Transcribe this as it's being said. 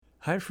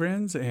Hi,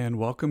 friends, and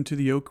welcome to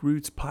the Oak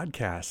Roots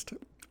podcast.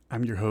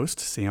 I'm your host,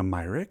 Sam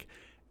Myrick,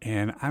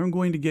 and I'm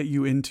going to get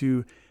you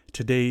into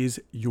today's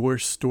Your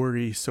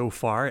Story So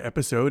Far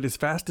episode as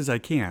fast as I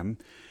can.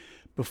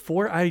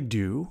 Before I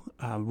do,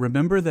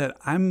 remember that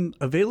I'm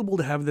available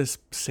to have this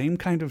same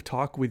kind of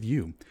talk with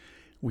you.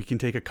 We can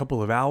take a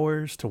couple of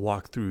hours to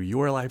walk through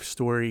your life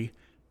story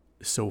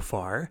so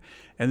far,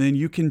 and then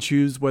you can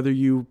choose whether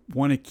you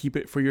want to keep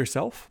it for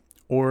yourself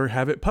or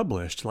have it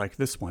published like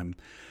this one.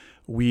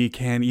 We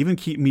can even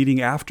keep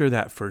meeting after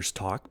that first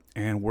talk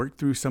and work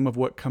through some of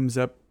what comes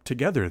up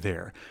together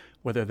there,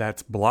 whether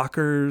that's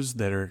blockers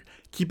that are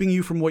keeping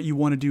you from what you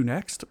want to do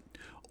next,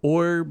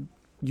 or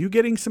you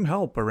getting some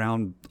help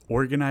around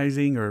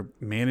organizing or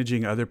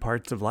managing other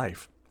parts of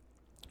life.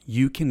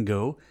 You can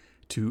go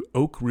to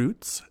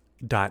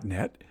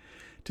oakroots.net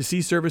to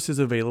see services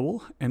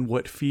available and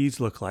what fees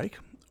look like,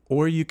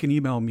 or you can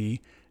email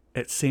me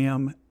at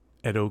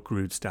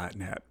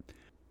sam@oakroots.net.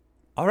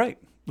 All right,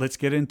 let's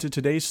get into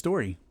today's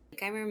story.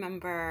 I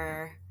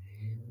remember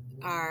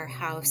our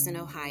house in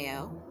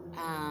Ohio.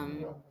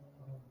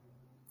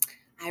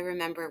 I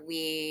remember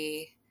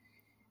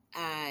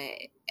uh,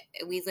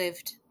 we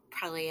lived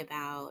probably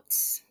about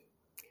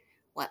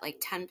like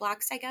 10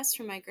 blocks, I guess,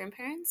 from my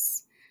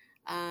grandparents.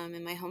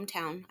 In my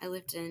hometown, I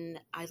lived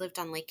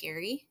on Lake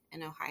Erie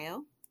in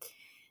Ohio,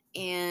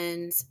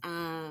 and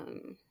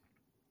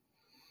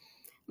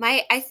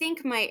I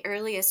think my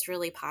earliest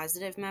really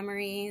positive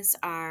memories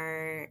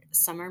are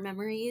summer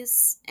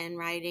memories and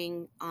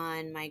riding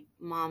on my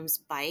mom's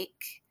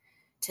bike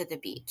to the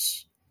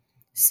beach.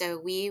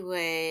 So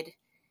I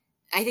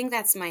think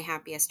that's my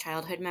happiest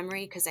childhood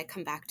memory because I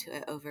come back to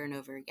it over and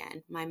over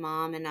again. My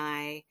mom and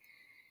I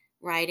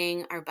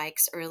riding our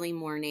bikes early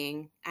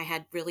morning. I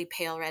had really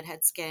pale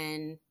redhead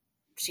skin.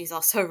 She's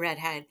also a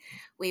redhead.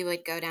 We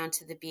would go down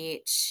to the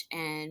beach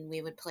and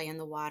we would play in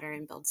the water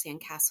and build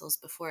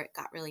sandcastles before it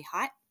got really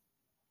hot.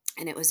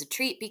 And it was a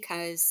treat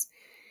because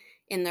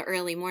in the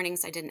early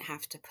mornings, I didn't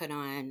have to put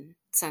on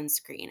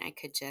sunscreen. I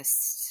could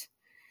just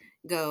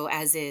go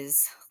as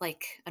is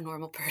like a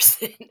normal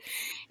person.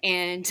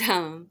 And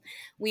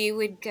we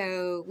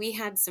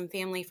had some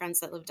family friends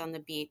that lived on the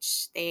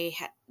beach. They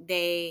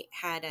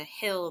had a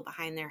hill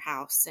behind their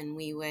house, and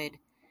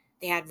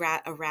they had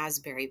a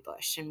raspberry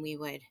bush, and we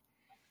would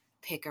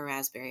pick a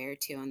raspberry or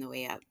two on the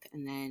way up.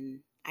 And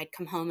then I'd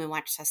come home and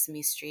watch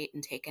Sesame Street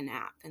and take a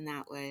nap. And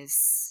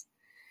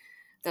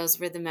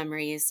those were the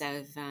memories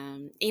of,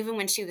 even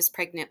when she was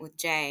pregnant with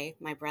Jay,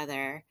 my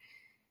brother.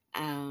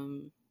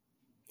 Um,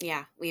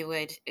 yeah, we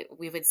would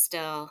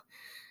still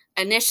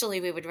initially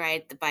we would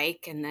ride the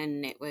bike, and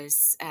then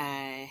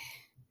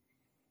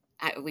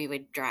we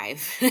would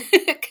drive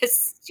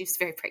because she was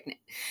very pregnant.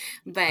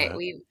 But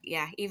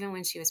even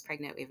when she was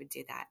pregnant, we would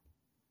do that.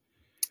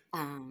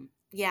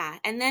 Yeah,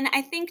 and then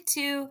I think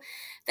too,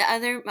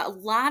 a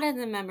lot of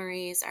the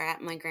memories are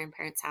at my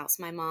grandparents' house,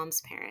 my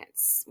mom's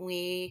parents.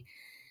 We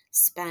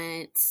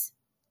spent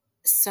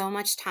so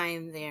much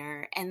time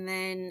there, and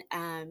then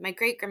my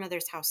great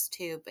grandmother's house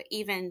too. But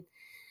even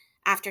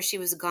after she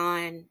was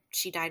gone,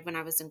 she died when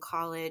I was in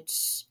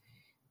college.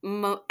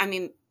 I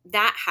mean,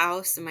 that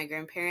house and my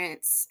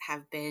grandparents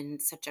have been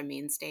such a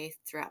mainstay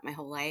throughout my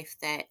whole life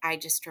that I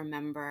just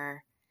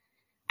remember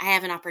I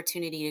have an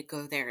opportunity to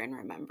go there and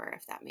remember,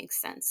 if that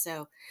makes sense.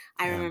 So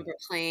I Yeah. remember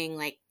playing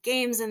like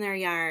games in their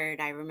yard.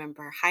 I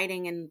remember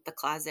hiding in the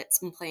closets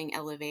and playing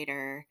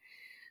elevator.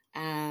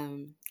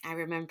 I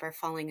remember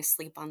falling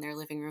asleep on their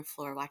living room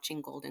floor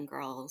watching Golden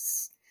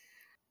Girls.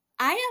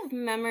 I have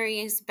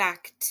memories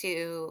back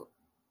to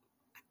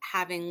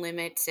having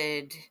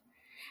limited,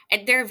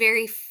 and they're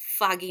very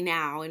foggy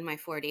now in my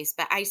 40s,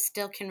 but I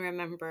still can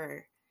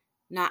remember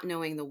not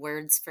knowing the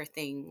words for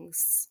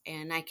things.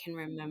 And I can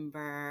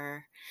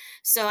remember,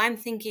 so I'm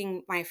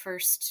thinking my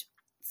first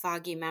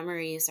foggy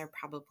memories are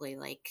probably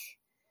like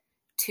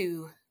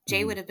two.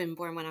 Jay Mhm. would have been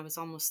born when I was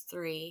almost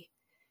 3.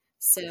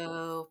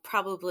 So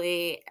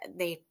probably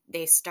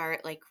they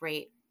start like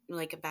right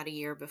like about a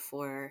year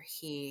before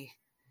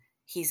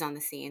he's on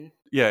the scene.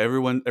 Yeah,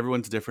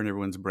 everyone's different.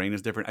 Everyone's brain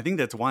is different. I think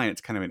that's why it's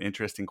kind of an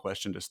interesting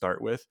question to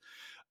start with.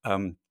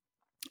 Um,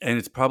 and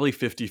it's probably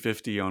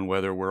 50-50 on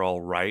whether we're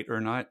all right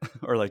or not,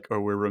 or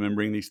we're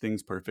remembering these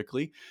things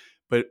perfectly.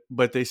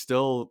 But they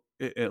still,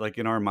 like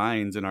in our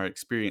minds and our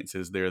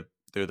experiences, they're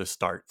the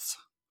starts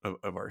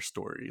of our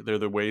story. They're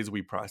the ways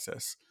we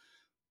process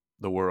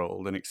the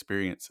world and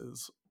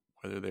experiences,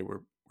 whether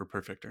were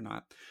perfect or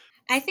not.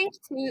 I think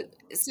too,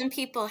 some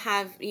people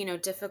have,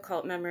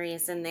 difficult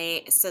memories, and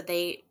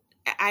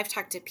I've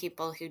talked to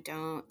people who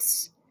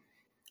don't.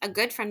 A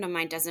good friend of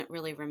mine doesn't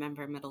really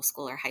remember middle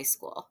school or high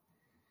school.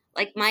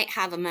 Like, might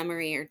have a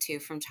memory or two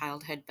from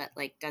childhood, but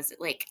like, does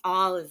it, like,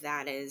 all of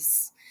that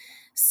is.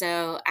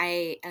 So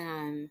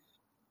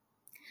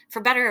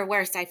for better or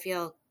worse, I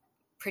feel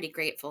pretty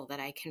grateful that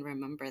I can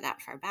remember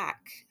that far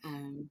back.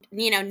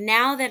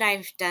 Now that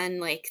I've done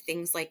like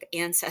things like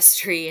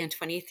Ancestry and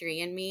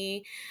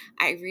 23andMe,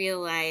 I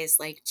realize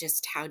like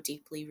just how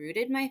deeply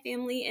rooted my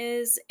family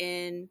is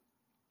in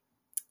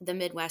the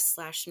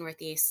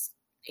Midwest/Northeast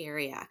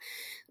area.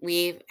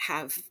 We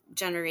have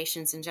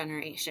generations and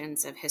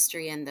generations of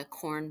history in the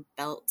Corn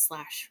Belt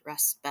 /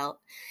 Rust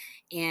Belt.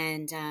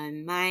 And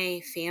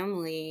my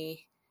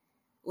family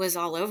was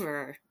all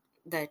over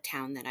the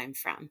town that I'm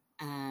from.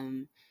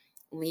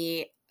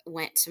 We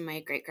went to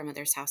my great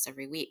grandmother's house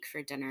every week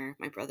for dinner.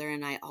 My brother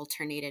and I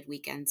alternated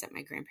weekends at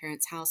my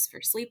grandparents' house for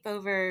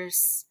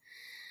sleepovers.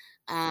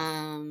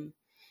 Um,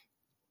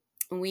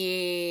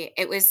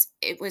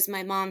 it was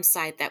my mom's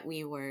side that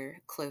we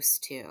were close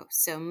to.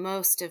 So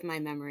most of my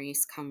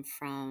memories come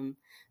from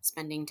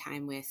spending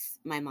time with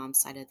my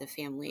mom's side of the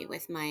family,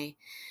 with my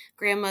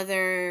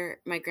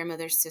grandmother, my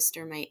grandmother's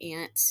sister, my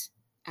aunt,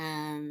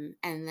 and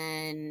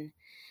then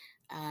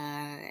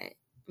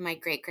my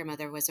great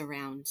grandmother was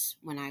around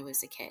when I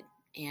was a kid,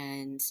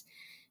 and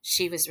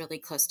she was really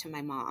close to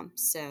my mom.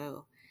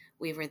 So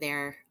we were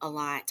there a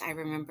lot. I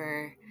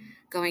remember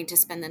going to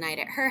spend the night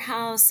at her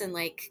house and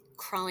like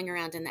crawling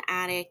around in the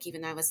attic,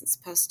 even though I wasn't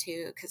supposed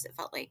to, because it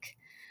felt like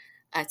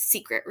a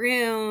secret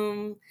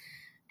room.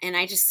 And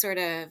I just sort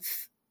of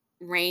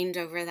reigned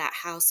over that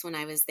house when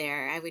I was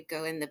there. I would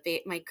go in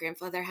my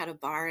grandfather had a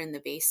bar in the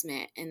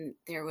basement, and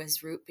there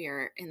was root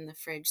beer in the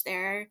fridge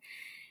there,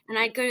 and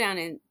I'd go down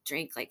and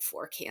drink like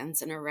 4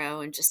 cans in a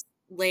row and just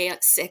lay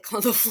out sick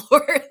on the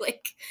floor.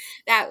 Like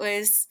that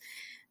was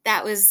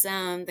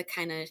the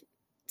kind of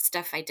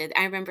stuff I did.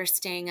 I remember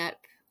staying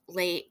up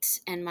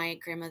late and my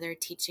grandmother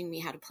teaching me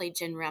how to play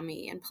gin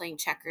rummy and playing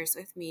checkers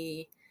with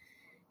me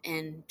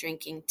and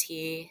drinking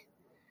tea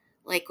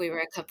like we were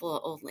a couple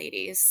of old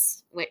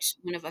ladies, which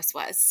one of us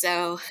was.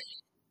 So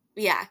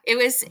yeah, it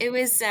was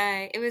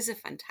a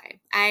fun time.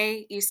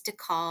 I used to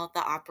call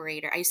the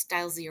operator. I used to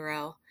dial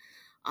 0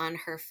 on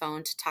her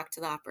phone to talk to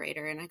the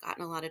operator, and I got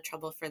in a lot of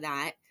trouble for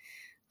that.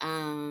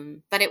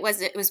 But it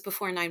was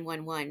before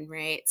 911,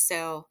 right?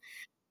 So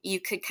you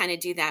could kind of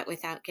do that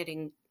without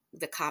getting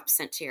the cops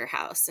sent to your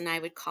house. And I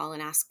would call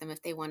and ask them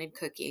if they wanted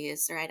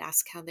cookies, or I'd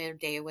ask how their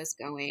day was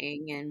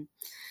going, and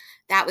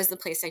that was the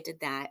place I did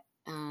that.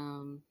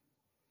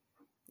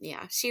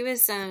 Yeah, she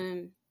was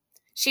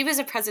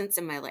a presence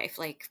in my life,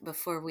 like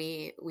before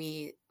we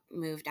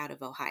moved out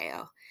of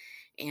Ohio,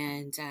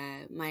 and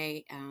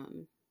my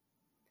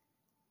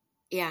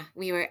yeah,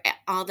 we were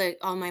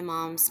all my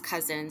mom's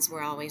cousins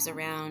were always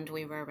around.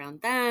 We were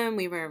around them.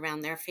 We were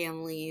around their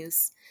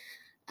families.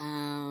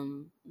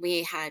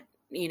 We had,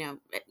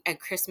 at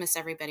Christmas,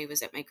 everybody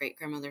was at my great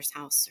grandmother's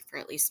house for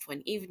at least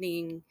one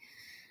evening.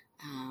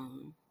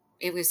 Um,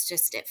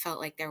 it felt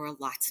like there were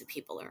lots of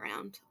people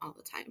around all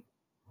the time.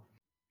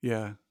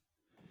 Yeah.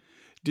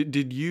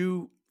 Did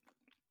you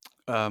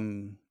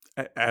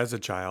as a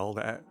child,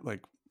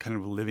 like kind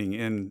of living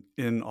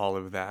in all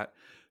of that,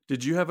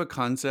 did you have a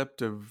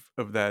concept of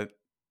that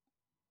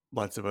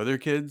lots of other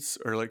kids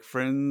or like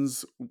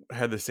friends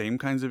had the same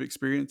kinds of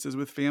experiences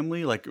with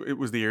family? Like it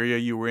was the area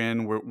you were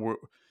in where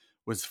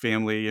was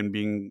family and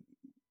being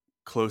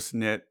close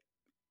knit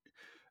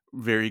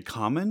very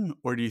common,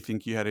 or do you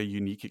think you had a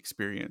unique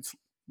experience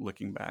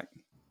looking back?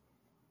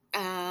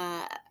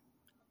 Uh,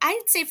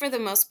 I'd say for the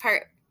most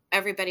part,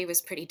 everybody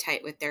was pretty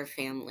tight with their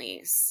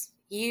families.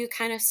 You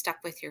kind of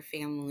stuck with your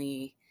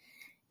family.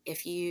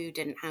 If you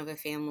didn't have a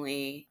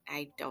family,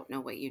 I don't know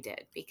what you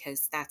did,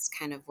 because that's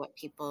kind of what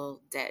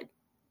people did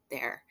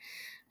there.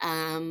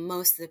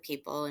 Most of the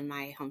people in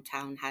my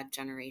hometown had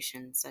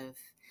generations of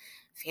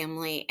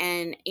family,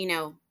 and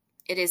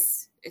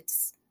it's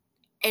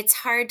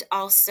hard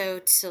also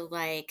to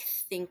like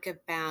think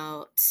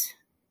about.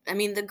 I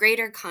mean, the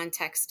greater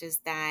context is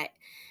that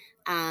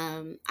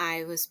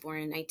I was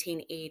born in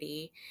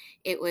 1980.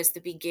 It was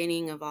the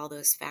beginning of all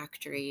those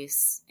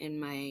factories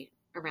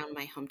around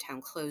my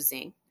hometown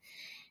closing.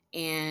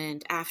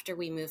 And after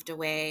we moved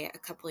away a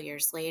couple of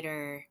years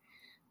later,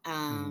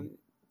 Mhm.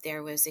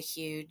 there was a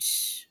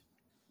huge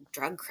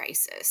drug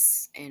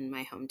crisis in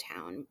my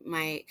hometown.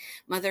 My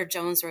mother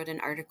Jones wrote an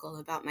article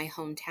about my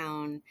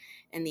hometown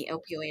and the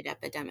opioid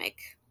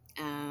epidemic.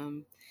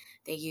 Um,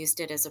 they used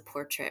it as a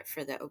portrait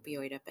for the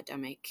opioid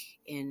epidemic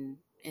in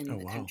Oh, the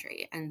wow.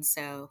 country, and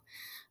so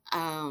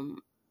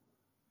um,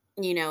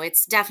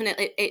 it's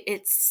definitely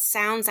it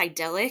sounds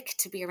idyllic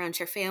to be around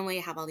your family,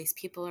 have all these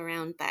people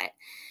around, but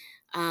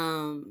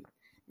um,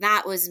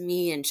 that was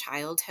me in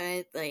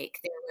childhood. Like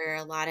there were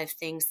a lot of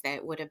things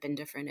that would have been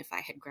different if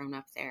I had grown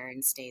up there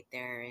and stayed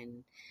there,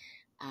 and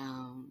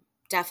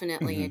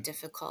definitely a Hmm.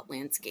 difficult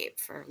landscape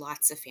for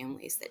lots of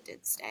families that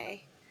did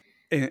stay.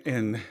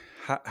 And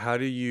how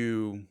do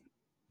you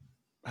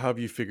how have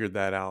you figured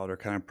that out or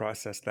kind of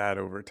processed that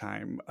over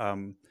time?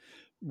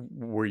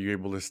 Were you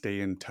able to stay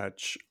in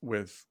touch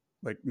with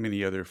like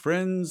many other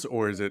friends,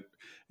 or is it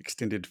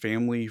extended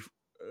family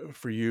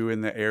for you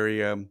in the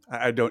area?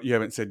 I don't. You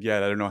haven't said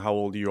yet. I don't know how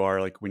old you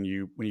are, like when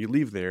you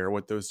leave there,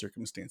 what those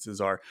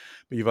circumstances are.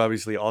 But you've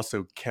obviously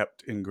also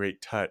kept in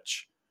great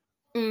touch.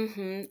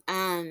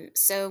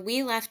 So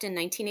we left in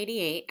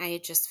 1988. I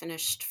had just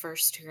finished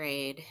first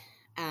grade.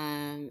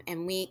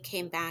 And we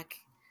came back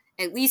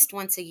at least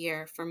once a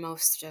year for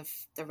most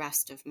of the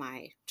rest of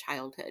my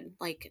childhood,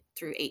 like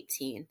through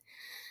 18.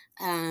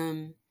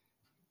 Um,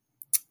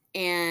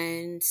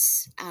 And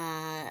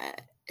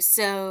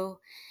so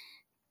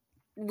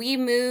we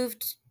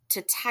moved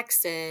to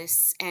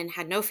Texas and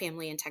had no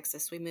family in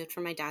Texas. We moved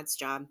for my dad's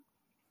job.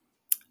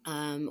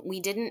 We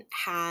didn't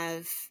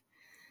have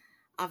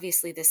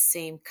obviously the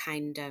same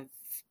kind of,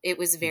 it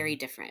was very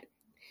different.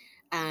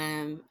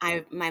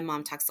 My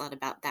mom talks a lot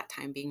about that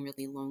time being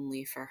really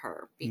lonely for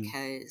her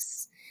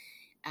because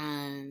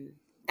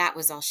that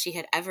was all she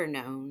had ever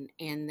known.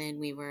 And then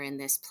we were in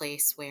this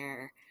place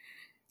where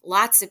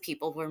lots of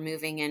people were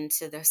moving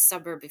into the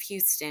suburb of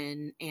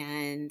Houston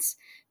and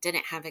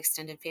didn't have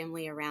extended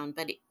family around.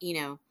 But,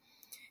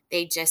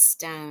 they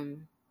just,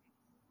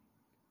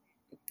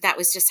 that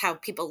was just how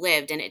people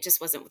lived. And it just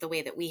wasn't the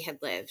way that we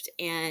had lived.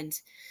 And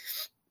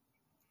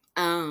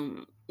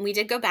we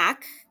did go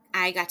back.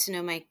 I got to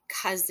know my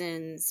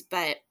cousins,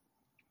 but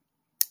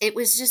it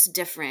was just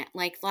different.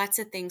 Like lots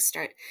of things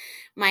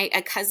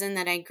a cousin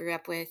that I grew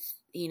up with,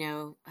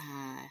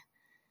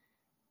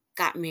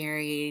 got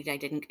married.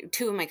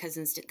 Two of my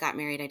cousins got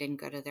married. I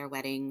didn't go to their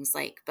weddings,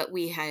 but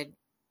we had,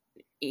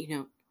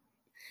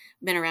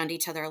 been around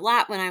each other a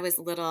lot when I was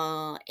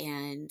little.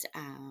 And,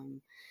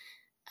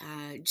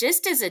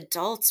 just as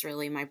adults,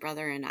 really, my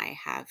brother and I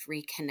have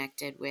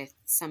reconnected with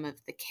some of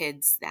the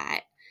kids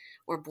that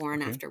were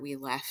born after we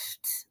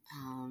left.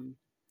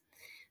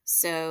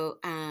 So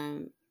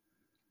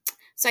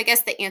I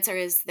guess the answer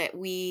is that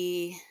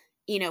we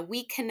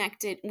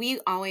connected. We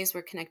always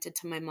were connected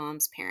to my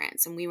mom's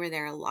parents, and we were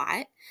there a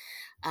lot.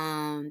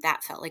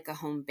 That felt like a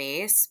home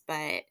base,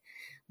 but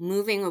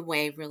moving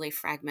away really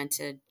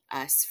fragmented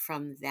us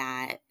from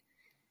that.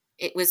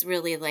 It was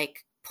really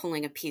like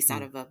pulling a piece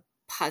out of a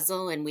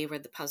puzzle, and we were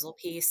the puzzle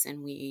piece,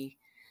 and we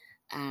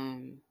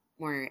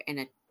were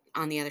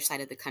on the other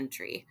side of the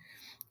country,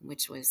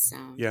 which was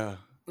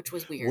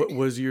weird. What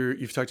was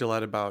you've talked a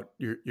lot about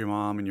your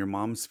mom and your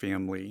mom's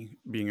family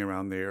being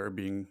around there, or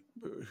being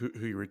who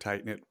you were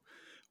tight knit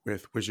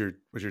with. Was your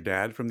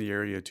dad from the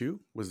area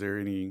too? Was there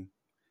any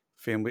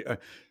family? Okay.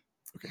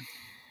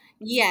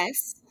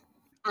 Yes.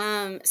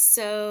 I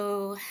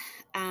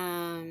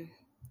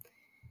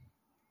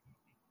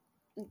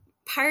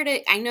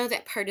know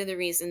that part of the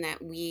reason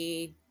that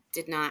we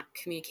did not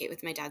communicate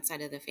with my dad's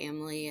side of the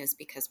family is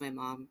because my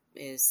mom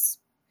is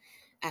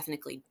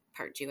ethnically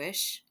part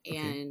Jewish,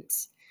 and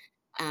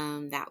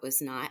that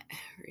was not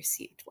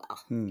received well.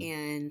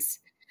 And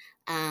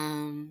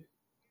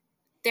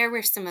there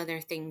were some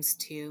other things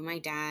too. My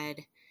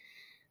dad,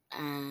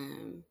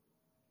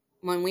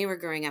 when we were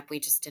growing up, we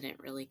just didn't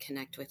really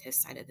connect with his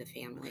side of the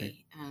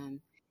family.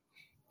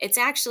 It's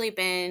actually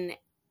been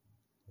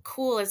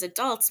cool as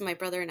adults. My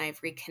brother and I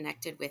have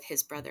reconnected with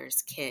his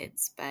brother's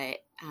kids,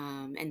 but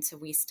and so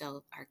we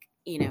still are,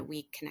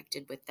 we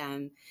connected with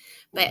them,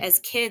 but as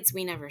kids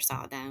we never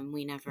saw them.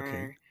 We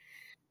never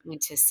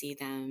went to see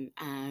them.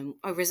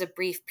 There was a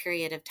brief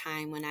period of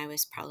time when I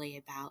was probably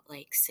about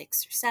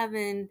 6 or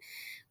 7.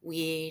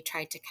 We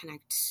tried to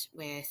connect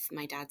with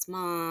my dad's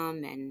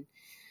mom, and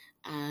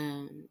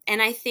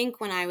I think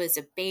when I was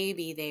a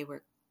baby they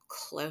were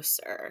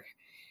closer,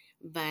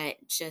 but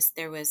just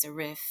there was a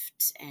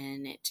rift,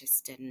 and it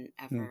just didn't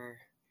ever,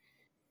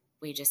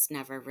 we just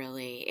never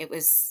really,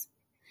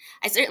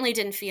 I certainly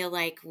didn't feel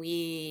like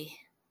we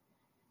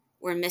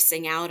were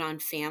missing out on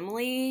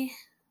family,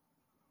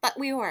 but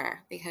we were,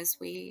 because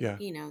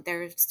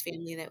there's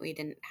family that we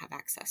didn't have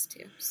access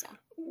to. So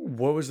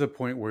what was the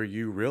point where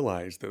you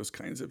realized those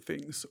kinds of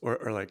things? Or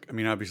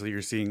obviously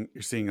you're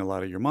seeing a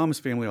lot of your mom's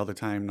family all the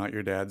time, not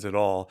your dad's at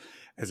all.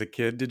 As a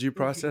kid, did you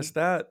process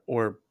that?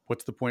 Or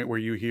what's the point where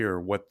you hear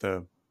what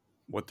the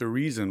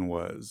reason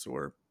was?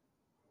 Or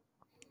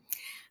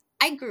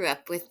I grew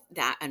up with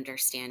that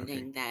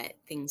understanding that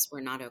things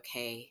were not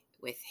okay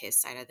with his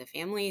side of the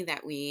family,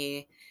 that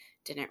we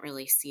didn't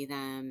really see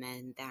them,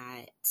 and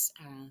that,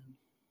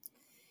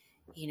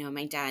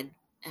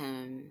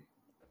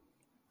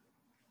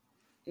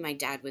 my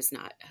dad was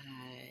not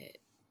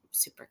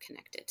super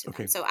connected to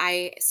them. So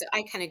I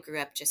kind of grew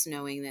up just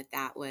knowing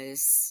that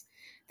was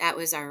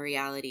our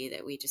reality,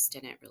 that we just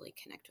didn't really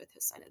connect with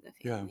his side of the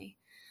family.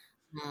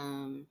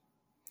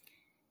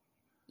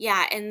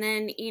 And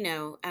then,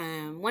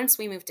 once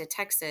we moved to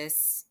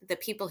Texas, the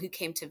people who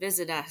came to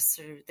visit us,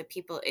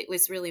 it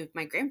was really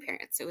my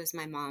grandparents. It was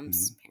my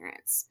mom's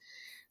parents.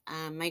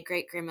 My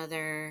great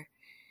grandmother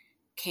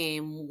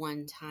came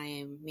one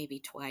time, maybe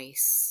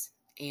twice,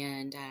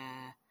 and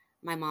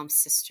my mom's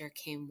sister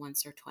came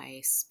once or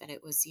twice, but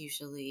it was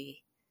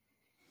usually,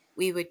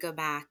 we would go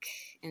back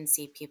and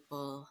see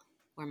people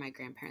where my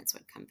grandparents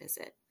would come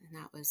visit. And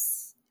that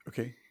was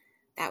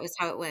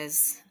how it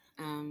was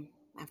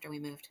after we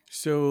moved.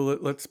 So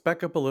let's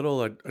back up a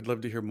little. I'd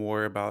love to hear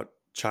more about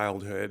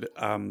childhood.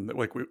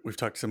 We've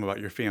talked some about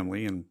your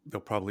family, and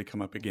they'll probably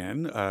come up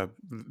again.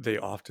 They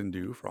often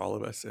do for all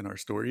of us in our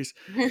stories.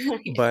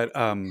 But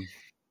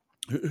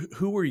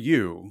who were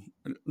you?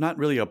 Not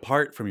really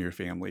apart from your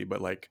family,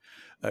 but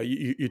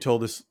you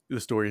told us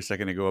the story a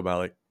second ago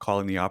about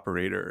calling the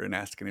operator and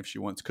asking if she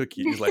wants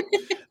cookies. I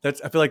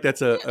feel like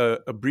that's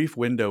a brief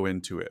window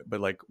into it.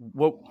 But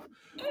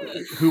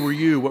who were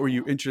you? What were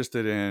you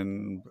interested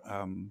in?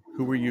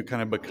 Who were you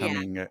kind of Yeah.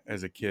 becoming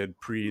as a kid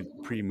pre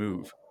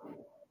move?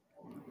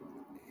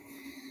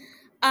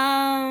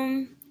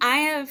 I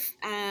have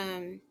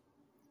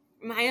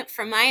my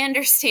from my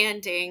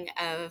understanding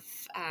of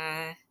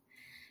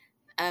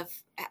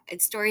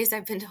stories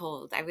I've been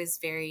told, I was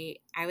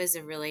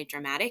a really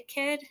dramatic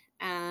kid.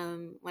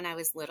 When I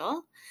was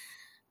little,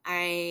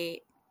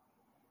 I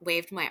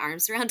waved my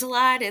arms around a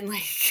lot and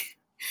like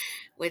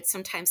would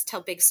sometimes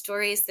tell big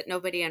stories that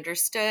nobody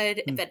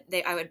understood, Hmm. but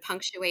I would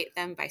punctuate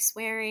them by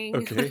swearing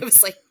when I Okay.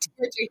 was like 2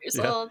 or 3 years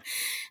Yeah. old.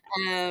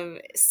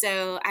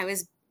 So I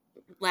was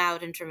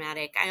loud and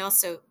dramatic. I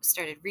also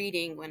started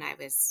reading when I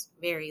was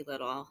very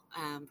little,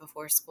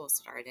 before school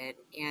started.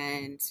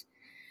 And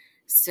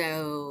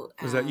so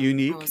Was that I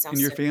unique was in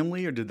your also,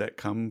 family, or did that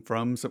come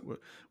from some?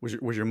 Was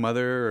your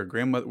mother or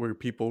grandmother, were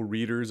people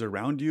readers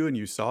around you and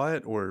you saw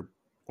it, or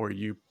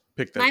you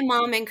picked that? my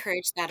mom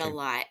encouraged that a Okay.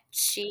 lot.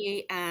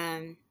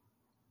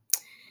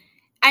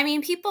 I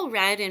mean, people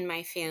read in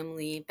my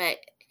family, but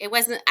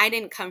I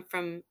didn't come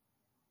from,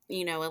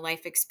 a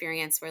life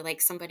experience where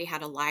like somebody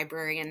had a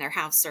library in their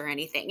house or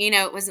anything.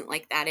 It wasn't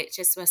like that. It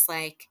just was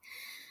like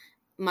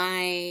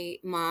my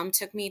mom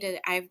took me to,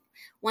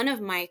 one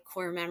of my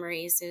core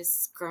memories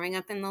is growing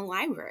up in the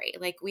library.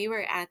 Like we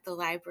were at the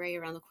library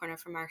around the corner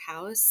from our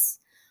house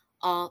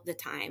all the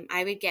time.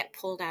 I would get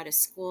pulled out of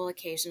school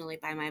occasionally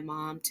by my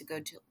mom to go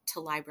to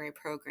library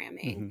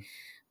programming,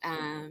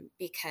 Hmm.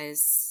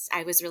 because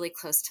I was really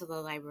close to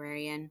the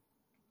librarian.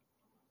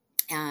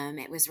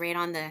 It was right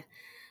on the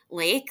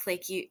lake.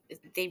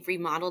 They've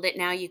remodeled it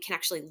now. You can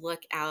actually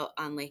look out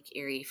on Lake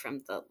Erie from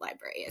the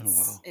library. Oh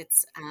wow.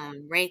 It's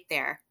right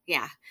there.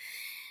 Yeah,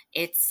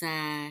 it's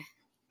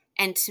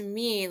and to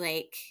me,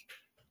 like,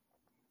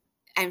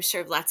 I'm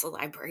sure lots of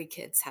library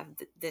kids have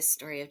this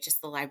story of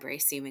just the library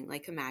seeming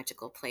like a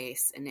magical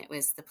place, and it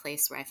was the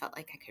place where I felt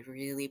like I could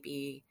really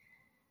be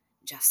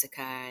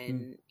Jessica, Mm.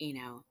 and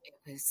it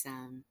was.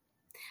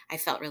 I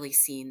felt really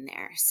seen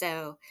there.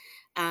 So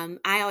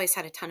I always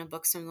had a ton of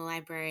books from the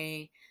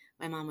library.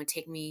 My mom would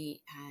take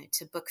me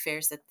to book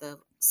fairs at the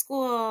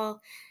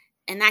school,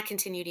 and that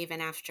continued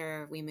even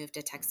after we moved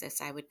to Texas.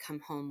 I would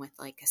come home with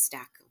like a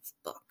stack of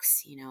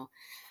books.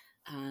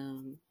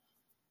 Um,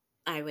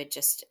 I would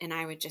just,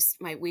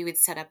 we would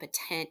set up a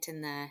tent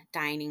in the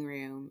dining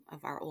room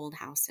of our old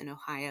house in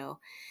Ohio,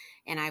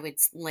 and I would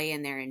lay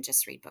in there and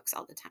just read books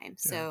all the time.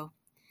 Yeah. So,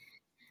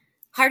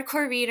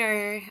 hardcore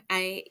reader.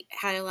 I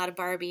had a lot of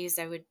Barbies.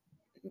 I would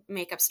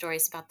make up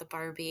stories about the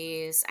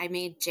Barbies. I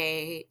made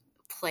Jay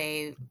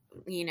play,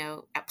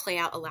 play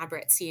out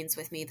elaborate scenes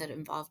with me that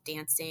involved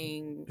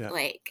dancing. Yeah.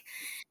 Like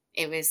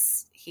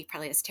he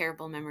probably has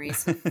terrible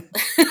memories of.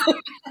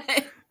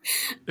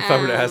 If I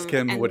were to ask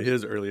him And what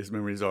his earliest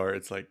memories are,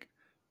 it's like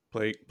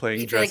playing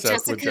he'd be like, dress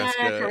up with Jessica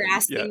Jessica. Yeah.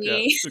 harassing Yeah.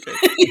 me.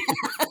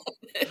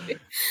 Okay.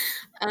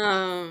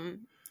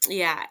 um,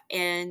 yeah.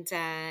 And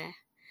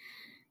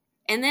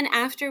then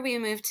after we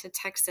moved to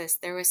Texas,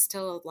 there was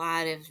still a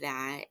lot of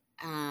that.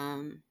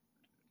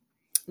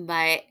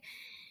 But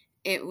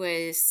it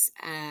was,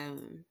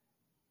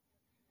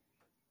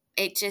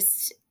 it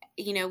just,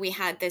 we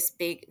had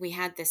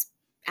this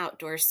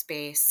outdoor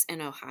space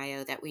in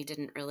Ohio that we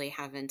didn't really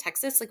have in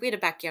Texas. Like we had a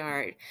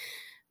backyard,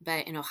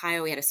 but in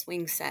Ohio we had a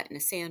swing set and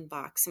a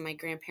sandbox, and my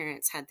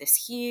grandparents had this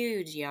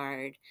huge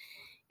yard,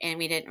 and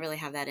we didn't really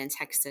have that in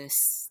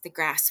Texas. The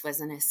grass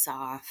wasn't as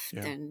soft,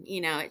 Yeah. and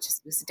it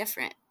just was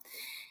different.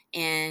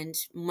 And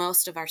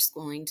most of our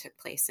schooling took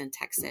place in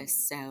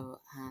Texas.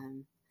 So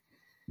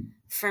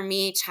for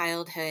me,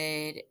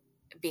 childhood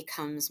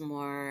becomes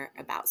more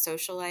about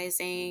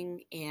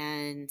socializing,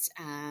 and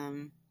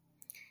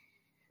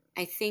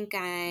I think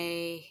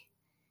I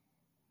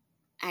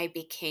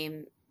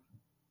became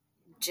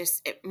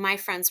my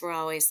friends were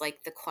always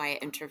like the quiet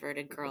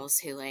introverted girls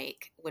who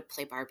like would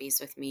play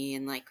Barbies with me,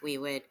 and like we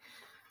would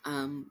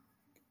um,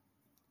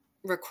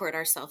 record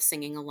ourselves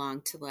singing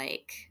along to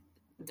like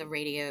the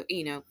radio,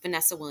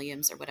 Vanessa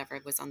Williams or whatever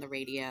was on the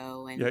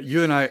radio. And Yeah.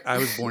 You and I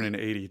was born in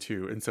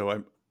 '82, and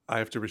so I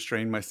have to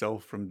restrain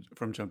myself from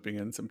jumping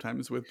in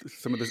sometimes with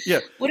some of this. Yeah.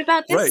 what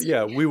about Right. this?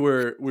 Yeah. We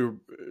were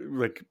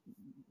like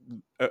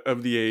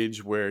of the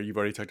age where you've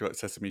already talked about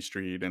Sesame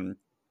Street and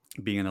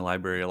being in a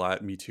library a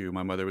lot. Me too.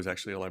 My mother was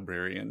actually a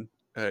librarian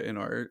in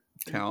our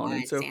Oh town,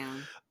 and God, so,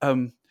 Sam.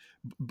 um,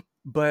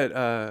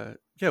 but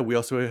yeah, we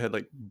also had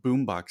like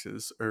boom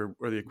boxes or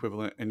the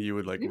equivalent, and you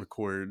would like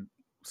record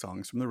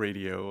songs from the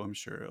radio. I'm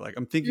sure. Like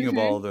I'm thinking of Mm-hmm.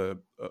 all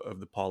of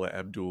the Paula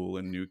Abdul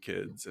and New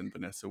Kids and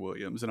Vanessa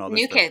Williams and all this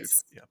New stuff you're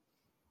Kids. talking.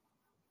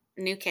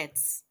 Yeah. New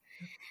Kids.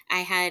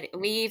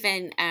 We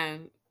even,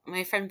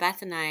 my friend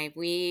Beth and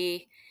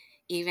we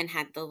even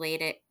had the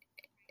latest,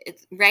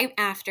 right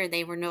after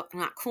they were not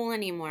cool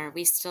anymore,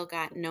 we still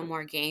got No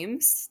More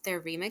Games,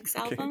 their remix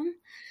Okay. album.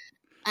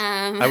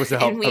 I was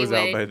And out. I we was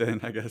out would, by then,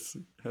 I guess.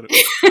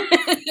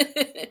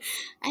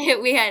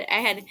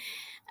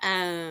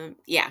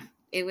 yeah,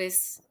 it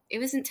was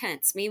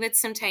intense. We would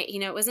sometimes,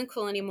 it wasn't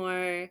cool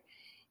anymore.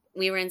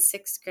 we were in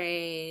sixth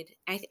grade.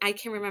 I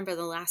can remember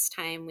the last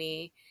time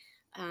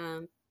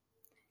um,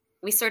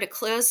 we sort of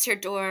closed her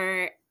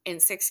door in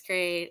sixth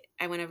grade.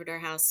 I went over to her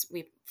house.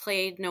 We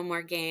played No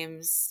More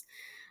Games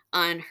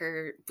on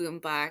her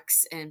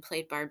boombox and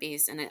played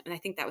Barbies. And I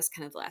think that was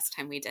kind of the last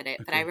time we did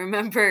it. But I Okay.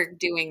 remember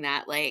doing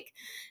that. Like,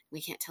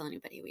 we can't tell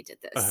anybody we did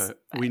this,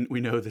 but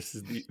We know this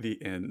is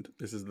the end.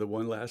 This is the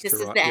one last this is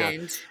hurrah. the Yeah,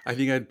 end. I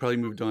think I'd probably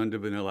moved on to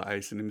Vanilla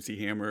Ice and MC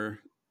Hammer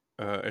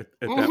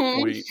at that Hmm.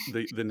 point.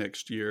 The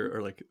next year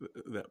or like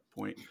that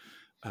point.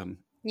 Um,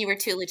 You were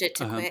too legit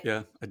to quit.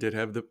 yeah, I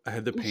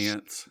had the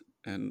pants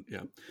and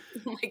yeah.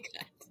 Oh my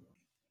God.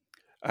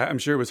 I'm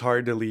sure it was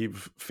hard to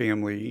leave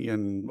family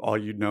and all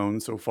you'd known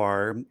so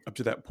far up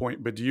to that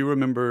point. But do you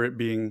remember it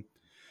being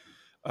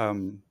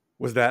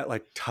was that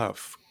like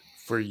tough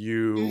for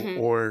you Hmm.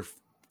 or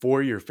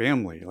for your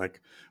family?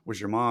 Like, was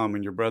your mom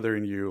and your brother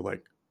and you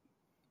like,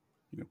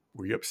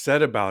 were you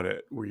upset about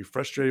it? Were you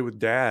frustrated with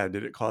dad?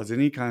 Did it cause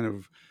any kind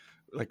of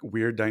like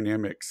weird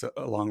dynamics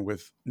along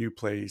with new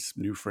place,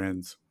 new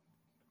friends?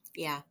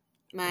 Yeah.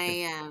 Okay.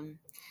 My,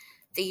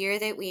 the year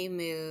that we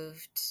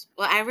moved,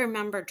 well, I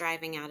remember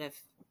driving out of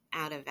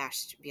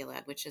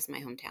Ashtabula, which is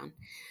my hometown,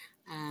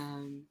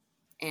 um,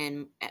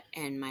 and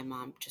and my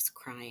mom just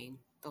crying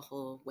the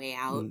whole way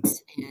out,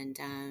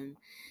 Mm,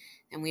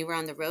 and we were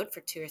on the road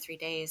for 2 or 3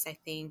 days, I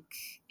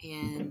think,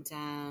 and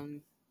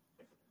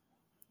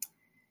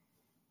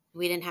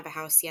we didn't have a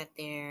house yet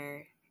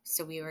there,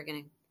 so we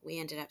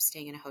ended up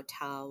staying in a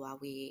hotel while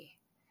we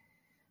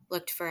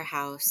looked for a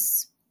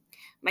house.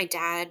 My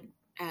dad,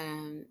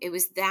 it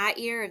was that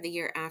year or the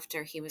year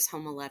after, he was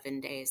home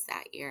 11 days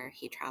that year.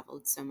 He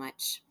traveled so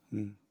much,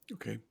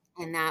 okay.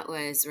 and that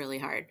was really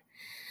hard.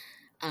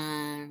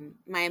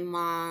 My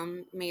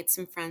mom made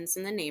some friends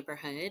in the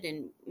neighborhood,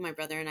 and my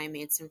brother and I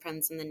made some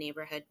friends in the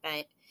neighborhood,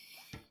 but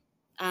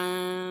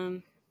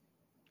um,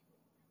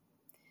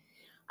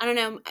 I don't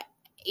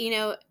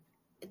know,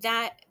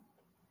 that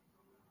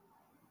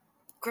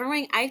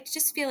I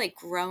just feel like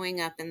growing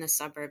up in the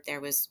suburb,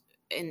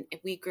 and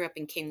we grew up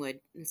in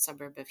Kingwood, in the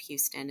suburb of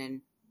Houston,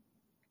 and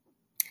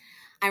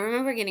I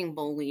remember getting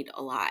bullied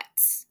a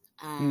lot.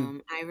 Mm,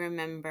 I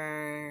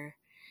remember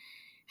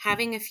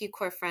having a few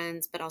core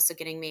friends, but also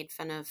getting made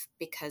fun of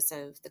because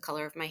of the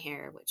color of my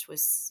hair, which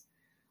was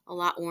a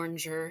lot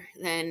oranger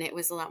then. It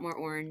was a lot more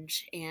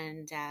orange.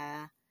 And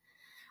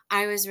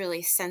I was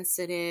really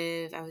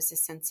sensitive. I was a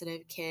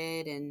sensitive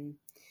kid. And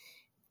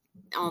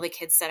all the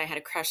kids said I had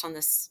a crush on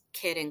this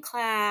kid in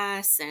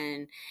class.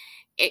 And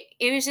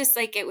it was just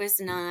like, it was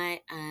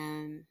not.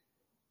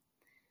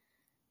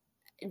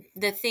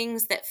 The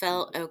things that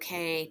felt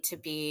okay to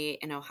be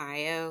in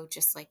Ohio,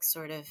 just like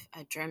sort of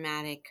a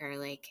dramatic or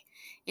like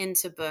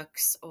into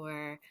books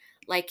or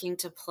liking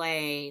to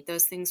play,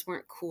 those things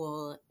weren't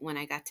cool when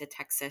I got to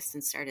Texas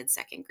and started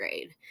second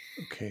grade.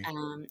 okay.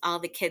 All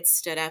the kids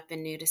stood up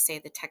and knew to say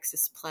the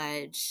Texas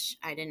Pledge.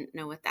 I didn't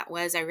know what that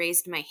was. I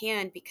raised my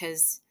hand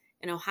because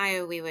in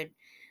Ohio we would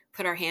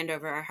put our hand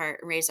over our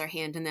heart, raise our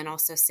hand, and then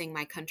also sing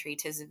 "My Country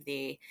 'Tis of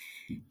Thee."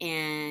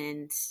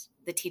 And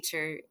the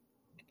teacher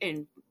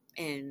in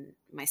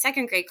my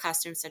second grade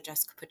classroom said,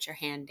 "Jessica, put your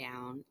hand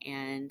down."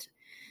 And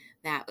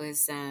that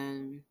was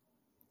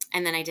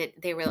and then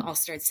they were all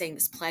started saying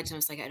this pledge, and I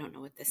was like, I don't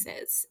know what this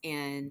is.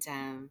 And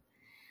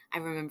I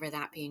remember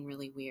that being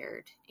really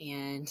weird.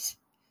 And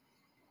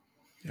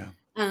Yeah.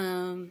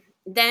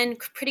 then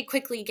pretty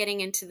quickly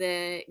getting into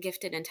the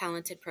gifted and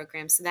talented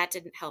program, so that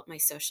didn't help my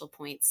social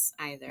points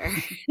either.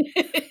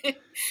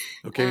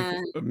 Okay.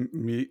 uh,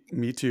 Me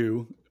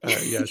too.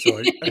 Yeah. So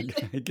I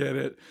I get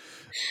it.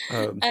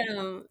 Um,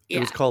 it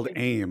was yeah. called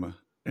AIM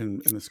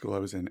in the school I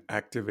was in,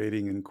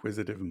 Activating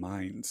Inquisitive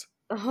Minds.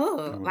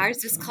 Oh, Oh,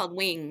 ours is so called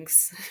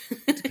Wings.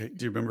 okay.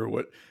 Do you remember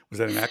what was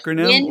that an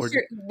acronym or?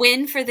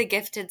 Win for the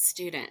gifted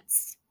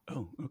students.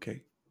 Oh,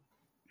 okay.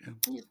 Yeah.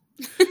 Yeah.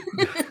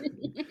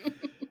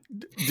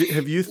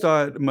 Have you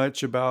thought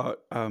much about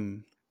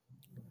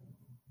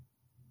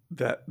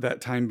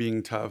that time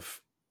being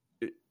tough?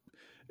 i-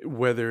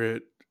 Whether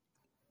it,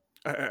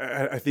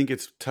 I think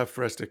it's tough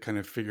for us to kind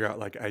of figure out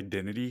like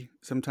identity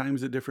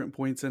sometimes at different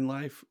points in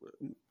life.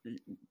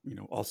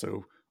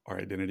 Also our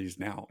identities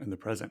now in the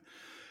present,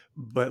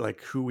 but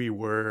like who we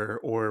were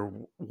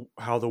or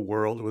how the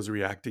world was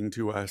reacting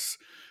to us.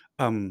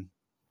 Um,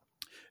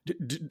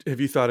 have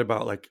you thought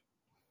about like,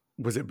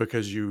 was it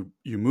because you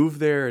moved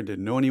there and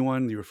didn't know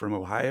anyone? You were from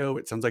Ohio.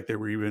 It sounds like there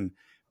were even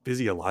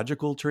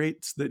physiological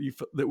traits that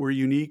that were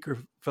unique or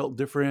felt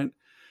different.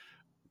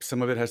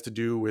 Some of it has to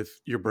do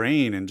with your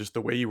brain and just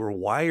the way you were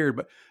wired.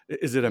 But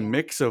is it a Yeah.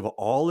 mix of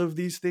all of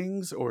these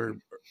things, or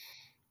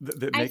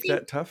that I make think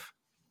that tough?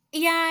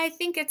 yeah, I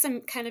think it's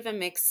a kind of a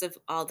mix of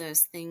all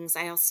those things.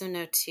 I also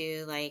know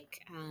too,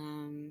 like,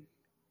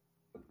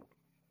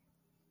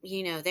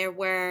 there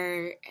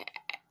were,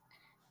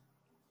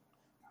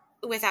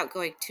 without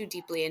going too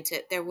deeply into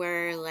it, there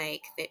were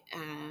like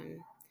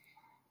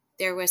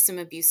there were some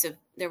abusive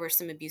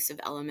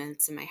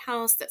elements in my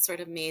house that sort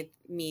of made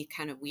me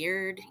kind of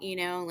weird.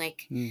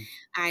 Like Mm,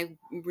 I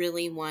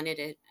really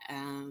wanted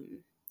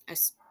a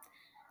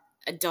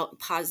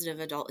positive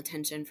adult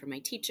attention from my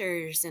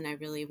teachers, and I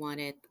really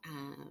wanted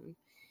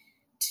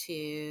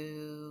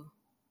to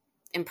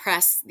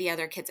impress the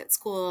other kids at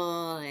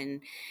school,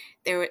 and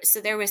there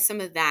was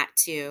some of that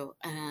too.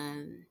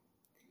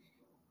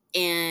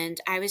 And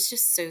I was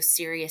just so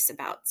serious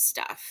about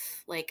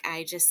stuff. Like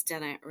I just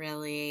didn't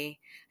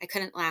really, I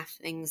couldn't laugh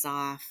things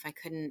off. I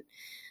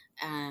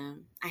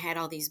had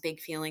all these big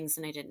feelings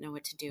and I didn't know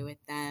what to do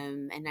with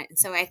them. And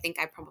so I think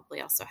I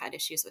probably also had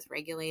issues with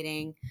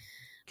regulating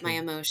my Okay.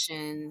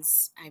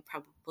 emotions. I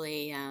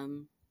probably,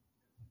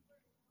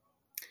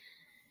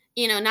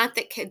 not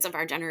that kids of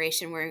our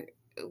generation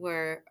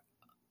were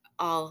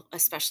all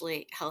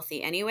especially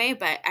healthy anyway,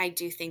 but I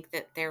do think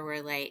that there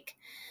were like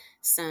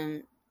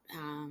some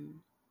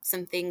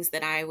some things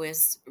that I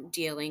was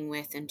dealing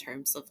with in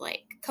terms of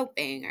like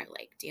coping, or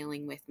like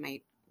dealing with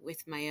my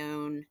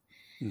own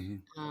Hmm.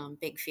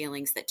 big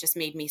feelings, that just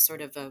made me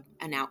sort of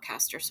an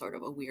outcast, or sort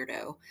of a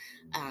weirdo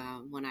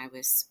when I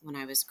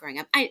was growing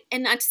up.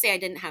 And not to say I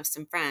didn't have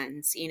some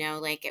friends,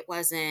 like I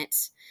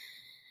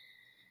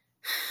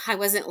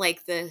wasn't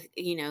like the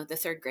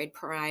third grade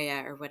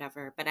pariah or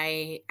whatever, but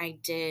I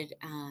did.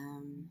 I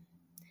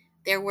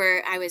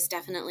was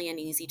definitely an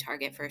easy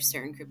target for a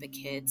certain group of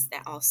kids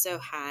that also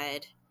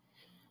had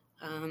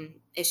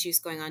issues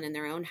going on in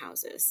their own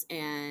houses,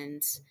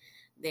 and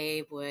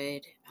they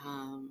would.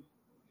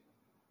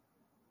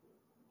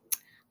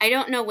 I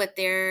don't know what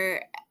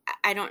they're.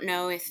 I don't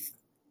know if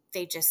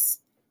they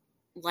just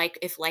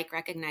if like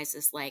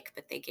recognizes like,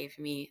 but they gave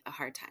me a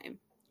hard time,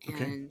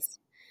 Okay.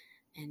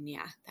 and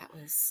yeah, that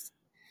was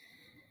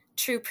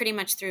true pretty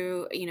much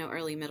through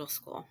early middle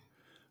school.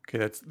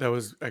 Okay. That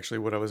was actually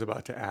what I was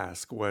about to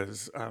ask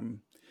was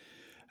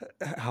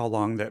how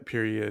long that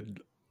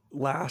period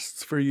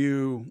lasts for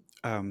you,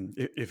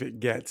 if it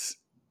gets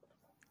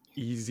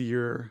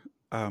easier,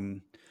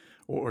 um,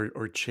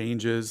 or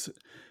changes.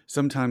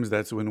 Sometimes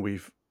that's when we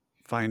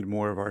find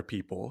more of our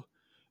people.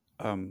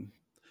 Um,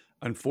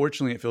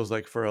 Unfortunately, it feels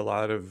like for a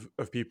lot of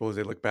people, as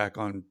they look back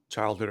on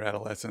childhood or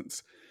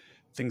adolescence,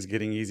 things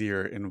getting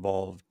easier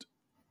involved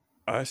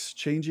us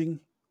changing.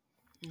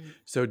 Mm.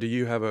 So, do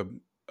you have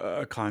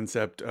a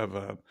concept of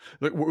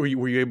like, were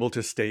you able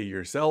to stay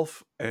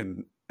yourself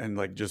and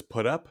like just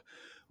put up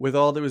with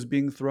all that was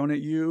being thrown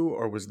at you,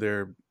 or was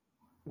there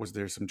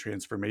some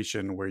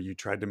transformation where you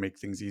tried to make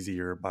things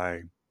easier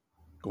by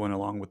going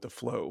along with the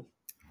flow?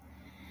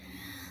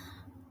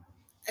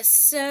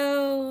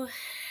 So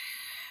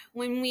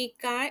when we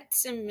got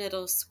to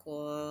middle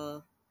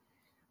school,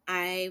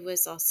 I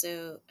was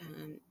also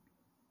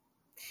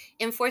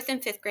in fourth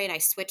and fifth grade. I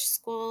switched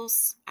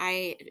schools.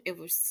 It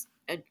was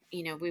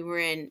we were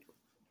in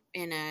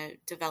a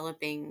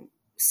developing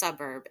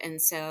suburb,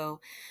 and so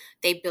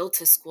they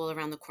built a school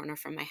around the corner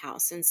from my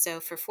house. And so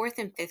for fourth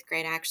and fifth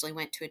grade, I actually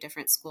went to a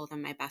different school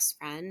than my best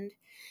friend.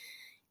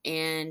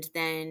 And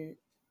then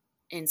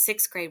in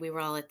sixth grade, we were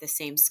all at the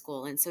same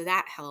school. And so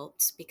that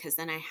helped, because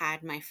then I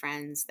had my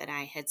friends that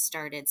I had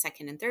started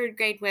second and third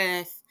grade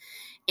with,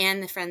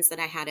 and the friends that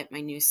I had at my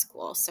new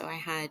school. So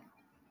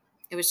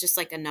it was just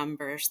like a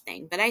numbers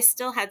thing. But I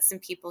still had some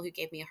people who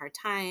gave me a hard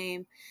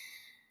time.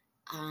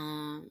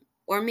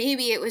 Or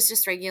maybe it was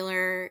just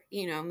regular,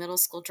 middle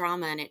school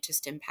drama, and it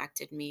just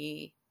impacted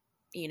me,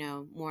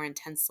 more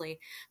intensely.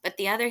 But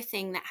the other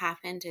thing that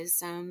happened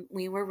is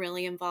we were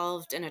really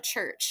involved in a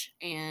church.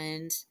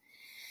 And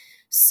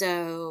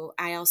so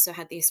I also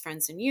had these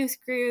friends in youth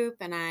group,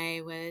 and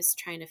I was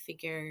trying to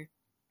figure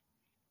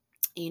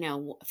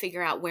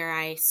out where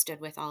I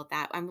stood with all of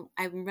that.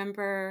 I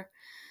remember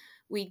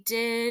we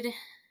did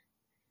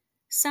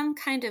some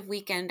kind of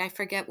weekend. I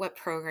forget what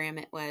program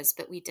it was,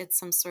 but we did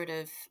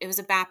it was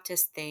a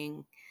Baptist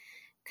thing,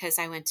 because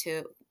I went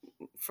to,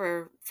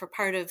 for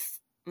part of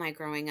my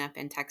growing up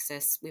in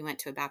Texas, we went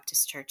to a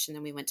Baptist church, and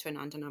then we went to a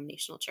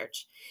non-denominational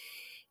church.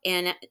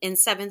 And in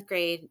seventh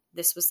grade,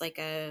 this was like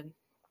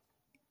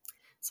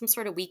some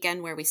sort of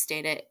weekend where we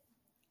stayed at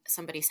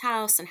somebody's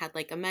house and had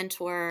like a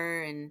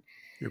mentor and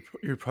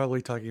You're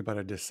probably talking about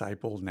a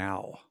disciple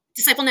now.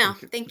 disciple now.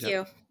 Okay. Thank Yep.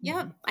 you.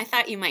 Yep. Hmm. I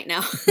thought you might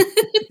know.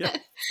 Yeah.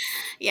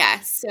 Yeah.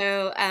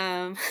 So,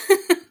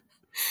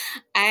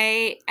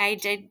 I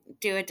did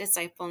do a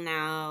disciple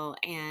now.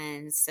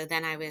 And so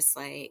then I was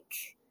like,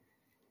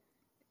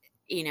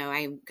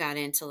 I got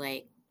into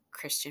like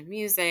Christian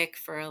music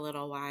for a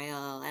little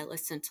while. I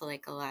listened to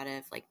like a lot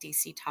of like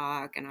DC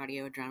Talk and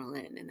Audio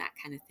Adrenaline and that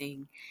kind of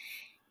thing.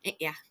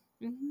 Yeah.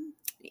 Hmm.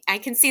 I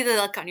can see the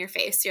look on your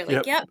face. You're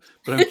like, Yep. yep.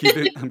 But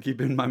I'm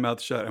keeping my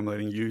mouth shut. I'm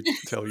letting you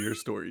tell your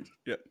stories.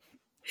 Yep.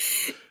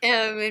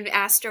 And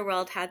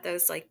Astroworld had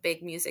those like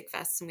big music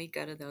fests, and we'd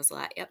go to those a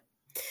lot. Yep.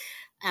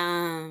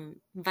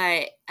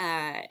 But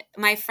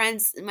my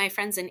friends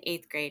in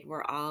eighth grade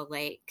were all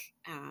like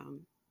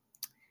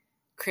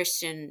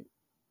Christian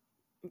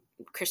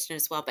Christian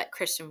as well, but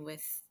Christian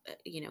with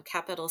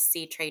capital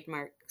C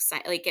trademark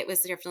sign. Like it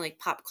was definitely like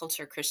pop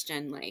culture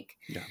Christian. Like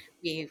Yeah.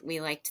 we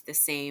liked the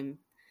same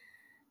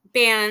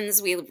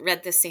bands, we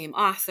read the same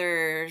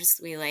authors,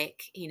 we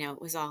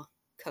it was all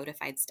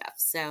codified stuff.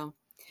 So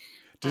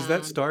Does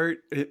that start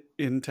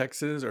in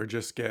Texas or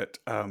just get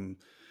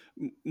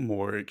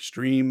more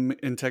extreme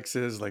in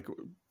Texas? Like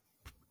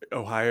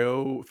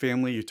Ohio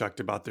family, you talked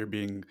about there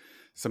being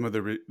some of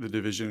the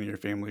division in your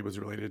family was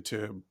related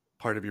to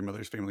part of your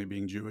mother's family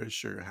being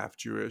Jewish or half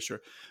Jewish, or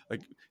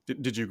like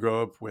did you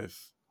grow up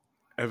with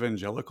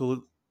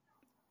evangelicalism,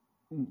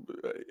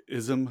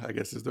 I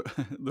guess is the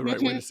the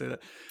right way to say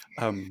that.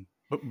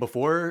 But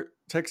before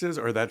Texas,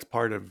 or that's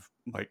part of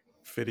like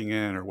fitting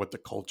in or what the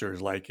culture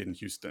is like in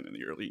Houston in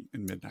the early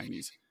and mid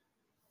 90s.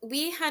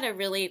 We had a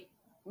really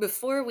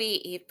before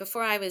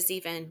I was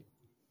even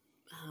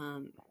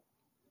um,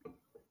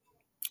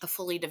 a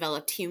fully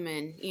developed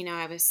human. You know,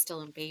 I was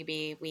still a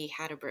baby. We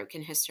had a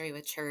broken history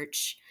with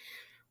church.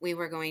 We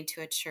were going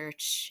to a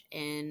church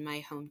in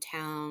my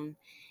hometown,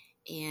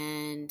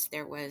 and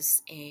there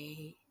was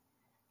a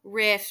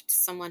rift.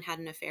 Someone had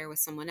an affair with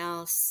someone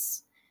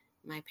else.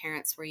 My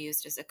parents were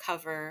used as a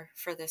cover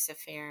for this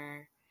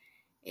affair.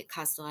 It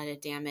caused a lot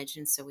of damage,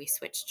 and so we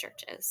switched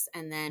churches.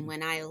 And then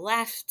when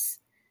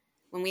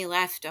we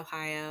left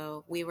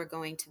Ohio, we were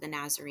going to the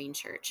Nazarene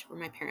church where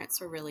my parents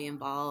were really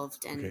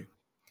involved, and Okay.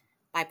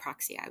 by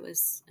proxy, I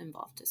was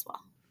involved as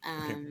well.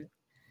 Okay.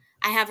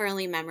 I have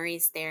early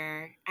memories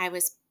there. I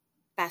was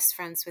best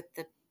friends with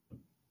the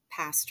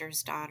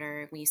pastor's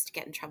daughter. We used to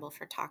get in trouble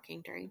for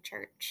talking during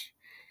church.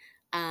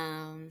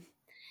 Um,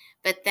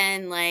 but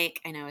then, like,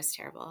 I know it was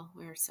terrible.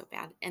 We were so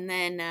bad. And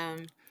then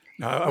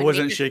No, I when we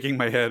wasn't shaking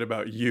my head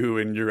about you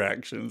and your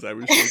actions. I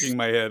was shaking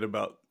my head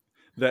about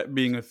that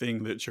being a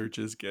thing that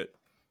churches get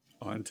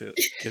onto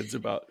kids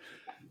about.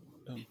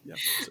 Yeah.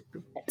 So,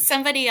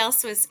 somebody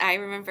else was, I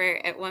remember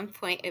at one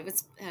point, it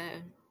was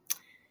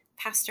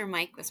Pastor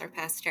Mike was our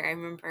pastor. I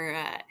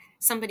remember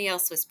somebody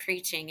else was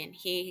preaching, and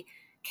he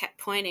kept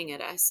pointing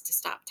at us to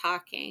stop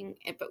talking,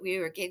 but we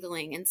were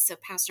giggling. And so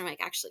Pastor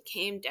Mike actually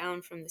came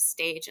down from the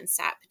stage and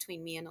sat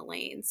between me and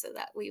Elaine so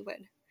that we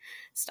would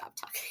stop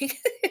talking.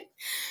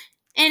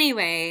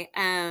 Anyway,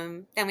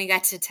 then we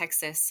got to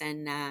Texas,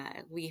 and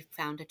we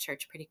found a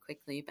church pretty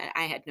quickly, but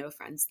I had no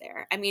friends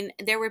there. I mean,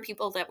 there were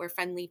people that were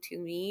friendly to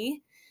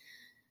me,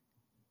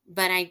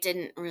 but I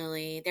didn't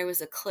really. There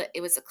was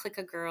it was a clique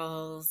of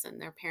girls,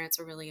 and their parents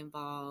were really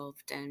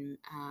involved. And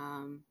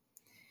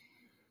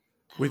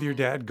with your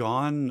dad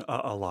gone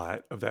a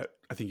lot of that,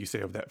 I think you say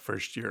of that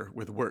first year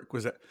with work,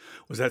 was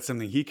that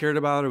something he cared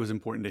about or was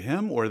important to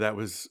him, or that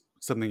was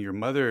something your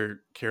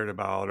mother cared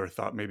about or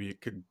thought maybe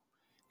it could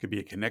be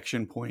a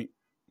connection point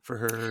for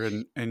her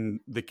and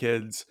the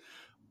kids?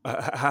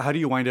 How do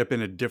you wind up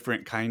in a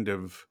different kind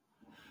of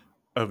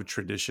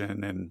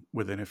tradition, and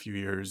within a few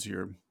years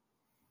you're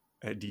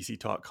at DC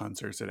Talk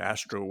concerts at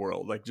Astro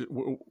World? Like,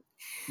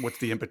 what's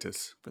the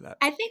impetus for that?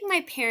 I think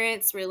my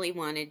parents really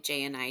wanted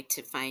Jay and I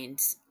to find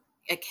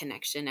a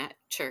connection at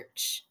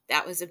church.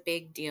 That was a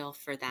big deal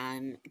for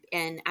them.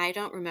 And I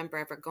don't remember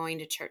ever going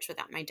to church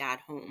without my dad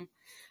home.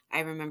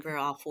 I remember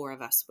all four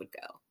of us would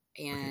go.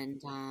 Okay.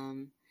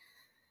 And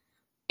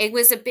it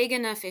was a big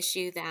enough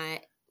issue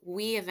that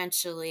we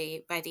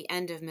eventually, by the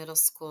end of middle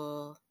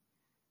school,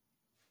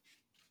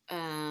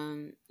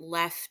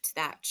 left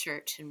that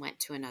church and went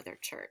to another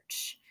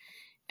church,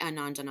 a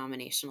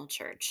non-denominational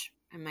church.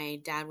 And my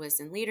dad was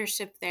in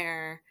leadership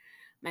there.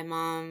 My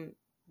mom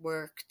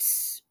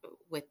worked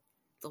with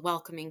the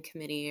welcoming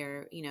committee,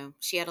 or, you know,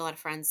 she had a lot of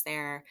friends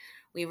there.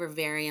 We were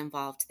very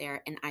involved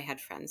there, and I had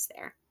friends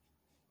there.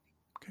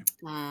 Okay.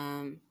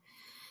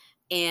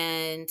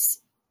 And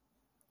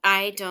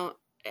I don't,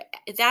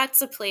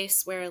 that's a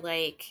place where,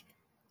 like,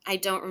 I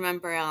don't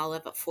remember all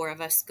of four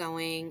of us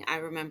going. I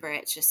remember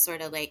it just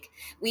sort of like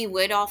we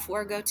would all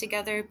four go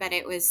together, but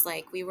it was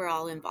like we were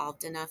all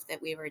involved enough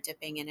that we were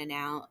dipping in and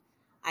out.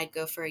 I'd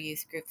go for a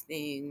youth group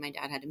thing. My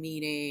dad had a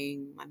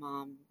meeting, my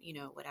mom, you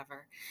know,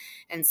 whatever.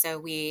 And so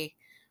we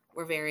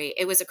were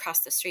it was across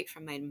the street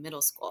from my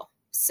middle school.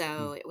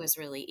 So it was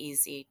really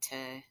easy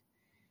to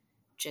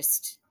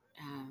just,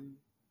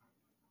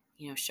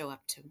 you know, show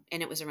up to,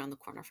 and it was around the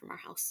corner from our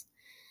house.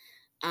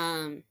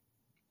 I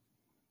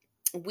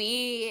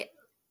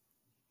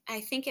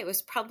think it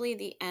was probably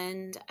the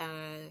end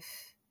of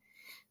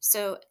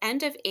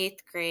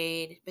eighth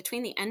grade,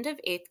 between the end of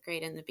eighth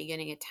grade and the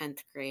beginning of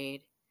 10th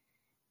grade,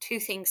 two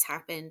things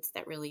happened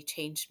that really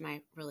changed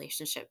my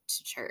relationship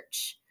to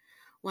church.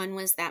 One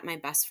was that my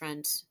best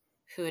friend,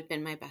 who had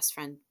been my best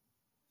friend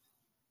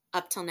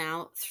up till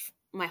now,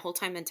 my whole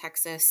time in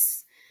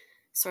Texas,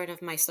 sort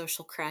of my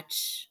social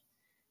crutch,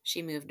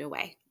 she moved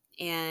away.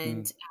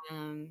 And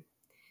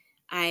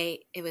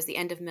it was the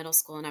end of middle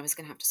school, and I was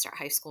going to have to start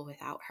high school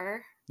without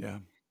her. Yeah.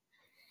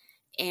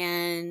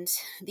 And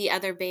the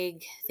other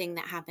big thing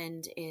that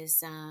happened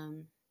is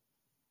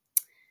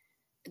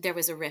there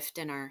was a rift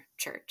in our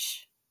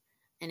church,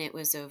 and it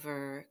was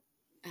over,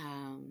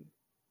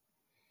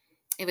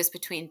 it was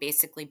between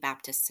basically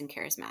Baptists and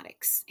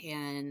Charismatics.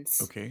 And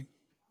Okay.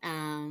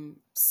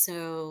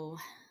 So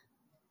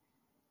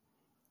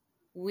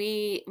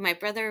my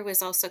brother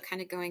was also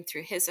kind of going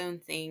through his own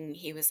thing.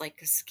 He was like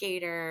a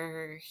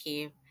skater.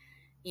 He,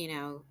 you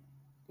know,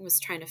 was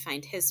trying to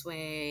find his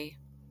way.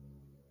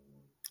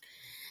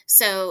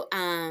 So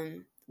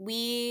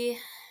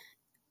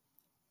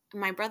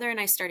my brother and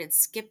I started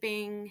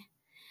skipping.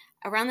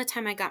 Around the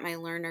time I got my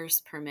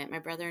learner's permit, my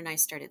brother and I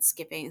started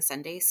skipping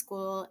Sunday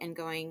school and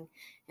going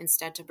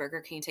instead to Burger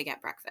King to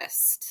get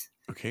breakfast.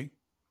 Okay.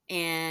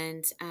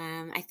 And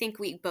I think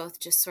we both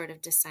just sort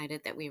of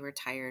decided that we were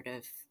tired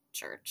of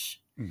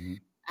church.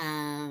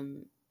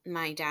 Mm-hmm.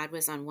 My dad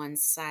was on one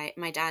side.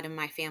 My dad and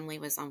my family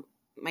was on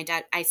my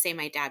dad. I say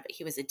my dad, but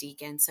he was a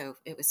deacon. So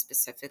it was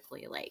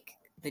specifically like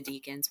the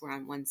deacons were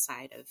on one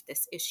side of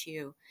this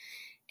issue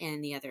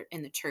and the other,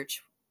 and the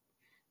church,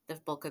 the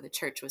bulk of the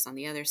church was on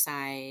the other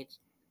side.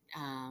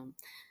 And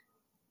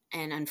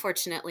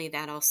unfortunately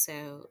that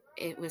also,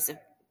 it was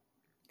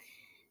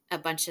a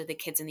bunch of the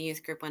kids in the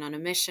youth group went on a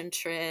mission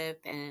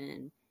trip,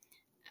 and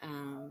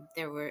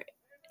there were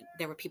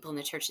people in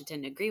the church that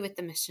didn't agree with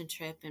the mission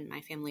trip, and my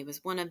family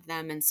was one of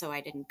them, and so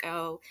I didn't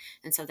go.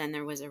 And so then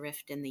there was a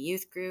rift in the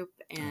youth group,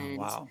 Oh, and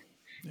wow.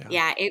 Yeah.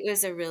 yeah, it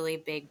was a really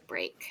big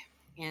break.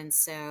 And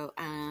so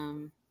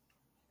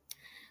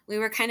we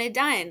were kind of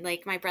done.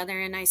 Like my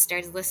brother and I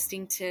started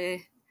listening to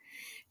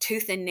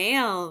Tooth and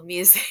Nail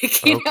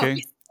music.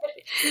 Okay.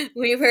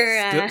 We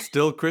were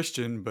Still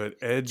Christian, but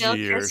still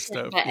edgier Christian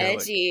stuff. but Yeah, like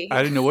edgy.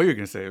 I didn't know what you were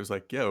gonna say. It was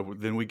like, yeah,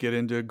 then we get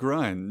into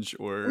grunge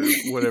or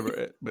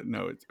whatever. But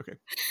no, it's okay.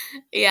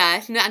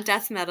 Yeah, not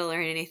death metal or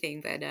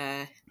anything,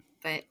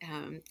 but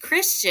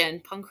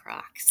Christian punk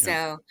rock.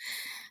 Yeah.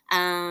 So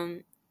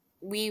um,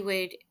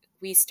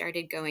 we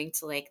started going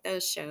to like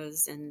those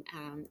shows, and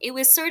it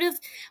was sort of,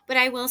 but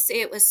I will say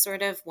it was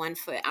sort of one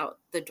foot out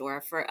the door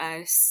for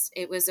us.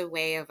 It was a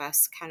way of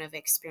us kind of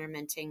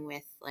experimenting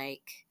with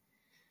like,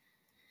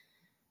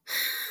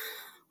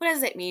 what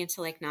does it mean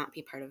to like not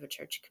be part of a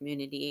church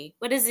community?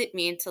 What does it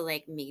mean to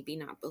like maybe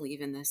not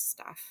believe in this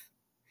stuff?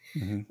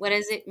 Mm-hmm. What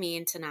does it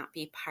mean to not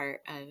be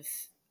part of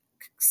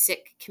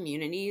sick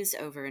communities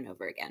over and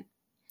over again?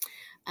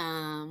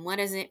 What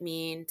does it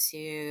mean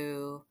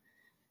to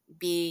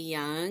be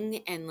young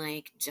and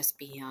like just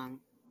be young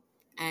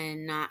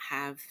and not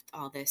have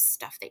all this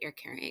stuff that you're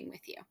carrying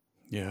with you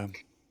Yeah.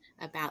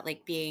 about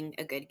like being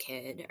a good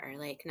kid, or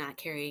like not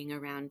carrying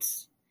around,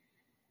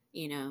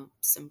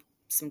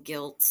 some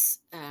guilt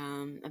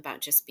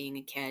about just being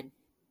a kid.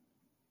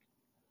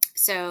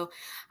 So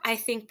I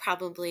think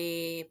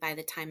probably by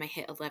the time I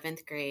hit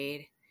 11th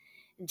grade,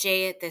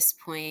 Jay at this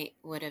point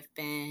would have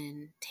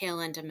been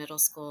tail end of middle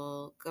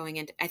school, going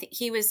into, I think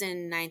he was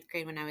in ninth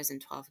grade when I was in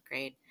 12th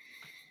grade.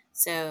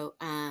 So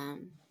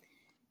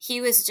he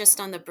was just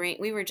on the brink.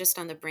 We were just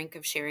on the brink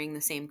of sharing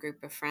the same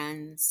group of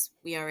friends.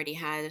 We already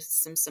had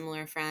some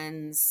similar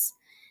friends,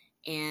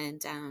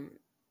 and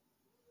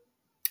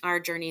our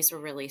journeys were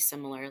really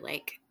similar.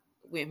 Like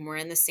when we're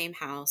in the same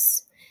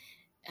house,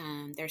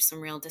 there's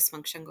some real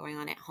dysfunction going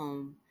on at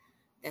home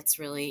that's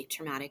really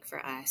traumatic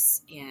for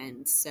us.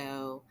 And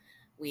so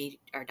we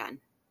are done.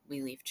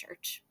 We leave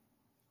church.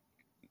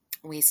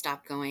 We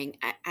stopped going.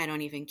 I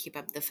don't even keep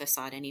up the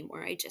facade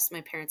anymore.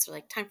 My parents are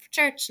like, time for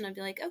church. And I'd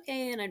be like,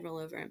 okay. And I'd roll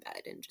over in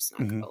bed and just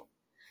not Mm-hmm. go.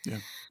 Yeah.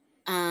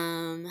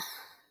 Um,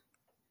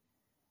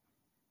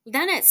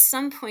 then at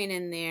some point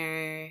in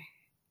there,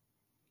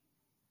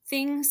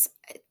 things,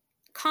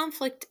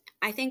 conflict,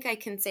 I think I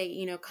can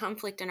say,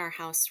 conflict in our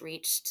house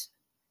reached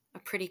a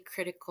pretty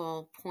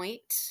critical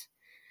point,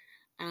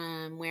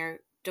 where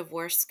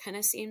divorce kind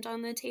of seemed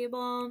on the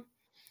table.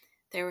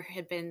 There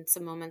had been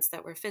some moments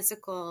that were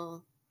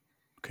physical.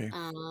 Okay.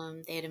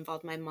 They had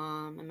involved my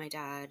mom and my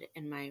dad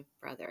and my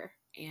brother.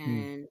 Mm.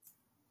 And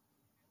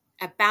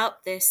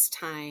about this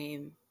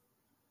time,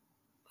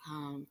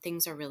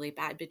 things are really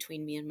bad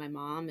between me and my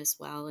mom as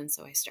well. And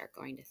so I start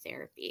going to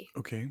therapy.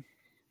 Okay.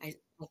 A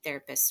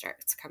therapist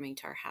starts coming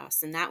to our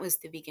house. And that was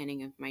the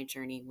beginning of my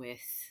journey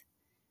with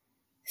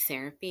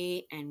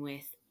therapy and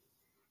with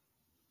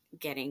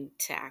getting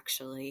to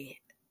actually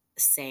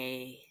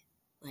say,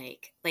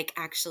 like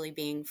actually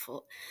being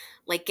full,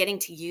 like getting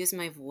to use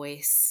my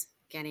voice,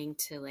 getting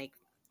to like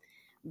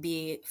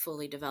be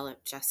fully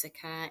developed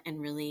Jessica,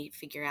 and really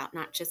figure out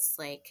not just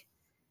like,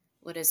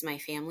 what does my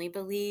family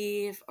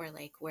believe, or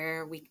like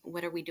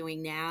what are we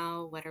doing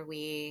now,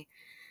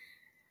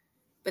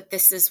 but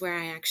this is where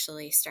I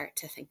actually start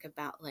to think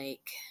about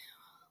like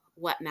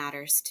what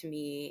matters to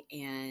me,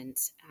 and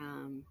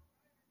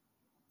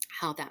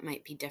how that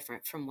might be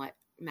different from what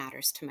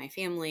matters to my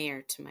family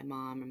or to my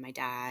mom and my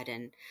dad.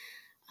 And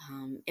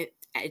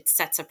it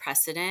sets a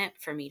precedent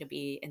for me to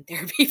be in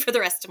therapy for the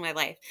rest of my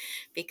life,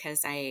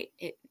 because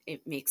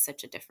it makes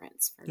such a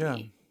difference for Yeah.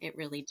 me. It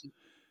really did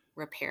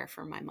repair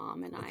for my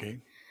mom and I. Okay.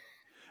 And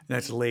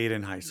that's late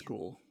in high Yeah.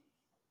 school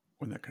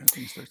when that kind of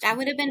thing starts. That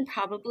would have been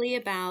probably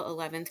about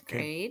 11th Okay.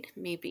 grade,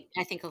 maybe.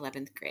 I think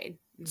 11th grade.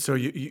 So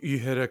Mm-hmm. you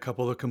hit a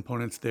couple of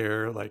components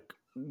there, like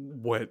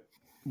what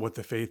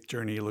the faith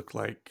journey looked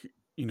like,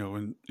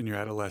 in your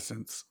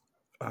adolescence,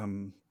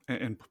 and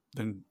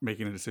then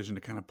making a decision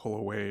to kind of pull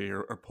away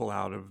or pull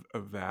out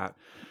of that,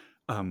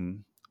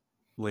 um,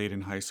 late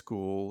in high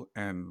school,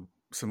 and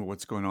some of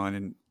what's going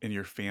on in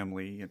your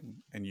family,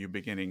 and you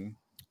beginning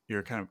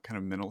your kind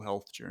of mental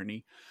health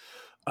journey.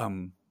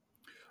 Um,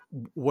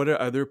 What do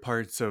other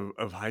parts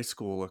of high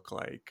school look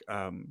like?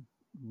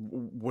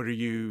 What are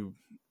you,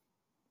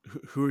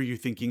 who are you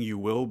thinking you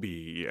will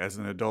be as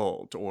an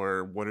adult?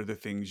 Or what are the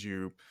things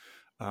you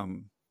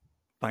um,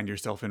 find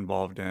yourself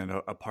involved in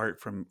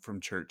apart from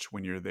church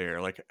when you're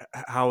there? Like,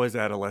 how is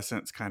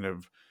adolescence kind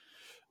of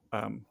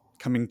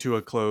coming to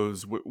a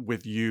close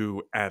with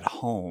you at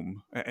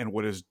home? And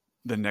what is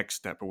the next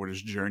step, or what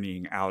is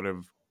journeying out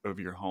of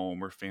your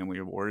home or family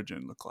of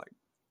origin look like?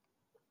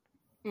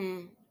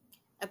 Mm.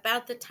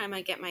 About the time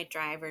I get my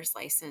driver's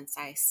license,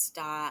 I've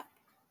stopped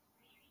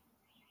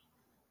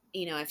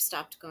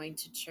going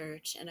to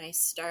church and I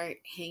start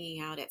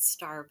hanging out at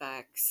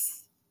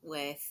Starbucks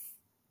with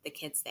the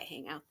kids that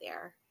hang out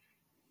there.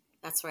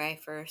 That's where I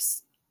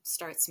first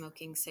start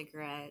smoking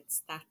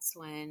cigarettes. That's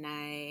when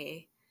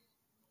I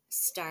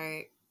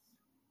start,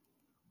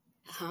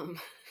 um,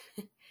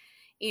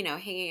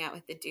 hanging out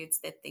with the dudes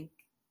that think,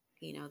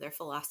 they're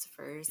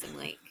philosophers and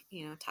like,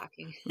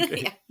 talking. Okay,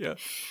 Yeah. yeah.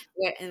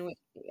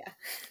 Yeah.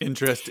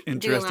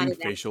 Do a lot Interesting of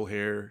that. facial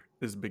hair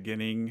is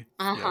beginning.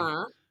 Uh Yeah.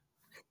 huh.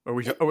 Are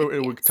we Yes.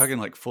 talking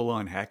like full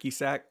on hacky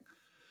sack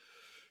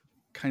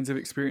kinds of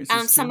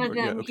experiences Some too? of Or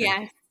yeah, them, okay.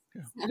 yes.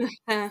 Yeah. Some of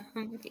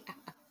them,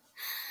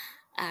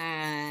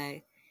 yeah.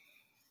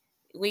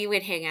 We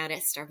would hang out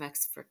at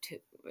Starbucks for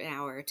an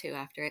hour or two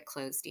after it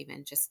closed,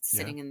 even just Yeah.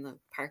 sitting in the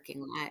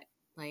parking lot,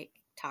 like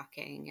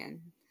talking.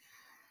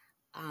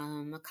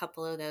 And a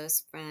couple of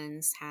those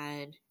friends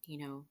had,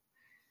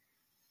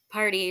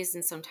 parties,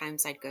 and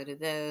sometimes I'd go to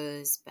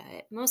those,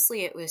 but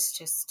mostly it was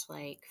just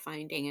like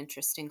finding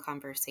interesting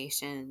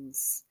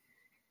conversations.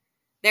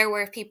 There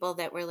were people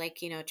that were like,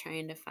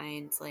 trying to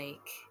find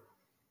like,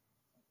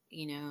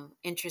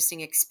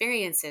 interesting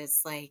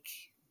experiences, like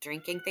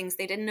drinking things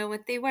they didn't know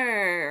what they were,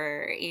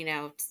 or,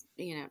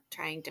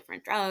 trying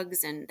different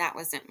drugs. And that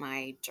wasn't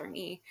my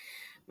journey.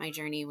 My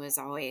journey was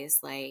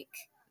always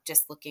like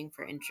just looking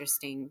for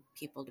interesting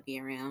people to be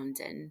around.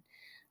 And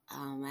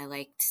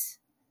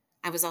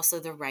I was also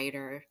the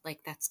writer.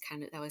 Like that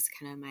was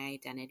kind of my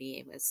identity.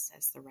 It was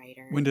as the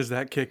When writer. does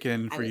that kick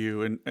in I for would,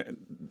 you? And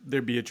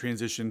there be a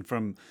transition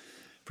from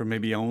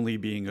maybe only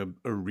being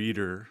a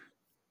reader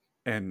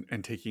and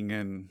taking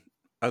in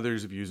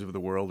others' views of the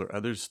world or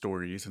others'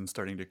 stories and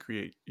starting to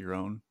create your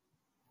own?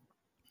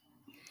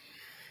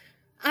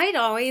 I'd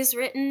always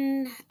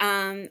written.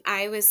 I've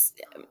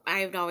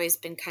always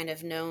been kind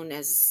of known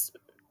as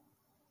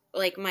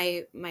like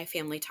my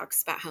family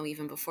talks about how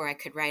even before I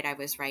could write, I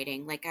was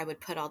writing. Like I would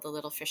put all the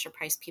little Fisher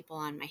Price people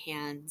on my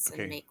hands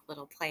and Okay. make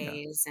little Yeah.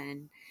 plays,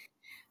 and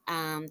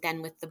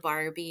then with the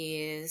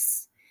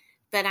Barbies.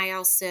 But I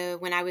also,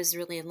 when I was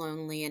really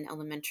lonely in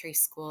elementary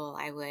school,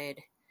 I would.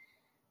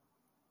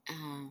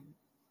 Um,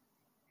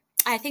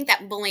 I think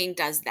that bullying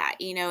does that.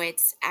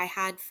 I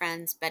had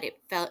friends, but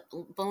it felt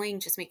bullying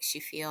just makes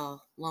you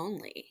feel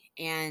lonely.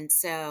 And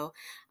so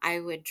I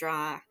would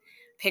draw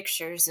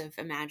pictures of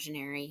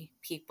imaginary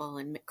people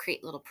and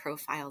create little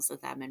profiles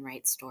of them and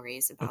write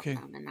stories about Okay.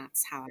 them. And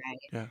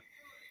Yeah.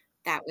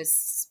 that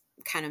was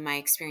kind of my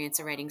experience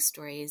of writing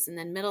stories. And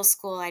then middle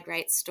school, I'd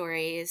write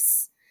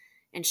stories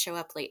and show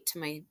up late to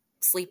my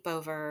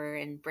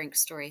sleepover and bring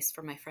stories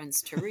for my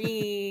friends to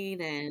read.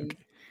 And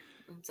Okay.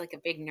 I was like a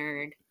big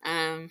nerd.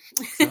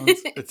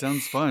 It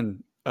sounds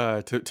fun.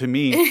 To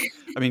me,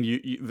 I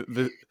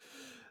mean,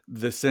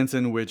 the sense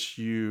in which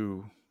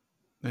you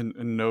and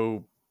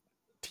no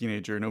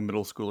teenager, no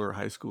middle schooler or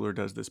high schooler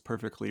does this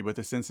perfectly, but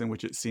the sense in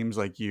which it seems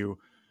like you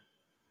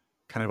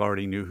kind of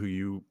already knew who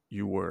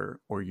you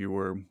were, or you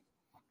were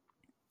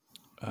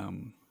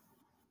um,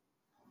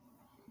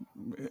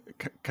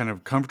 kind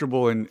of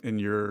comfortable in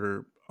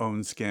your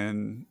own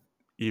skin,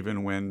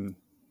 even when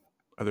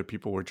other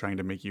people were trying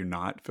to make you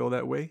not feel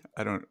that way.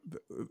 I don't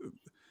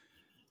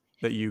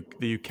that you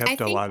I kept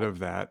a think lot of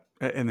that,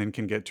 and then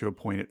can get to a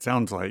point. It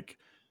sounds like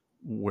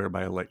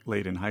whereby like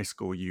late in high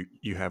school,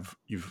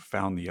 you've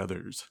found the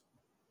others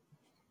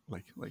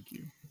like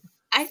you.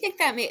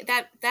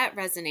 that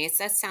resonates.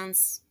 That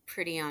sounds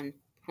pretty on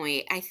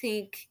point. I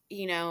think,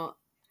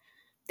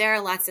 there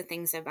are lots of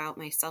things about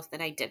myself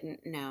that I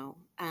didn't know.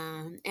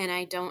 And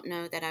I don't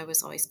know that I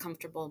was always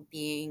comfortable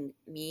being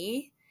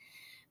me,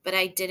 but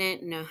I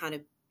didn't know how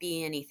to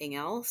be anything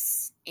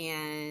else.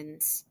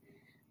 And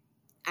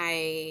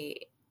I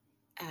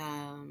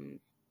um,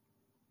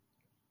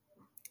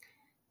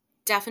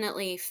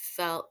 definitely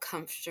felt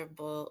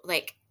comfortable.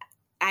 Like,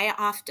 I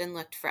often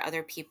looked for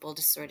other people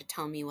to sort of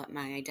tell me what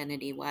my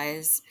identity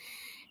was.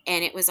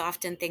 And it was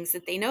often things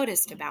that they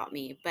noticed about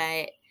me.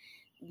 But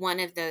one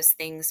of those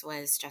things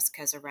was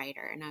Jessica's a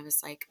writer. And I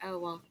was like, oh,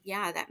 well,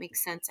 yeah, that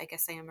makes sense. I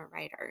guess I am a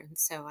writer. And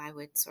so I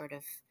would sort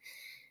of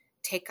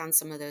take on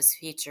some of those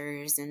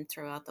features and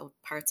throw out the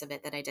parts of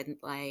it that I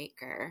didn't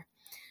like,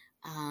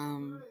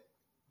 um,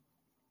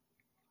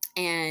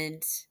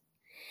 and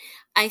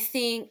I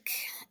think,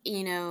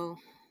 you know,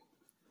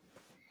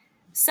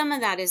 some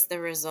of that is the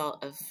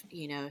result of,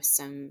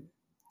 some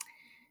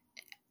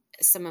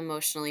some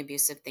emotionally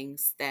abusive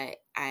things that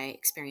I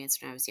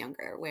experienced when I was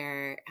younger,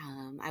 where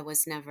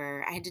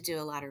I had to do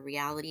a lot of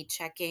reality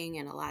checking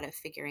and a lot of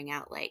figuring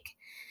out, like,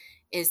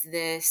 is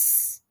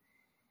this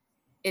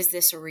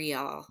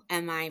real?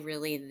 Am I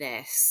really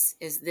this?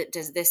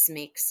 Does this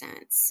make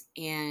sense?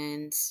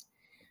 And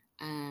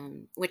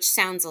which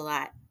sounds a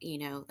lot,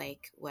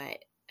 like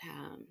what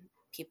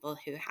people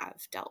who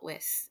have dealt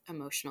with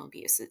emotional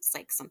abuse, it's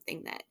like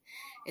something that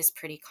is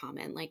pretty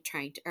common, like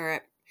trying to,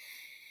 or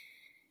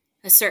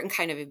a certain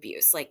kind of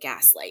abuse, like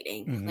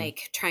gaslighting, Mm-hmm.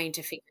 like trying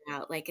to figure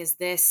out, like, is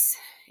this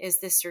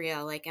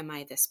real? Like, am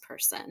I this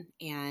person?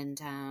 And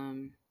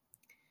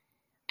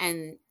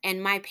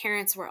my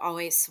parents were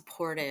always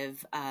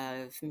supportive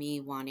of me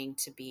wanting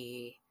to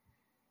be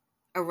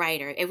a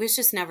writer. It was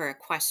just never a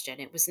question.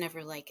 It was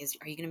never like,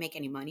 are you going to make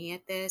any money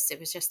at this? It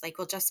was just like,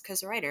 well,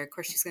 Jessica's a writer, of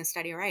course she's going to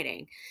study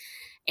writing.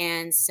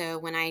 And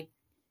so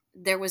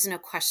there was no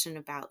question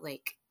about,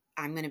 like,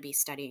 I'm going to be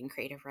studying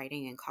creative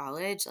writing in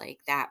college. Like,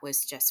 that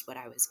was just what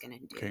I was going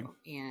to Okay. do.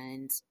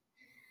 And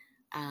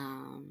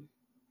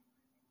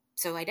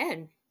so I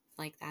did.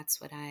 Like,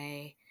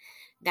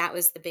 that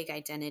was the big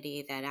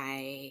identity that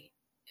I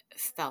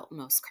felt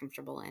most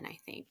comfortable in, I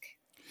think.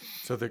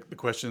 So the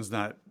question's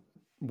not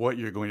what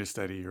you're going to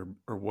study or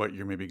what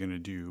you're maybe going to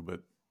do,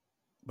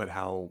 but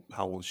how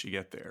will she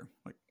get there?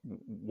 Like,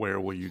 where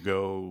will you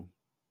go?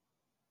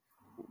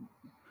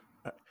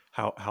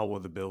 How will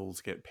the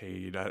bills get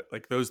paid?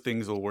 Like, those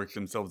things will work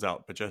themselves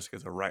out. But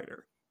Jessica's a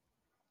writer.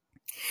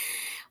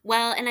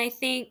 Well, and I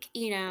think,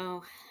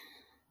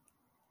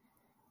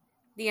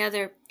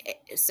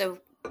 so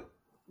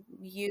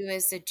you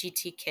as a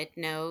GT kid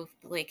know,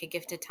 like a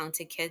gifted,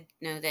 talented kid,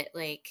 know that,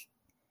 like,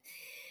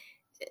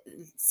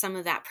 some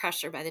of that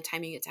pressure by the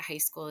time you get to high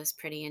school is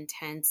pretty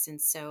intense. And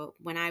so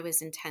when I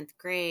was in 10th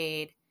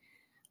grade,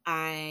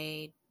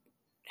 I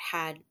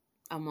had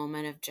a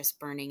moment of just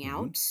burning Mm-hmm.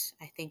 out,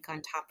 I think,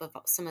 on top of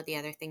some of the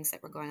other things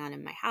that were going on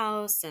in my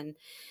house, and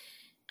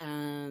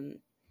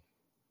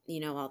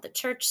all the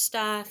church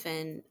stuff.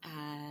 And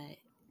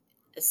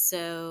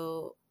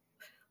so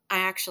I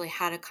actually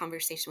had a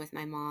conversation with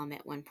my mom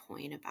at one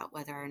point about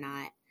whether or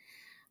not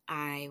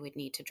I would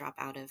need to drop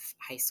out of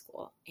high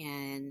school.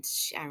 And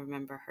I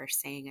remember her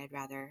saying, I'd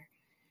rather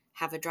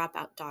have a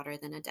dropout daughter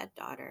than a dead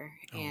daughter.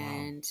 Oh, wow.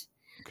 And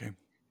Okay.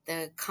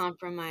 the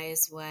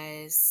compromise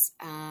was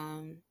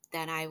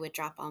that I would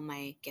drop all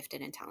my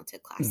gifted and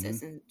talented Mm-hmm.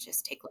 classes and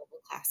just take level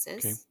Okay.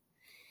 classes.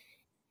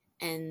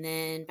 And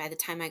then by the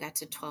time I got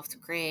to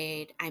 12th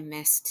grade, I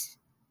missed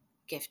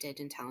gifted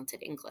and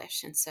talented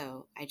English. And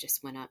so I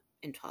just went up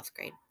in 12th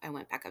grade. I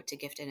went back up to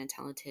gifted and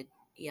talented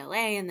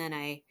ELA, and then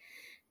I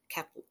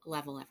kept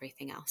level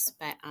everything else.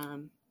 But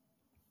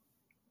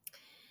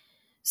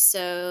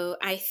so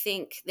I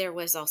think there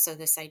was also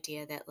this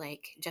idea that,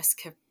 like,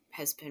 Jessica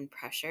has been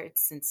pressured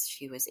since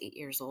she was 8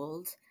 years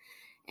old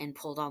and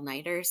pulled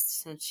all-nighters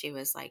since she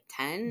was like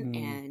 10. Mm.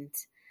 And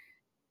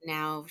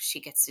now she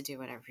gets to do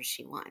whatever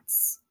she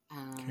wants.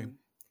 Okay.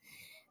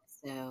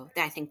 So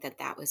I think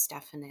that was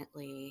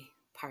definitely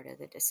part of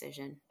the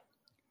decision,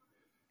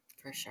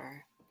 for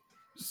sure.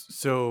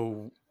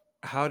 So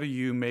how do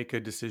you make a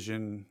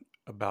decision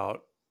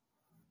about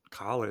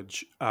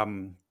college?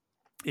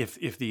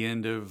 If the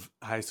end of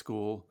high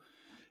school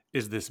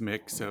is this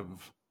mix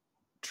of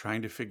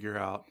trying to figure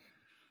out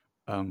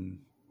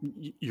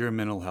your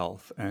mental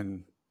health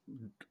and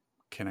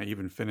can I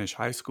even finish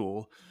high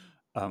school,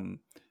 um,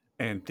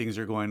 and things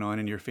are going on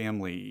in your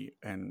family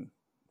and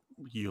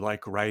you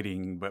like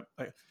writing, but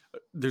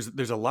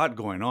there's a lot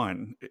going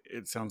on.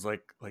 It sounds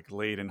like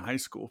late in high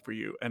school for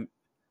you, and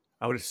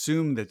I would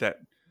assume that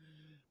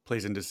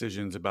plays in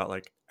decisions about,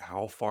 like,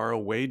 how far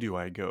away do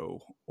I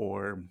go,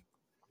 or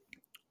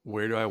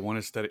where do I want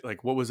to study?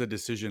 Like, what was a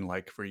decision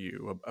like for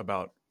you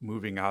about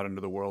moving out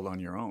into the world on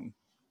your own?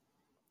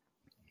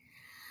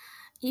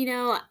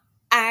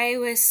 I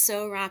was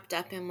so wrapped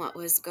up in what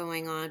was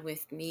going on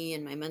with me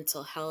and my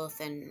mental health,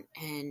 and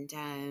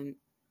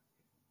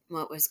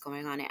what was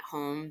going on at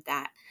home,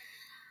 that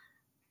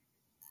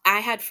I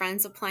had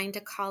friends applying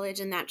to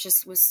college, and that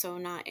just was so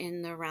not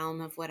in the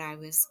realm of what I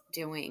was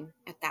doing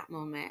at that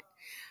moment.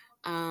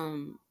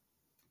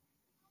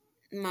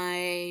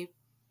 My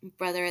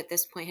brother at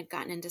this point had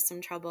gotten into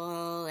some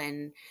trouble,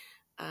 and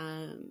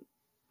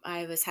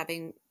I was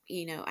having,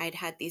 I'd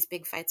had these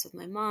big fights with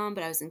my mom,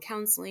 but I was in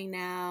counseling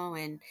now.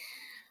 And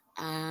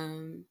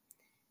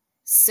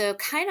so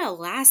kind of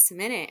last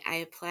minute, I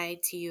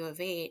applied to U of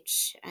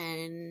H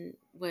and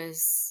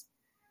was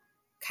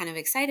kind of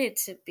excited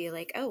to be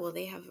like, oh, well,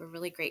 they have a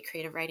really great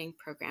creative writing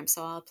program,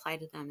 so I'll apply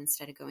to them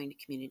instead of going to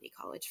community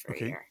college for a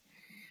Okay. year.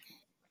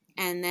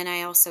 And then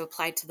I also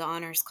applied to the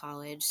honors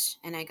college,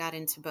 and I got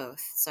into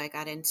both. So I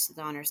got into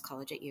the honors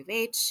college at U of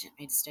H.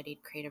 I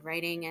studied creative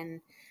writing,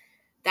 and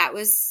it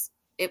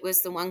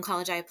was the one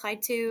college I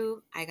applied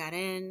to. I got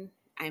in,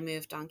 I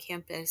moved on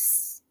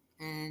campus,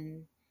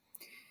 and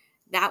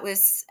that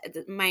was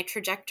my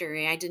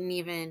trajectory.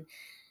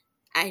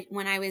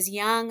 When I was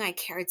young, I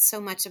cared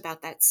so much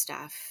about that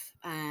stuff.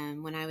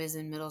 when I was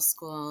in middle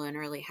school and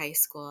early high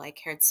school, I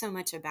cared so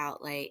much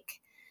about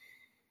like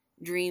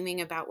dreaming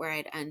about where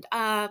I'd end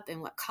up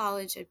and what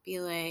college would be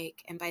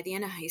like. And by the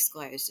end of high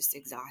school, I was just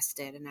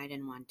exhausted and I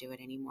didn't want to do it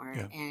anymore.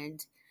 Yeah.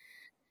 And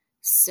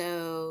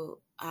so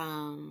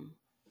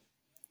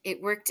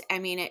it worked. I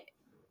mean,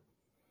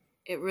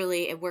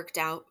 it worked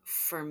out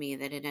for me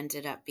that it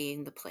ended up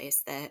being the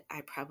place that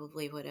I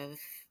probably would have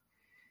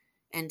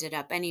ended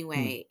up Hmm.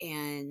 anyway.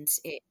 And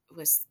it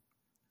was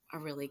a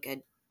really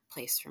good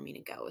place for me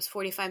to go. It was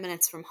 45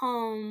 minutes from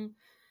home.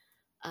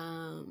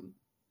 Um,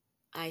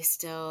 I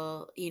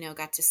still,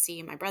 got to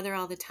see my brother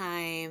all the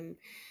time.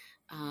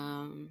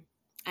 Um,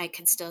 I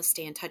could still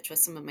stay in touch with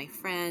some of my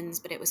friends,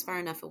 but it was far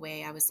enough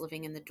away. I was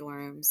living in the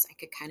dorms. I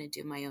could kind of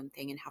do my own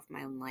thing and have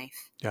my own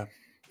life Yeah.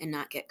 and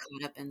not get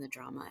caught up in the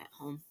drama at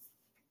home.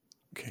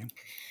 Okay.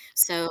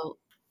 So,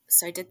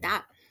 so I did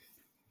that.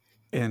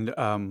 And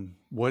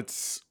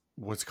what's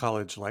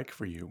college like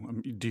for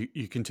you? Do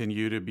you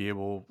continue to be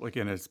able, like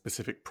in a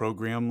specific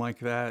program like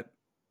that,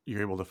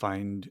 you're able to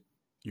find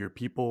your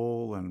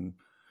people, and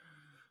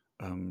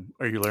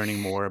are you learning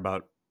more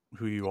about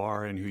who you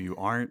are and who you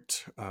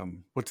aren't?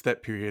 What's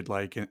that period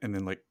like, and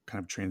then like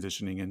kind of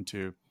transitioning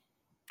into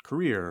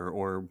career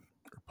or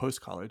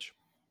post college?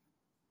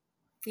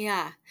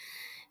 Yeah.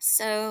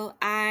 So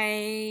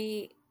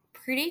I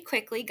pretty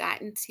quickly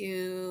got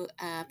into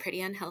a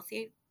pretty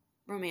unhealthy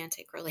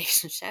romantic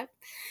relationship.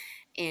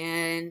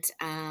 And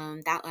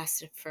that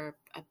lasted for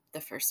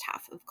the first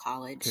half of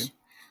Okay. college.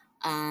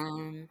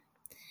 Um,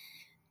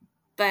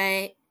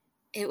 but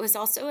it was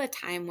also a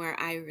time where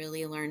I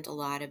really learned a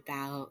lot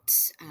about.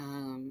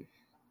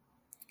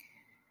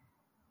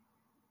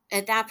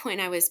 At that point,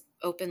 I was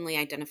openly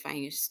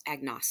identifying as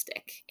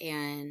agnostic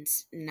and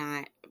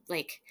not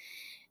like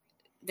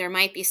there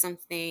might be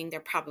something, there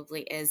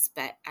probably is,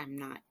 but I'm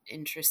not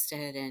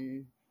interested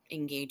in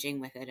engaging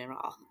with it at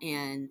all.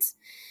 And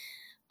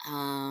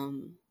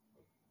um,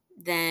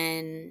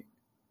 then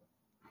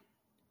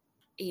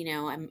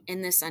I'm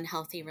in this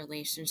unhealthy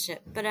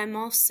relationship, but I'm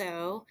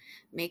also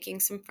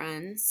making some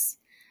friends.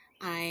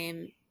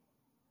 I'm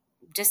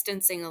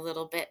distancing a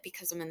little bit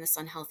because I'm in this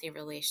unhealthy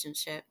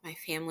relationship. My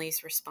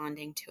family's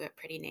responding to it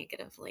pretty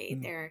negatively.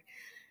 Mm.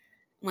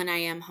 When I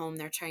am home,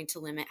 they're trying to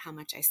limit how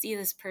much I see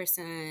this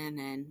person,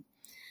 and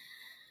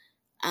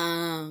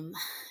um,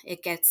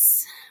 it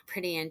gets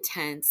pretty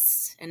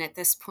intense. And at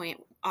this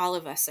point, all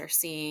of us are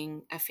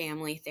seeing a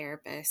family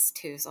therapist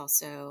who's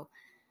also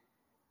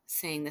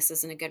saying this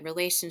isn't a good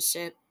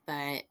relationship,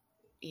 but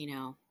you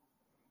know,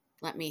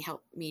 let me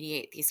help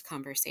mediate these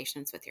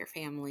conversations with your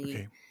family.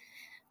 Okay.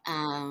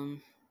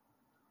 Um,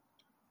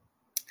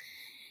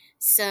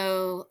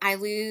 so I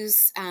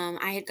lose,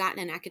 I had gotten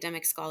an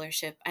academic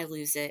scholarship. I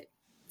lose it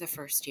the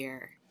first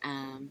year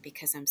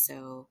because I'm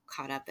so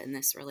caught up in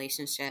this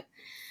relationship.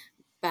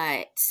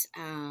 But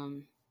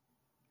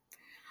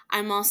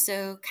I'm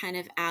also kind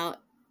of out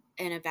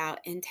and about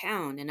in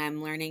town and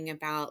I'm learning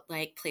about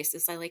like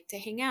places I like to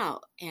hang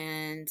out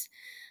and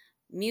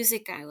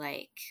music I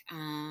like.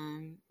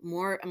 I'm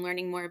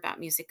learning more about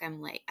music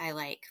I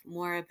like,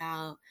 more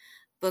about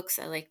books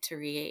I like to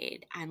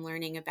read. I'm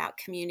learning about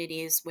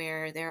communities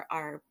where there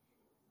are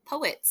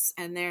poets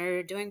and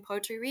they're doing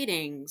poetry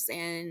readings.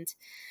 And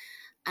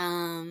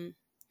um,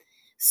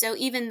 so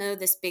even though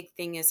this big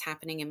thing is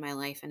happening in my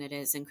life and it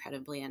is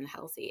incredibly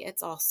unhealthy,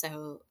 it's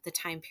also the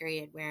time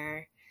period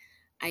where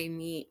I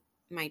meet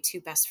my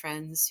two best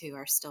friends who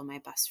are still my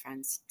best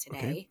friends Okay.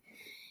 today.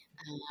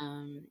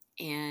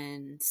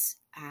 And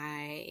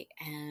I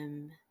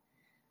am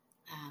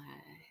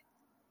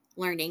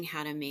learning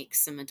how to make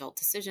some adult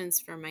decisions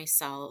for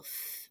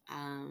myself,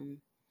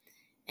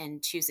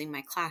 and choosing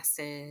my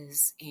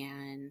classes.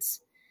 And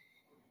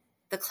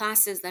the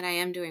classes that I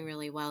am doing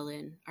really well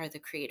in are the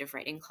creative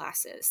writing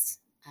classes,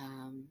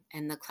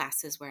 and the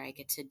classes where I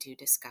get to do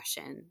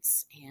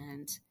discussions.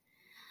 And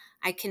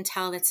I can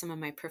tell that some of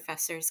my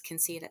professors can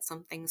see that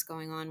something's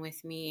going on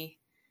with me,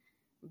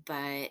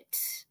 but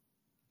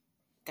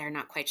they're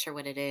not quite sure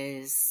what it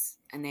is.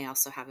 And they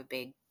also have a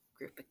big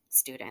group of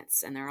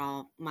students and they're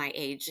all my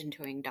age and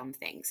doing dumb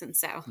things. And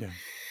so Yeah.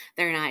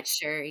 they're not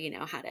sure,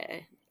 how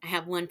to. I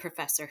have one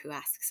professor who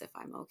asks if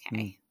I'm Mm.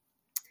 okay.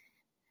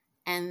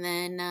 And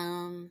then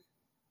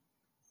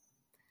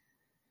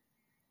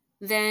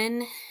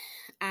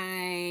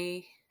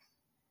I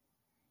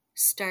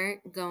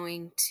start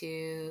going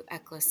to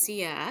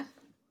Ecclesia,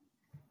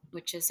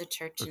 which is a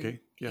church in Okay.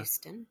 Yeah.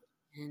 Houston.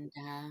 And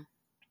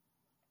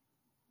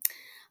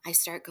I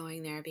start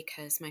going there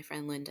because my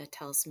friend Linda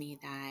tells me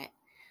that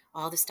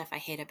all the stuff I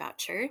hate about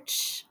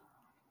church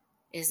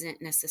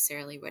isn't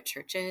necessarily what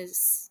church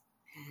is.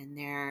 And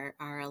there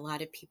are a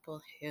lot of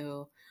people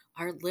who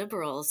are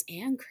liberals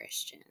and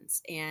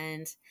Christians,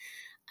 and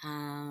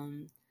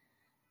um,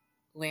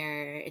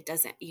 where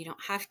you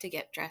don't have to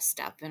get dressed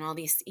up and all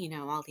these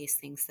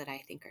things that I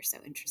think are so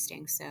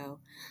interesting. So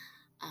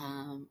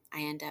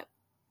I end up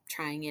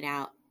trying it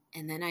out.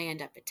 And then I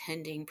end up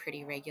attending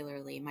pretty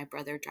regularly. My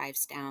brother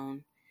drives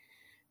down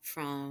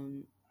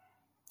from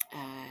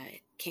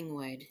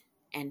Kingwood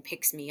and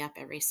picks me up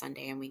every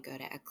Sunday, and we go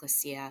to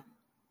Ecclesia.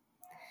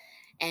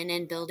 And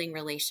in building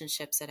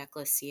relationships at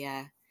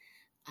Ecclesia,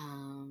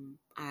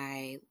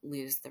 I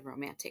lose the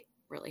romantic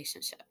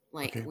relationship.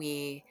 Like, Okay.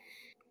 we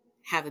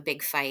have a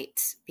big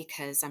fight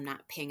because I'm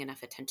not paying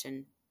enough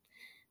attention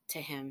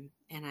to him,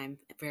 and I'm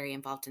very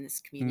involved in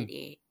this Mm.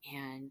 community,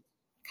 and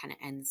kind of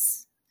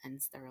ends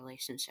the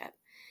relationship,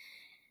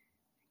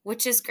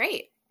 which is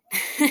great.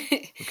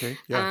 Okay.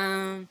 Yeah.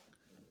 um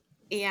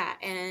yeah,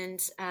 and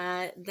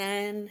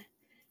then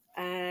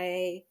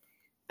I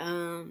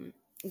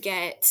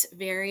get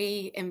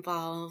very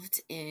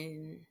involved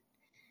in,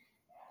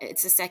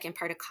 it's the second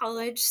part of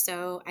college,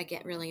 so I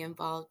get really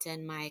involved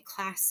in my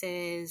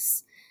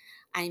classes.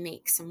 I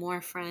make some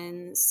more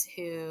friends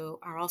who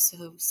are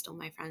also still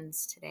my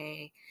friends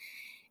today.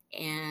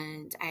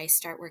 And I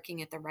start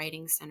working at the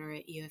Writing Center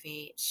at U of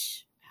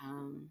H.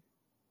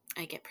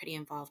 I get pretty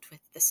involved with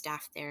the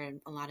staff there,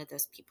 and a lot of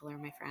those people are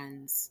my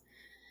friends.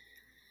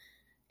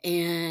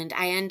 And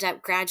I end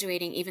up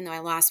graduating, even though I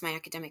lost my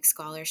academic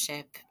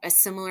scholarship. A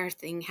similar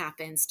thing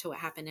happens to what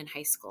happened in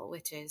high school,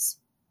 which is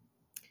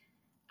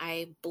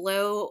I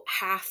blow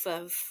half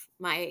of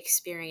my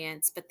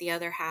experience, but the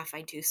other half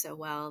I do so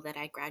well that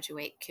I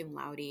graduate cum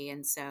laude.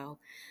 And so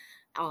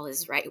all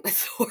is right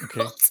with the Okay.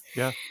 world.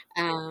 Yeah.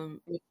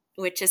 um,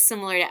 which is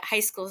similar to high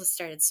school.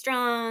 Started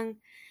strong,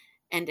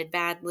 ended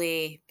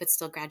badly, but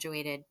still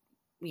graduated,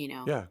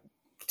 Yeah.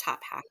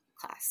 top half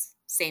class.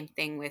 Same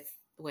thing with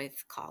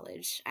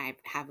college. I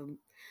have a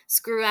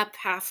screw up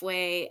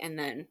halfway, and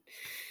then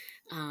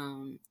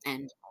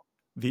and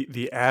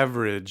The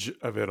average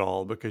of it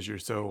all, because you're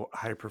so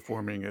high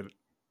performing at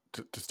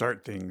to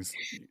start things,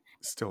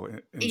 still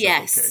ends up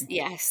yes, okay.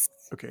 yes.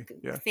 Okay.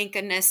 Yeah. Thank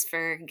goodness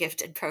for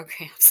gifted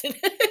programs.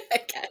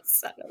 I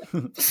guess I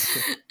don't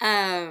Okay.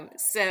 know.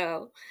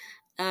 So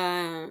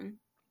um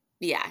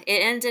yeah,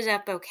 it ended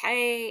up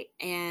okay,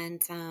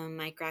 and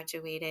I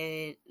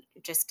graduated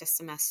just a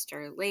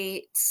semester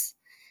late,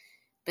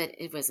 but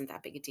it wasn't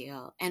that big a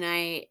deal. And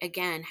I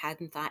again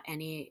hadn't thought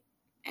I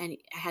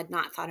had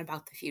not thought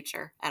about the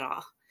future at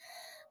all.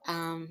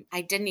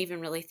 I didn't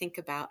even really think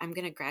about, I'm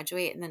going to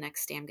graduate and the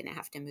next day I'm going to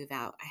have to move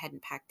out. I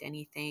hadn't packed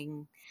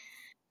anything.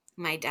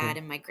 My dad Okay.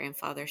 and my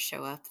grandfather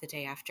show up the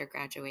day after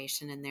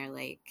graduation, and they're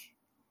like,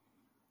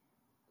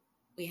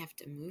 "We have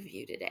to move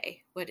you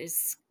today. What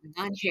is going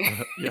on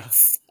here?" Yeah.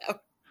 So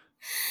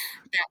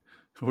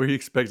Were you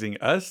expecting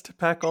us to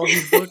pack all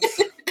these books?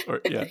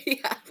 Or yeah.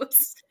 yeah,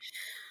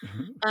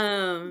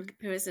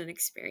 it was an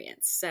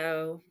experience.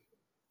 So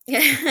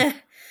yeah.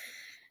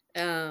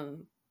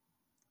 um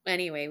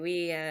anyway,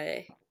 we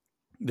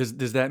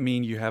Does that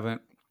mean you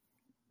haven't?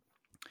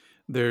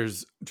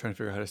 I'm trying to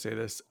figure out how to say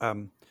this.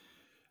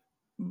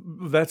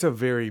 That's a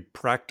very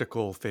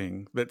practical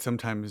thing that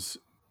sometimes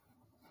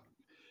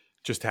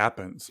just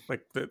happens.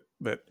 Like that.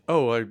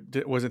 Oh,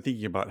 wasn't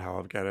thinking about how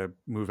I've got to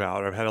move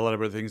out. Or I've had a lot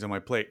of other things on my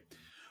plate.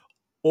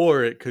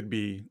 Or it could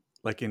be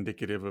like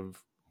indicative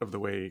of the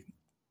way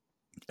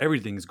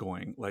everything's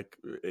going. Like,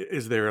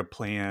 is there a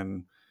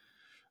plan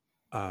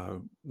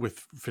with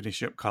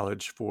finishing up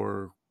college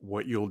for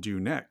what you'll do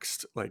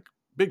next? Like,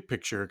 big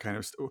picture kind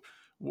of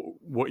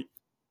what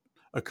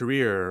a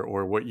career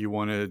or what you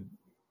want to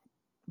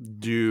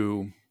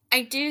do.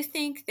 I do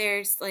think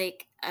there's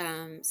like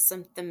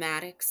some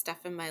thematic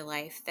stuff in my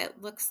life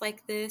that looks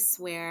like this,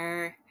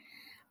 where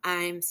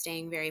I'm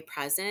staying very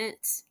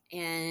present,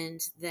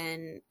 and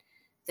then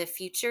the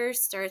future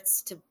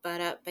starts to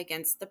butt up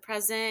against the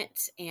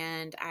present,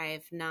 and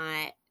I've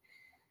not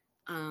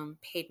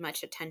paid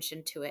much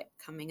attention to it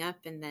coming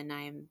up, and then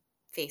I'm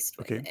faced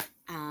with Okay. it.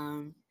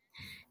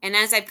 And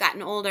as I've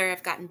gotten older,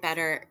 I've gotten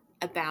better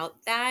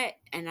about that,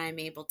 and I'm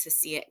able to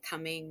see it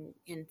coming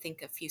and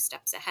think a few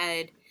steps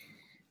ahead,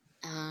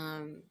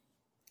 um,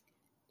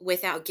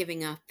 without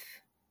giving up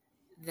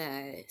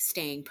the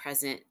staying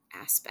present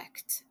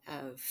aspect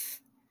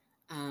of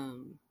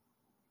um,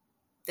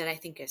 that I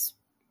think is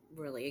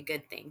really a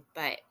good thing.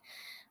 But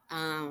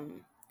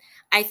um,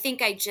 I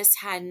think I just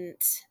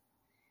hadn't.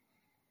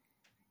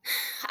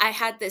 I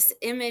had this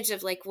image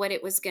of like what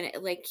it was gonna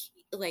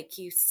like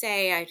you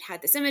say, I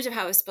had this image of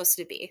how it was supposed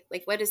to be.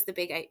 Like, what is the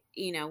big,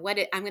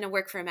 I'm going to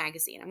work for a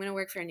magazine. I'm going to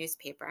work for a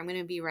newspaper. I'm going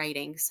to be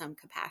writing some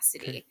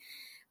Okay. capacity.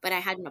 But I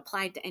hadn't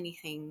applied to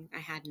anything. I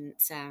hadn't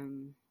thought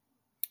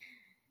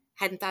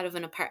of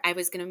I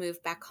was going to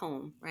move back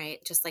home,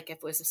 right? Just like if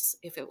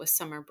it was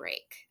summer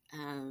break.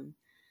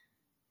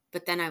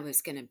 But then I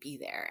was going to be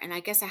there. And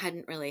I guess I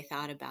hadn't really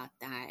thought about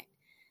that.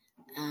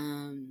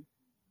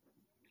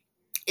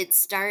 It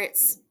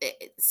starts,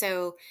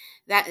 so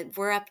that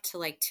we're up to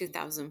like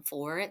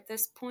 2004 at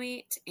this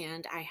point,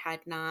 and I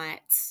had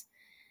not,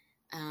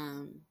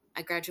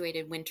 I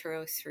graduated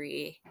winter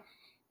 03,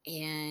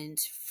 and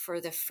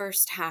for the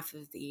first half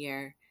of the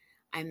year,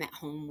 I'm at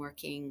home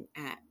working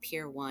at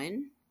Pier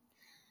 1,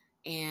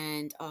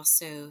 and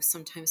also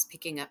sometimes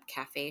picking up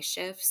cafe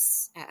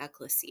shifts at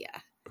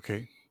Ecclesia.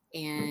 Okay.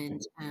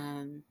 And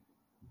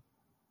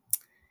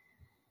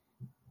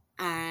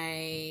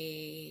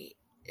I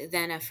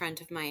then a friend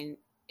of mine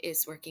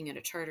is working at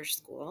a charter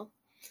school,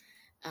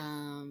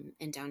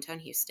 in downtown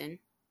Houston.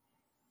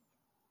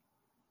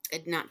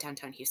 Not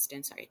downtown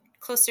Houston, sorry.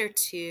 Closer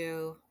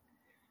to,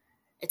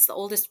 it's the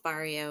oldest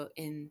barrio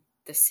in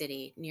the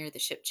city near the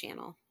ship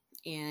channel.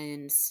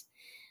 And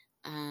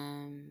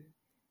um,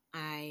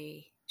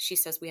 she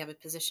says we have a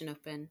position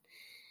open.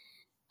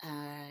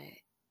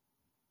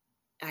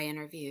 I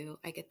interview,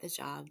 I get the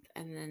job,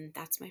 and then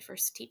that's my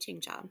first teaching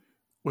job.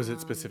 Was it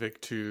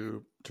specific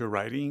to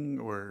writing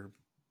or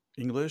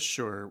English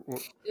or It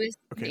was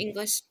an okay?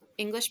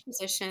 English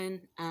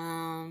position,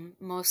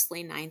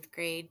 mostly ninth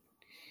grade,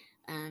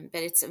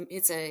 but it's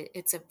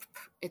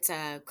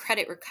a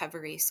credit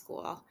recovery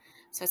school,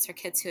 so it's for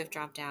kids who have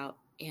dropped out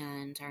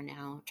and are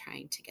now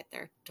trying to get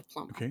their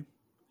diploma. Okay.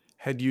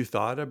 Had you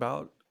thought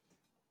about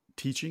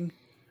teaching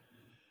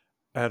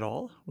at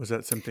all? Was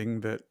that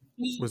something that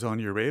was on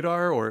your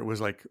radar, or it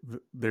was like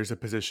there's a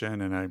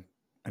position and I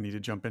need to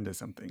jump into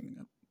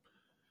something?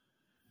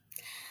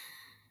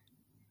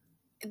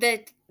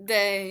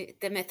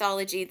 The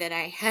mythology that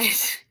I had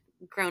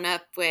grown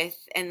up with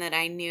and that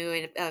I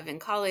knew of in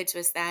college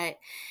was that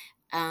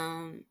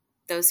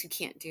those who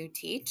can't do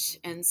teach,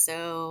 and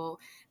so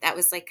that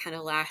was like kind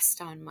of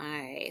last on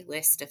my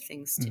list of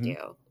things to Mm-hmm.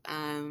 do.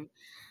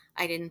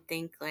 I didn't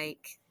think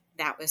like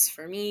that was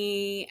for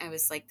me. I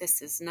was like,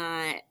 this is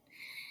not.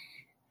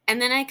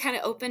 And then I kind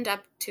of opened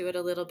up to it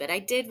a little bit. I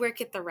did work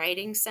at the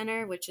Writing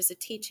Center, which is a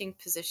teaching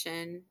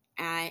position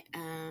at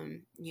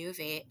U of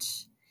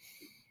H.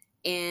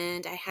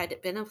 And I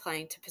had been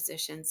applying to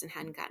positions and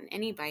hadn't gotten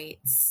any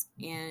bites.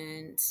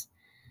 And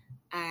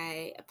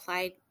I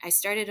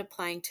started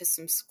applying to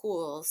some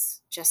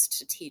schools just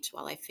to teach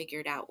while I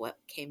figured out what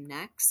came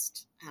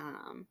next.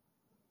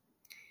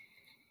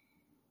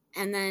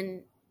 And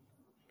then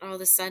all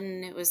of a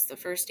sudden it was the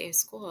first day of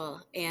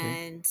school Okay.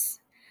 and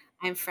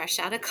I'm fresh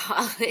out of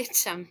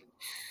college. I'm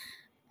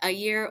a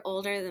year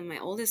older than my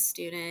oldest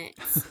student.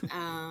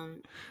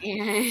 And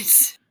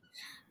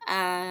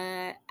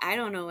I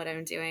don't know what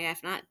I'm doing.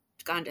 I've not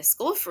gone to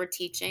school for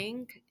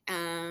teaching.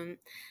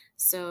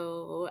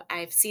 So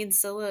I've seen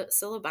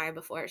syllabi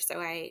before. So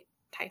I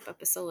type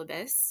up a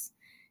syllabus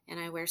and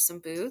I wear some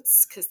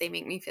boots because they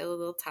make me feel a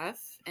little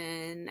tough.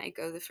 And I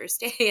go the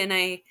first day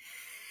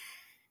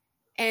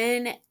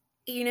and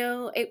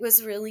it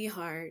was really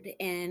hard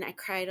and I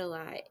cried a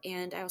lot.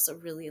 And I also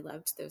really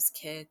loved those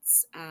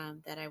kids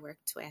that I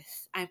worked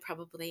with. I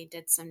probably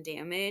did some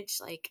damage.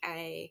 Like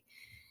I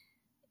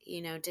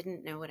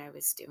didn't know what I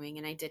was doing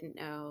and I didn't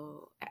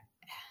know.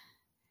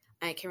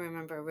 I can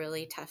remember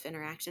really tough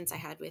interactions I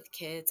had with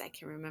kids. I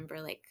can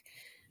remember like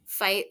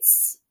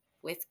fights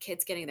with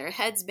kids getting their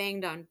heads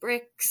banged on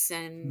bricks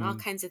and all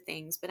Mm. kinds of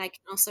things. But I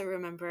can also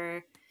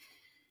remember,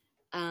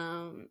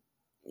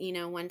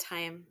 one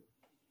time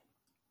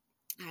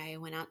I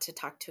went out to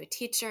talk to a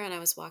teacher and I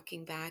was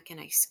walking back and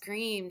I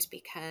screamed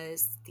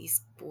because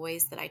these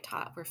boys that I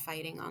taught were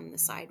fighting on the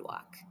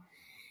sidewalk.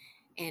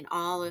 And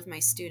all of my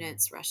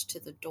students rushed to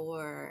the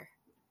door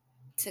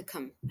to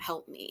come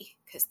help me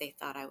because they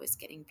thought I was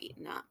getting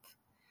beaten up.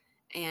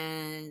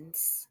 And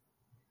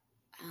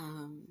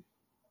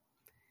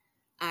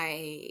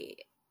I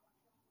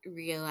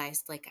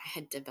realized like I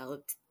had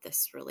developed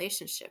this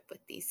relationship with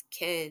these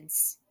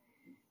kids.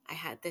 I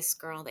had this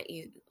girl that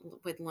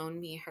would loan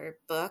me her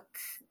book,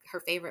 her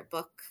favorite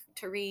book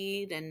to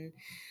read, and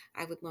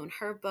I would loan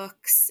her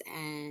books.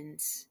 And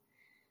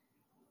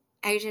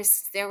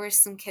there were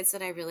some kids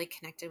that I really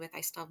connected with.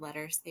 I still have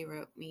letters they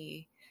wrote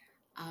me.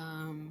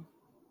 And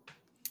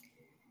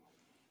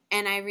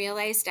I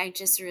realized I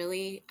just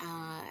really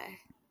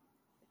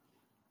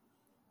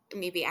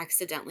maybe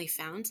accidentally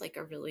found like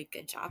a really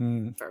good job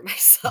Mm. for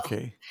myself.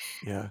 Okay.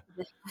 Yeah.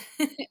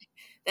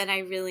 That I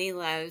really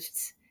loved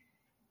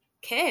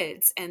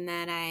kids and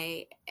that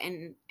I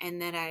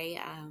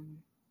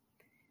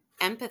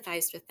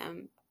empathized with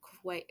them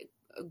quite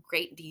a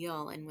great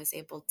deal and was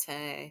able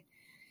to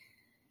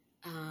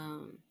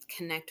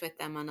connect with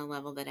them on a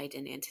level that I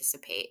didn't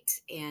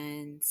anticipate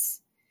and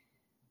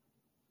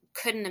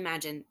couldn't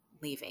imagine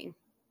leaving.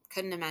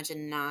 Couldn't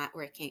imagine not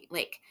working,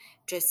 like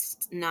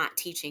just not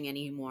teaching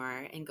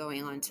anymore and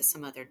going on to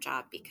some other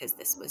job because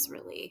this was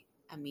really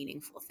a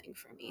meaningful thing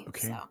for me.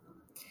 So Okay.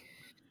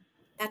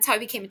 that's how I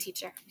became a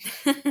teacher.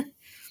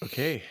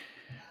 Okay.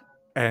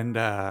 And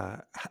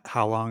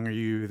how long are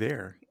you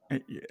there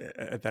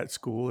at that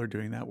school or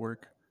doing that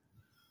work?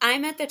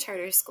 I'm at the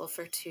charter school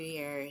for 2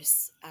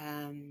 years.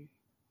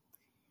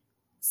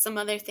 Some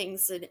other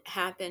things that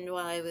happened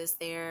while I was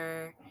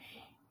there,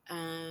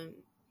 um,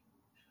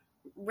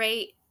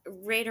 right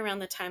around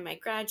the time I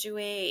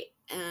graduate,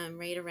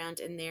 right around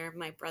in there,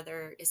 my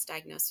brother is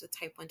diagnosed with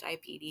type 1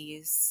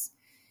 diabetes.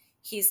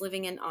 He's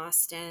living in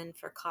Austin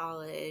for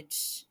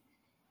college,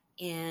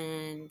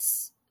 and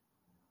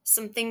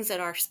some things at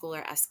our school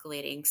are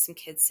escalating. Some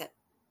kids set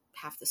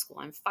half the school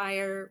on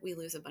fire. We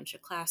lose a bunch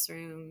of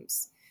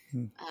classrooms.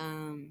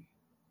 Hmm.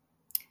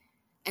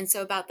 And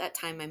so about that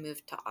time, I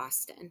moved to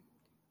Austin.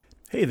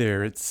 Hey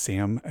there, it's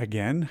Sam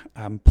again.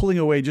 I'm pulling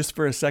away just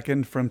for a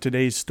second from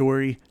today's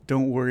story.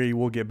 Don't worry,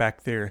 we'll get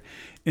back there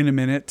in a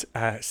minute.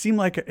 Seemed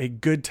like a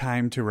good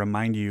time to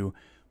remind you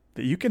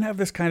that you can have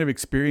this kind of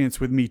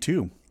experience with me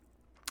too.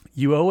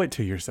 You owe it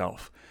to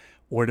yourself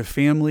or to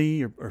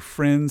family or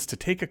friends to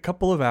take a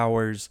couple of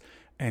hours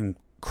and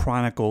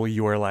chronicle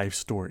your life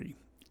story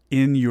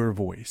in your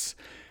voice.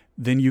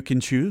 Then you can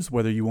choose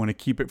whether you want to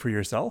keep it for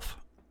yourself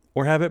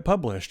or have it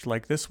published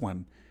like this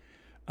one.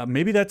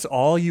 Maybe that's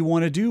all you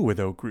want to do with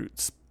Oak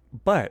Roots,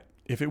 but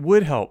if it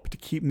would help to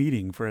keep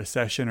meeting for a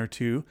session or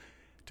two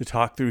to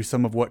talk through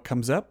some of what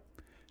comes up,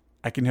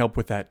 I can help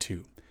with that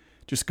too.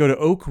 Just go to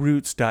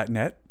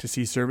oakroots.net to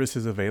see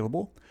services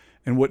available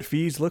and what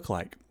fees look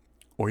like.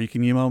 Or you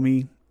can email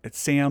me at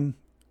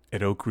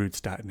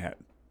sam@oakroots.net.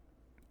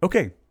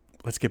 Okay,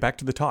 let's get back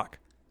to the talk.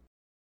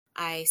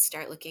 I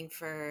start looking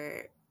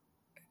for,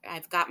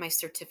 I've got my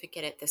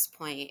certificate at this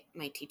point,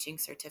 my teaching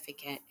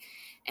certificate.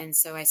 And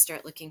so I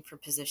start looking for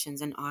positions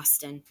in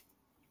Austin.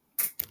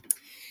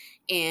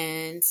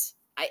 And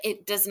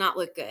it does not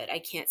look good. I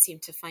can't seem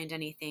to find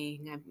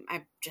anything.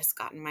 I've just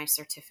gotten my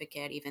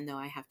certificate, even though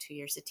I have 2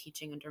 years of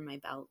teaching under my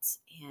belt.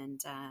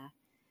 And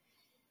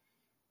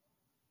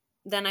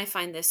then I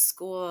find this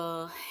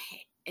school.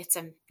 It's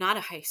not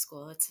a high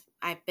school.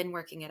 I've been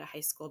working at a high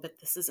school, but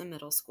this is a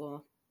middle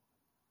school.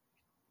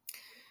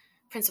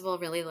 Principal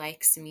really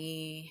likes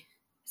me,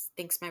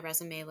 thinks my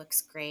resume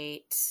looks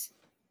great.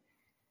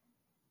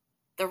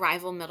 The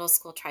rival middle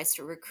school tries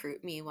to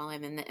recruit me while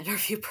I'm in the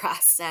interview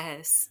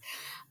process.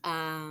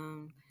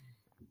 And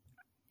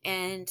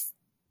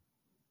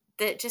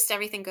that just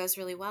everything goes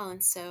really well.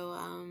 And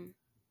so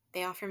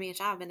they offer me a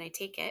job and I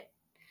take it.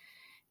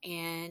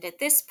 And at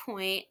this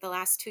point, the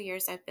last 2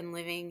 years I've been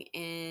living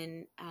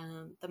in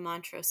the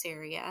Montrose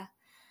area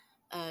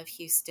of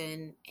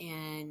Houston,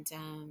 and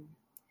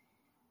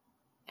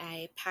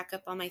I pack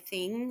up all my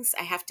things.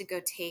 I have to go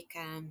take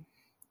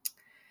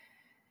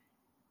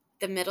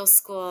the middle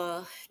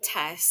school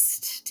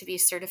test to be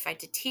certified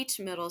to teach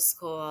middle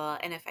school.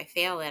 And if I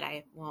fail it,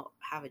 I won't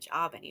have a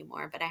job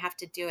anymore. But I have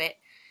to do it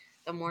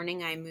the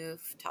morning I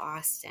move to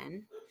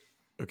Austin.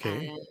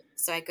 Okay.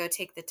 So I go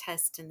take the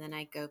test and then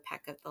I go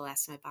pack up the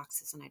last of my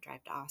boxes and I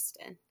drive to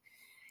Austin.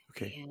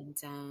 Okay. And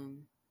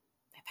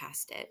I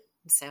passed it.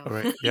 So. All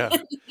right. Yeah.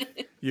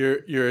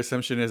 Your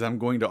assumption is I'm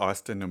going to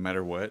Austin no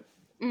matter what.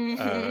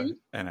 Mm-hmm.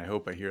 And I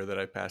hope I hear that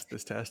I passed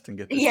this test and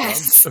get this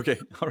Yes. job. Okay.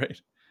 All right.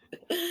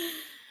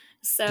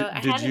 So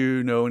Did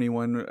you know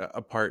anyone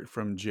apart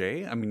from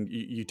Jay? I mean,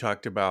 you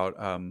talked about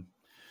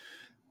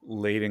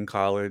late in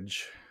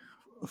college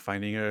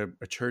finding a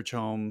church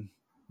home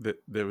that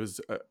was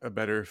a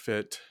better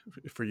fit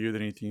for you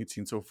than anything you'd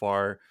seen so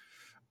far.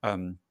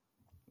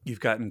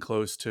 You've gotten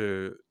close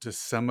to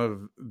some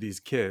of these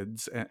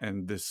kids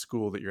and this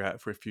school that you're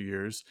at for a few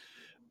years.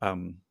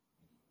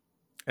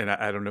 And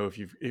I don't know if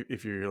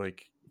you're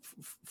like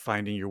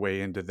finding your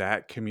way into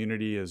that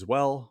community as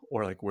well,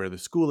 or like where the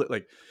school,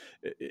 like,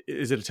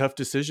 is it a tough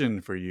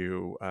decision for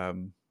you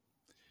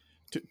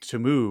to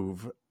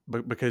move?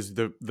 But because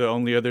the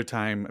only other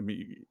time, I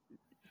mean,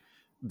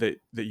 that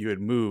you had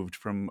moved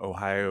from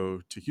Ohio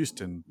to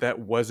Houston, that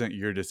wasn't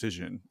your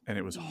decision, and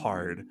it was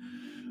hard.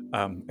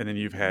 And then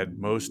you've had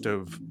most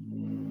of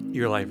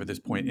your life at this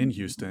point in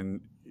Houston,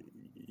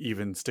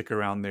 even stick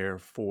around there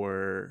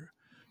for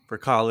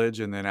college,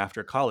 and then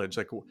after college,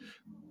 like,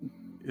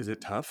 is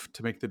it tough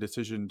to make the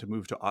decision to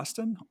move to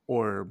Austin,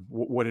 or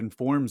what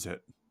informs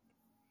it?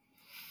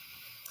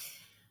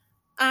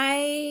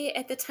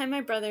 At the time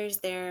my brother's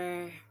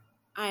there,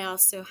 I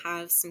also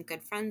have some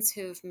good friends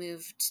who've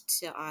moved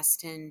to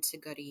Austin to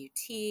go to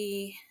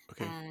UT.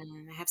 Okay.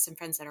 I have some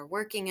friends that are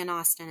working in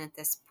Austin at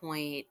this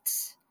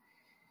point.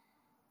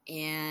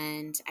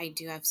 And I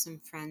do have some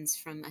friends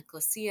from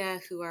Ecclesia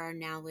who are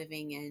now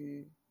living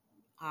in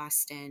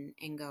Austin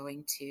and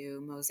going to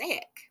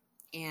Mosaic.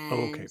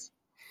 Oh, okay.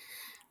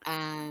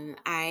 And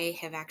I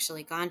have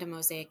actually gone to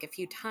Mosaic a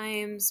few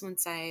times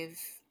once I've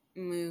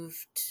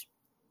moved.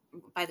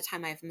 By the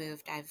time I've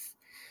moved, I've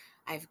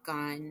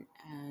gone.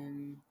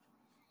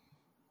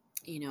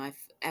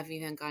 I've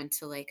even gone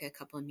to like a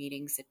couple of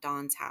meetings at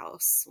Dawn's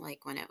house,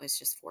 like when it was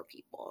just 4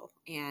 people,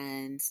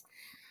 and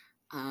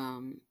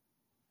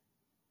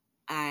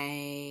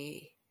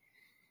I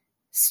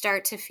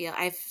start to feel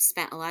I've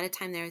spent a lot of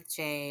time there with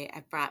Jay.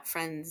 I've brought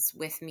friends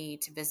with me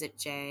to visit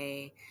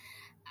Jay.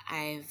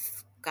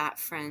 I've got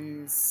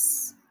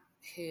friends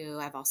who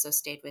I've also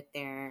stayed with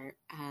there.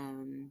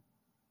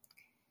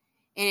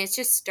 And it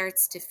just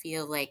starts to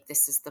feel like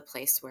this is the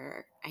place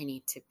where I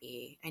need to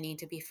be. I need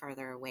to be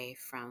farther away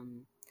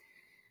from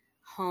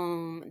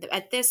home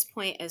at this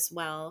point as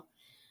well.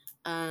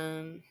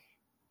 I'm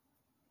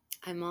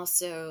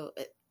also,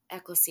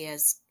 Ecclesia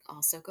is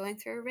also going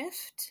through a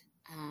rift.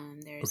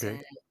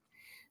 Okay.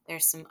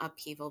 There's some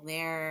upheaval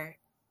there.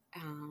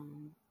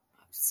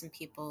 Some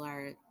people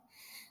are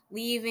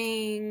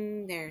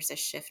leaving. There's a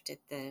shift at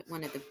the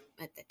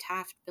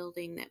Taft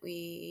building that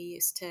we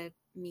used to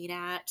meet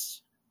at.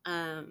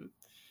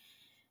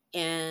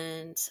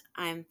 And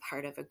I'm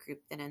part of a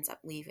group that ends up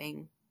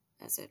leaving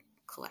as a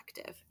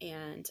collective.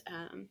 And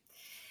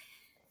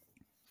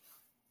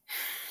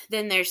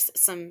then there's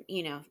some,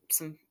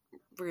 some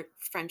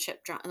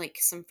friendship, like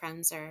some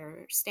friends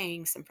are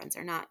staying, some friends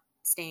are not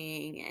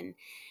staying, and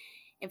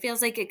it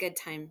feels like a good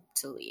time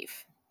to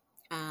leave.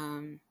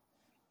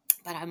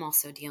 But I'm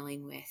also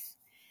dealing with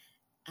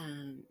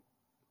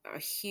a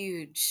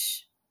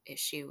huge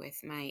issue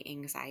with my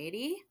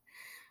anxiety.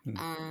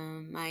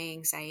 Mm. My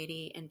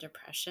anxiety and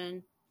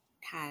depression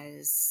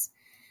has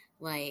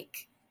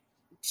like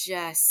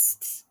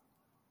just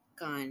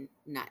gone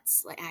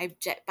nuts. Like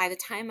by the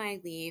time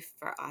I leave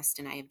for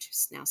Austin, I have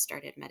just now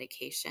started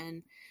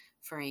medication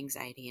for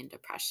anxiety and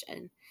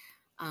depression,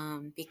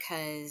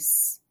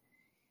 because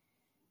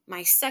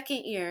my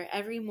second year,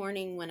 every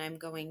morning when I'm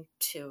going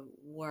to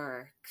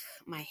work,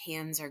 my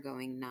hands are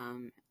going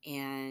numb,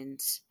 and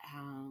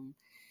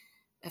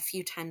a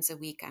few times a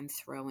week I'm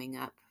throwing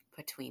up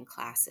between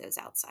classes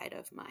outside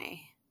of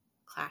my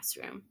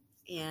classroom.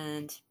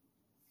 And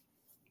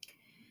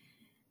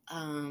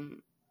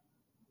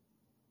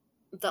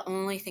the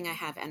only thing I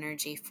have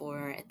energy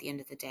for at the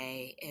end of the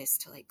day is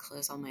to like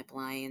close all my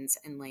blinds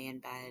and lay in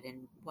bed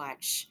and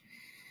watch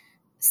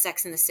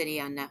Sex and the City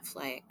on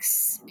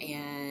Netflix.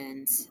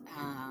 And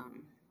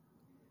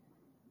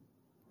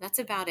that's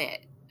about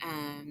it.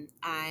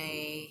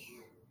 I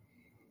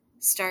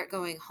start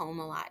going home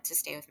a lot to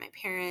stay with my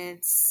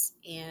parents,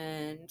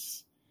 and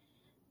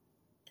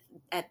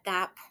at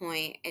that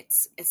point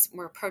it's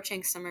we're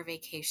approaching summer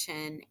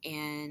vacation,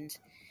 and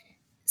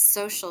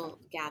social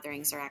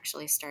gatherings are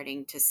actually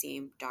starting to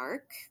seem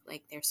dark.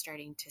 Like they're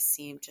starting to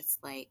seem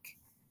just like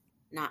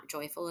not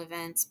joyful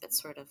events, but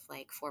sort of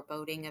like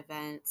foreboding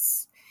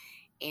events.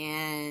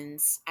 And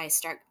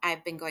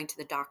I've been going to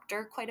the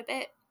doctor quite a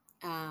bit.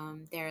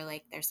 They're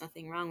like, there's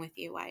nothing wrong with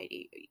you.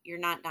 You're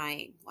not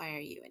dying. Why are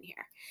you in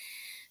here?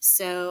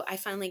 So I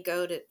finally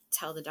go to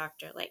tell the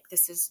doctor, like,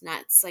 this is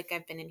nuts. Like,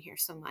 I've been in here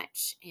so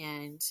much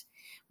and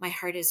my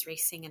heart is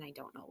racing and I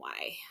don't know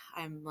why.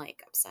 I'm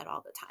like upset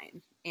all the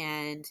time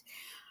and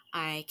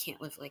I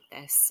can't live like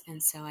this.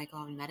 And so I go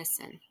on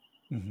medicine.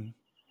 Mm-hmm.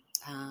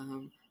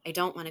 I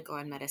don't want to go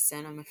on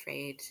medicine. I'm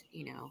afraid,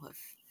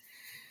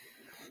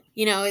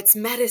 it's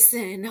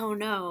medicine. Oh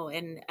no.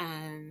 And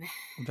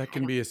That I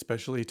can don't. be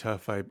especially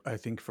tough, I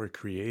think, for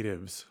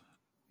creatives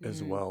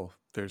as Mm, well.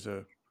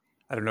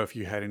 I don't know if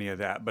you had any of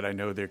that, but I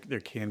know there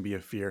can be a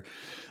fear.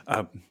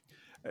 Um,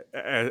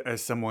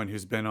 as someone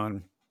who's been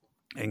on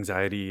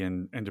anxiety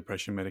and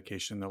depression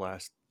medication the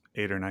last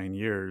 8 or 9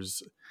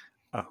 years,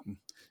 um,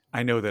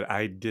 I know that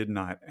I did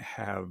not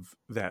have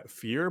that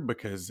fear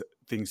because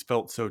things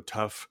felt so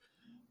tough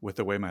with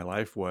the way my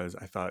life was.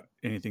 I thought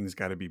anything's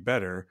got to be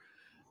better.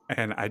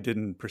 And I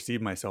didn't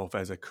perceive myself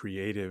as a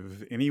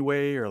creative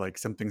anyway, or like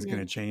something's going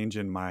to mm, change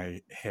in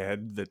my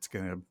head that's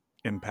going to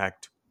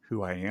impact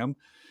who I am.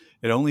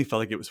 It only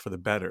felt like it was for the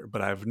better.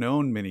 But I've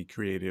known many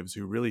creatives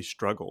who really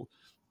struggled,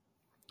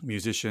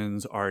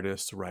 musicians,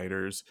 artists,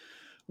 writers,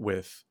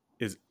 with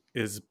is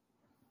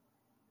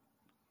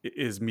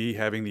is me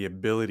having the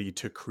ability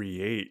to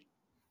create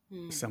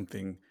mm,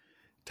 something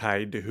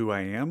tied to who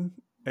I am,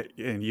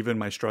 and even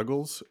my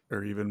struggles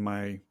or even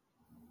my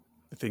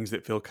things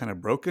that feel kind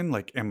of broken.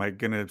 Like, am I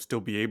going to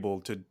still be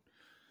able to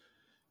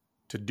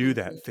do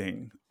that mhm,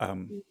 thing?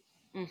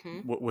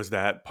 mhm. What was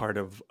that part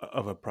of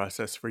a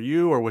process for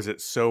you, or was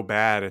it so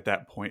bad at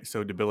that point,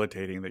 so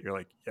debilitating that you're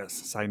like, yes,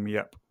 sign me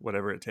up,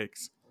 whatever it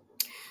takes?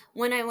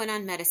 When I went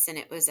on medicine,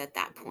 it was at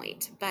that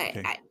point, but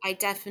Okay. I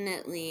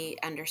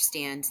definitely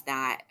understand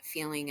that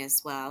feeling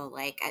as well.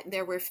 Like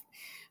there were,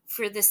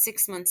 for the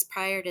 6 months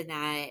prior to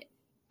that,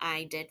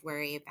 I did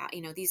worry about,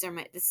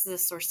 this is the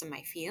source of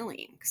my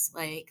feelings.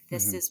 Like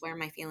this Mm-hmm. is where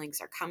my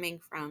feelings are coming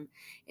from.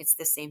 It's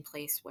the same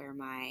place where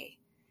my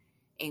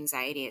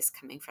anxiety is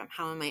coming from.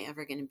 How am I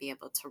ever going to be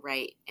able to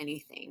write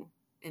anything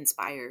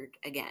inspired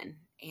again?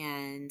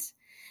 And,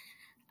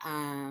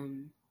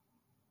 um,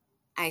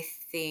 I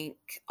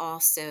think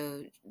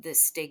also the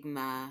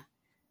stigma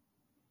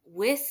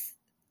with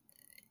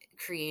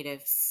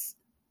creatives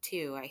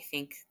too. I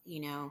think,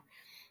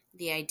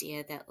 the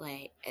idea that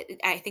like,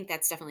 I think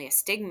that's definitely a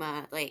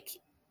stigma. Like,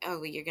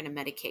 oh, you're going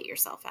to medicate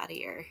yourself out of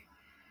your,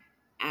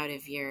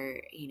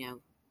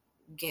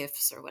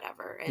 gifts or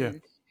whatever. Yeah.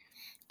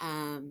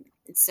 And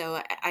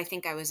so I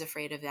think I was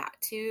afraid of that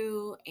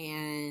too.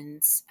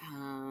 And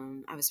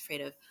I was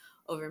afraid of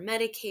over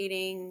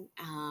medicating.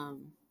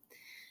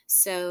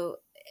 So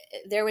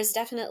there was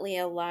definitely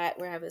a lot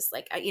where I was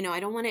like, I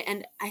don't want to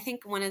end. I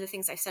think one of the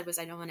things I said was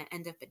I don't want to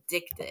end up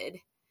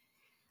addicted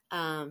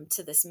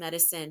to this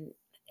medicine,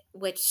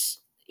 which,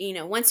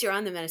 once you're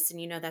on the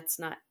medicine, that's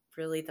not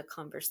really the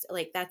converse.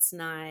 Like that's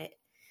not,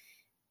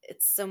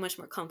 it's so much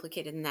more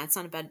complicated than that. It's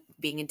not about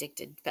being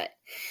addicted, but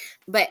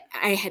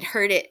I had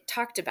heard it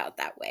talked about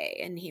that way.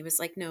 And he was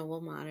like, no,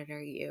 we'll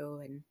monitor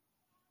you.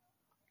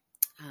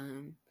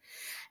 Um,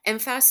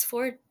 and fast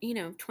forward,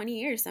 20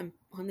 years, I'm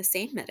on the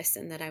same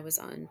medicine that I was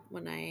on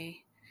when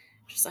I,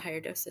 just a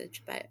higher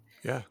dosage. But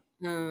Yeah.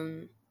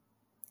 um,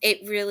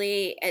 it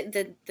really,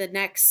 the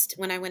next,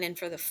 when I went in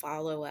for the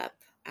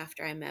follow-up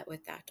after I met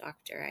with that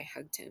doctor, I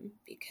hugged him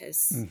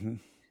because Mm-hmm.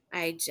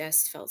 I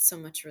just felt so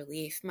much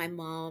relief. My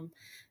mom,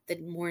 the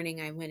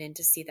morning I went in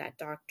to see that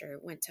doctor,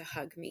 went to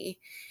hug me,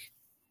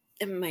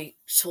 and my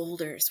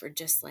shoulders were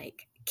just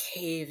like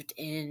caved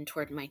in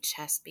toward my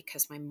chest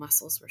because my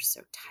muscles were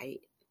so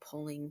tight,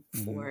 pulling Mm-hmm.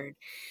 forward.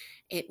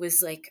 It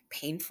was like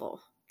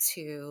painful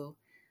to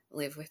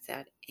live with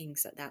that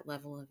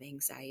level of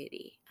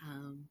anxiety.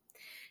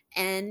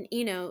 And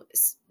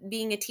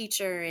being a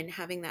teacher and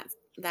having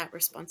that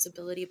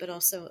responsibility, but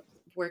also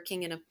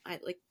working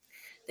like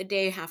the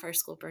day half our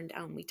school burned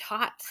down, we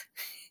taught.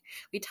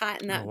 We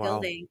taught in Oh, that wow.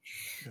 building.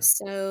 Yeah.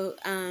 So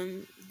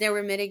there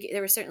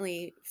were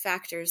certainly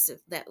factors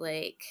that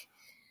like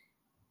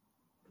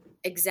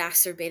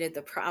exacerbated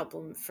the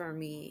problem for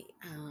me,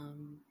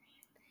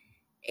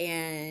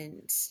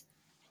 and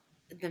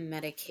the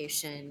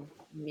medication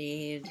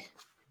made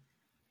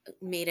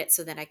it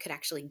so that I could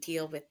actually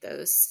deal with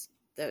those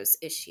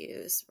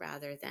issues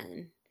rather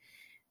than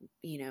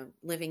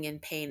living in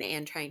pain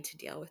and trying to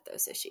deal with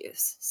those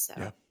issues.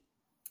 Yeah.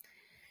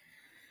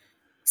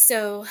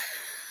 So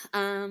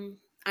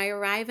I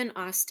arrive in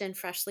Austin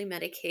freshly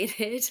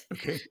medicated.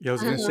 Okay. Yeah, I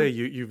was gonna say um,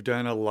 you've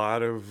done a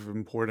lot of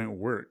important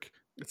work,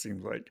 it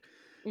seems like.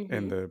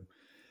 And mhm,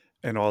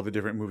 all the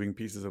different moving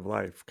pieces of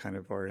life kind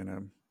of are in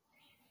a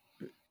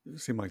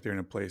seem like they're in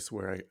a place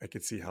where I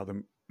could see how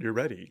you're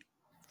ready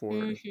for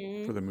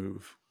mhm. the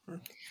move. Yeah.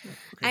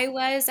 Okay.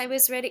 I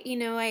was ready.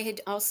 I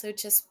had also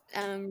just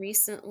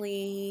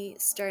recently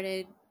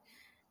started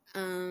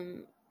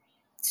um,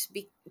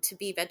 to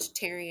be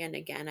vegetarian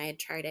again. I had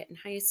tried it in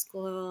high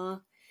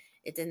school.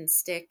 It didn't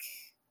stick.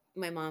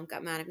 My mom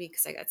got mad at me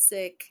because I got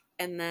sick,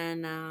 and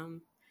then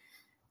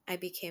I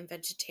became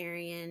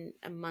vegetarian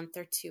a month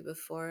or two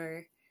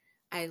before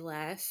I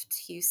left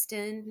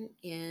Houston,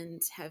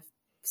 and have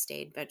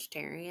stayed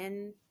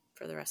vegetarian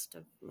for the rest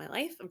of my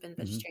life. I've been Hmm.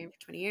 vegetarian for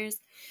 20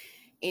 years,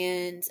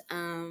 and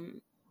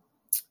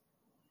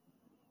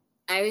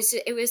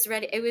it was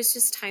ready. It was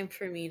just time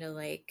for me to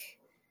like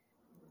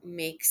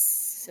make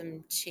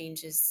some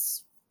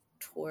changes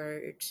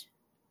toward.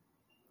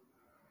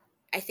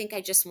 I think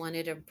I just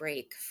wanted a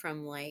break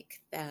from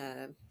like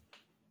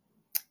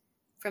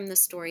the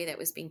story that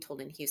was being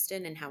told in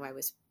Houston, and how I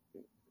was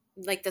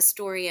like the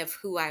story of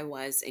who I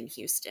was in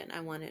Houston.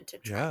 I wanted to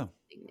try Yeah.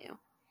 something new.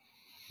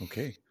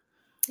 Okay.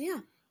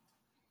 Yeah.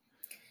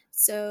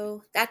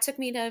 So that took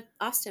me to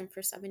Austin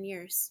for 7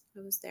 years.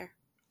 I was there.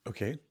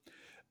 Okay.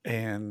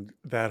 And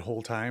that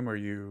whole time, are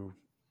you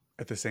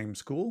at the same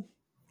school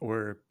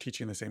or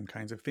teaching the same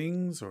kinds of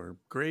things or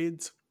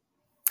grades?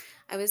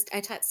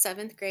 I taught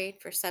seventh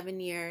grade for 7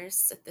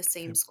 years at the Okay.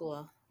 same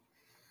school.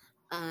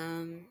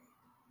 Um,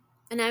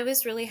 and I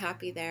was really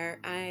happy there.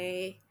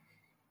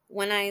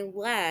 When I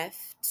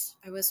left,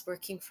 I was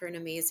working for an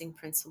amazing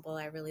principal.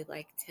 I really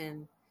liked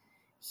him.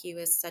 He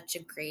was such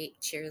a great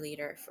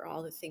cheerleader for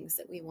all the things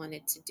that we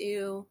wanted to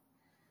do.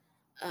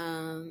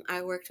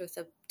 I worked with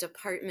a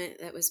department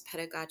that was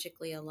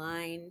pedagogically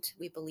aligned.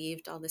 We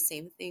believed all the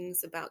same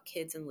things about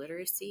kids and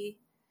literacy.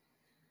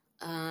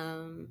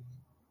 Um,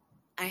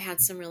 I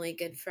had some really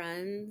good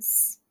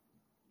friends.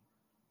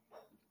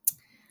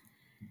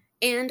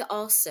 And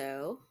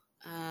also,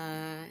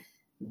 uh,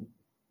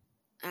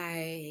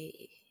 I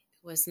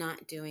was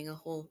not doing a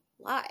whole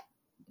lot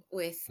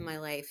with my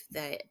life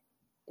that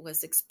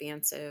was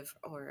expansive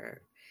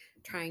or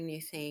trying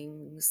new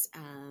things.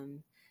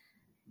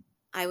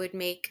 I would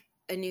make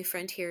a new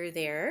friend here or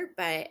there,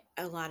 but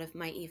a lot of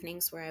my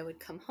evenings where I would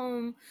come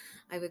home,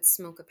 I would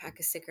smoke a pack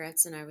of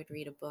cigarettes and I would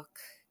read a book.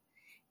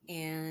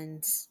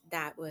 And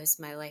that was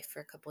my life for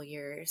a couple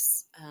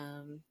years.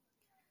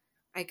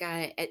 I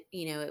got,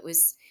 it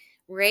was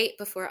right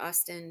before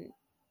Austin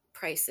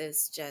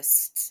prices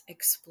just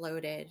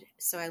exploded.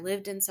 So I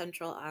lived in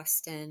central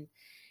Austin,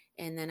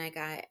 and then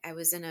I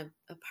was in an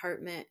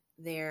apartment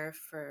there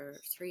for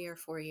 3 or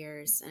 4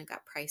 years, and I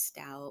got priced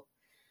out.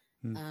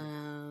 Hmm.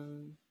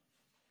 Um,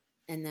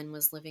 and then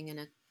was living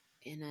in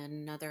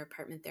another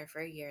apartment there for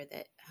a year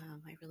that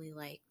I really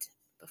liked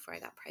before I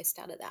got priced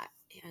out of that.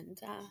 And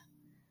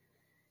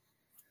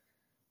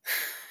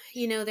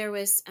there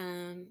was,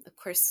 of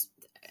course,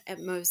 at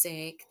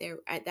Mosaic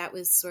that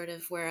was sort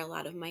of where a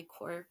lot of my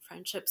core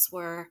friendships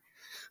were.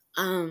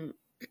 Um,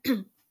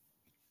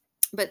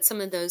 but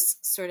some of those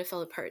sort of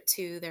fell apart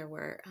too. There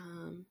were,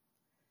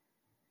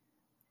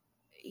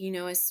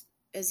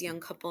 as young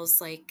couples,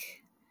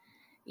 like,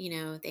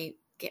 they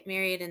get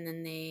married and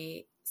then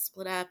they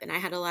split up. And I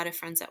had a lot of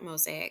friends at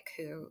Mosaic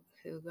who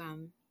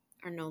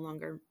are no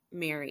longer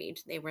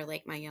married. They were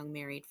like my young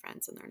married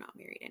friends, and they're not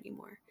married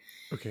anymore.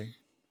 Okay.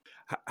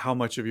 How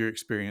much of your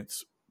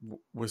experience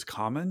was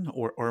common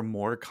or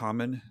more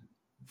common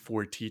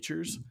for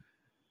teachers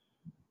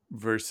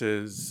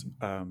versus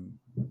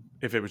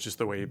if it was just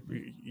the way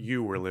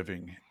you were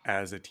living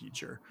as a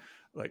teacher,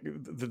 like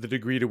the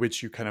degree to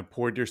which you kind of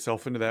poured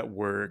yourself into that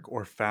work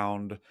or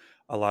found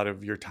a lot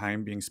of your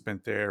time being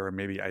spent there, or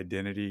maybe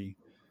identity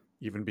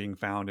even being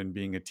found in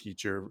being a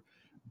teacher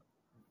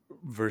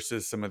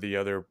versus some of the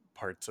other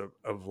parts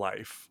of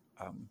life.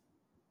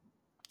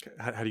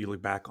 How do you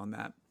look back on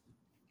that?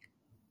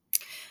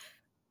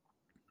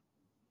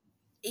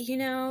 You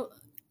know,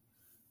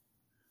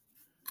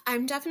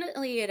 I'm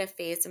definitely at a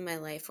phase in my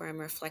life where I'm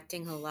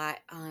reflecting a lot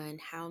on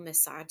how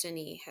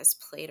misogyny has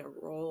played a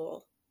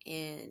role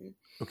in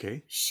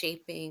Okay.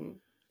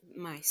 shaping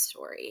my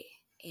story.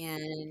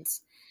 And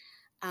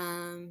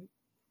um,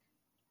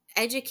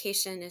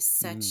 education is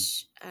Mm.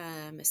 such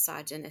a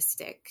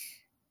misogynistic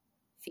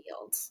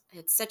field.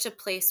 It's such a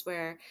place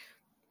where,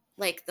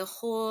 like, the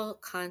whole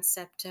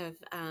concept of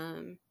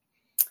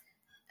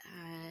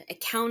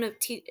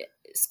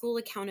school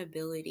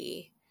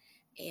accountability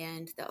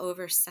and the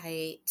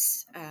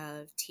oversight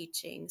of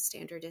teaching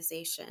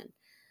standardization,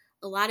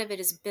 a lot of it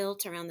is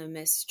built around the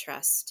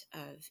mistrust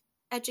of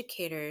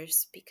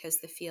educators because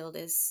the field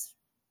is,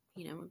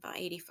 about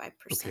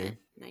 85%, Okay.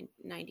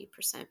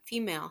 90%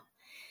 female.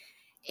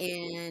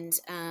 And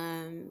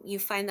you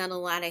find that a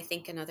lot, I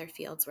think, in other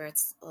fields where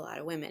it's a lot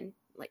of women,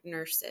 like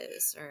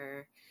nurses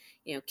or,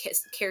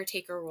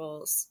 caretaker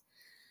roles.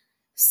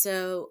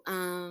 So,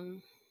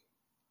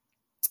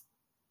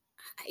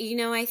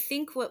 I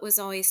think what was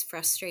always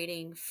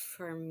frustrating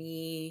for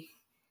me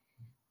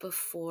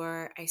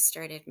before I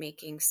started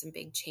making some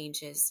big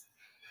changes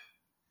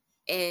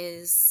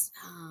is,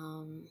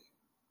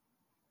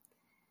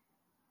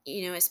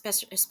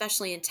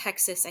 especially in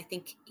Texas, I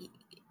think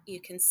you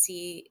can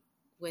see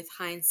with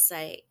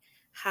hindsight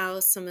how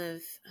some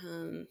of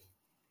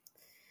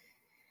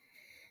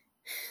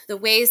the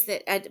ways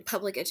that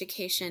public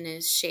education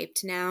is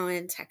shaped now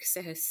in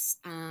Texas,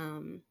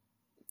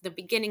 the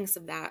beginnings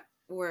of that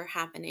were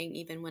happening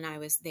even when I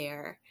was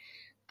there.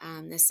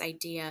 This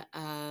idea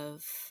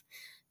of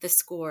the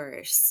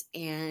scores,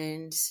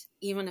 and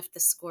even if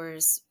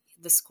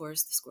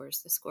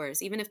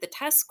even if the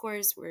test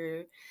scores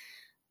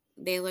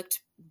they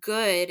looked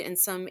good in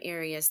some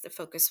areas, the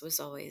focus was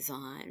always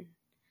on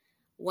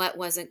what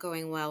wasn't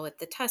going well with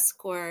the test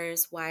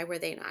scores, why were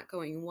they not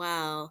going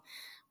well,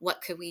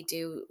 what could we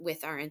do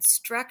with our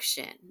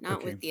instruction,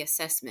 not Okay. with the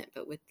assessment,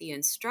 but with the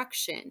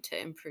instruction to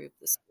improve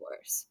the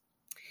scores.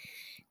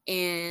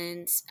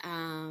 And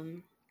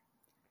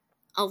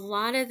a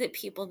lot of the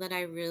people that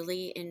I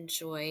really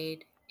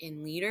enjoyed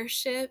in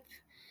leadership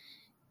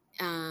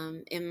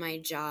in my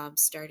job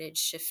started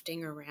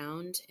shifting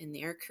around in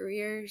their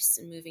careers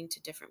and moving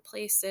to different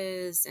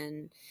places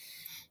and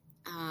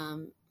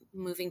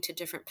moving to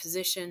different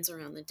positions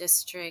around the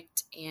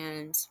district.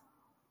 And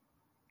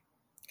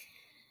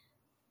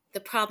the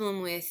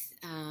problem with,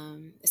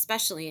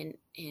 especially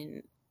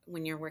in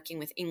when you're working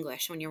with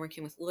English, when you're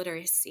working with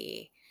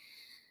literacy,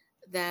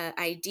 the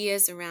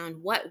ideas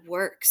around what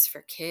works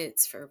for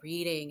kids for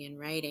reading and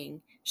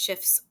writing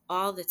shifts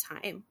all the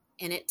time.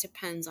 And it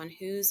depends on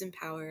who's in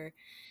power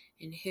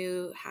and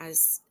who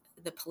has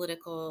the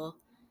political,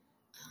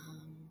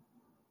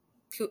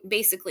 who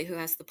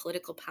has the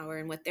political power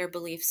and what their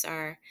beliefs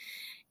are.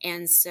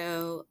 And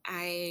so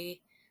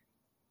I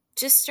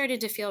just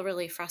started to feel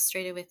really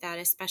frustrated with that,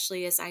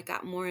 especially as I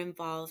got more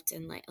involved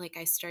in like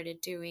I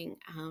started doing,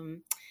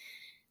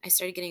 I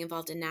started getting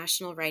involved in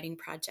National Writing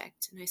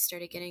Project, and I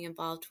started getting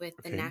involved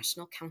with the Okay.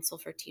 National Council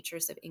for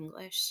Teachers of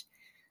English.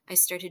 I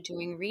started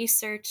doing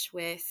research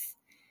with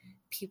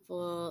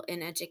people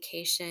in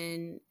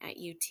education at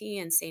UT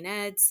and St.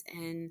 Ed's,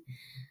 and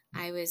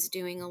I was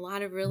doing a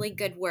lot of really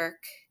good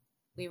work.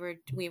 We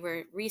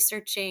were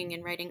researching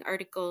and writing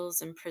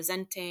articles and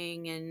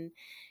presenting and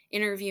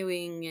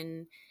interviewing,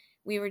 and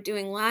we were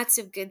doing lots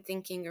of good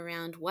thinking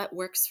around what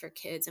works for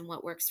kids and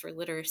what works for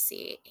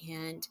literacy.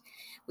 And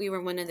we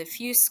were one of the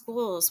few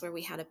schools where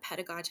we had a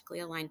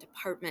pedagogically aligned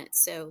department,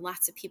 so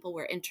lots of people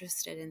were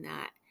interested in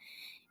that.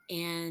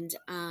 And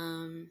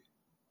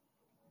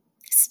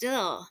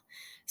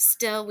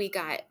still we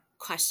got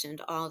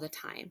questioned all the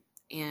time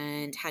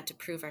and had to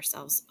prove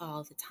ourselves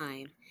all the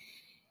time.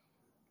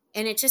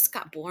 And it just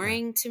got Yeah.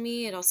 boring to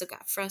me. It also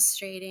got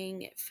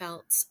frustrating. It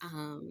felt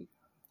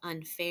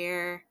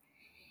unfair.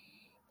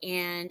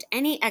 And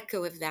any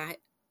echo of that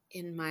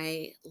in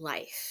my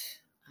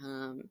life,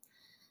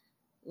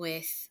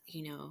 with,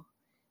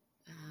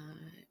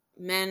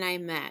 men I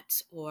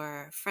met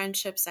or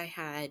friendships I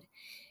had,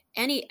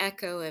 any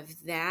echo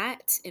of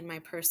that in my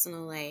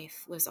personal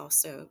life was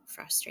also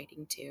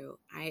frustrating too.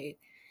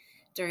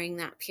 During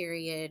that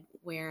period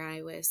where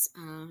I was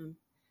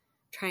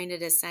trying to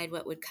decide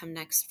what would come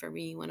next for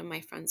me, one of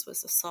my friends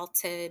was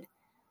assaulted.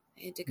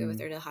 I had to go with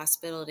her to the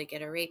hospital to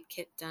get a rape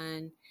kit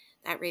done.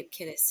 That rape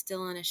kit is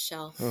still on a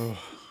shelf Oh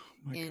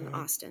my in God.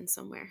 Austin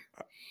somewhere.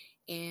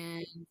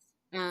 And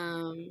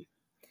um,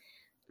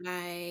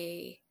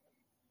 I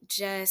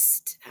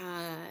just,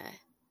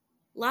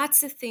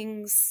 lots of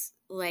things,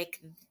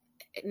 like,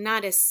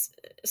 not as,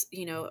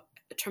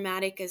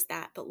 traumatic as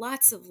that, but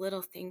lots of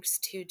little things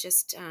too.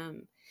 Just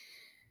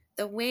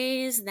the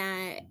ways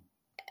that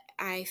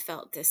I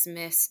felt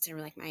dismissed, or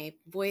like my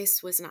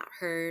voice was not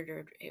heard,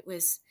 or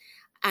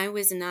I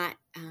was not,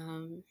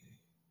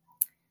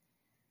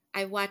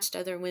 I watched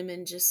other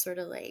women just sort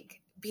of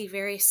like be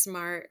very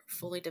smart,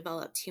 fully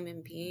developed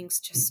human beings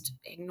just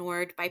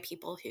ignored by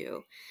people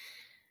who,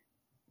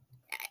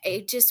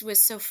 it just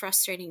was so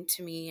frustrating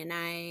to me. And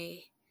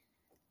I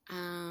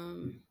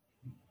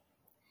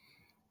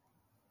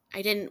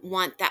didn't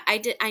want that.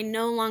 I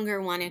no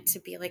longer wanted to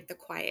be like the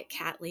quiet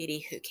cat lady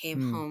who came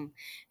Mm. home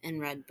and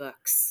read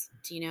books.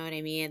 Do you know what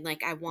I mean?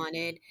 Like, I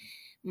wanted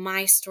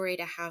my story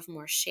to have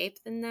more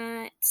shape than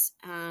that.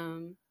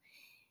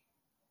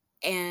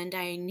 And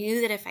I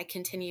knew that if I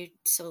continued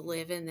to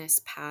live in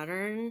this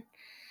pattern,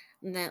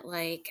 that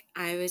like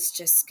I was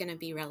just going to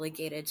be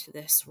relegated to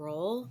this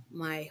role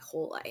my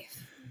whole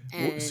life.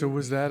 So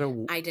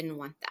And I didn't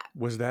want that.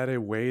 was that a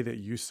way that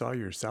you saw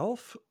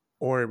yourself,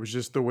 or it was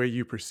just the way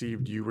you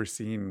perceived you were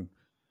seen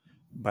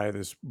by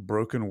this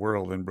broken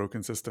world and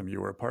broken system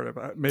you were a part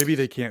of? Maybe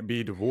they can't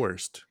be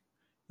divorced,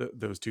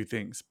 those two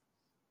things.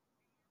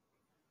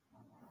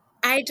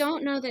 I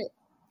don't know that.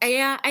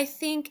 Yeah, I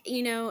think,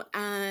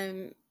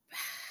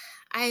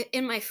 I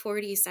in my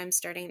 40s, I'm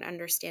starting to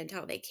understand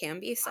how they can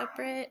be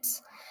separate.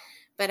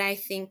 But I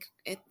think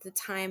at the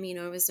time,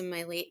 I was in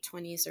my late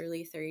 20s,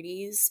 early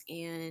 30s,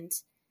 and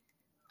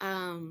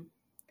um,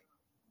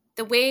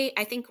 the way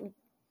I think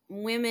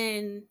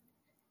women,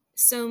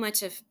 so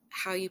much of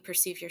how you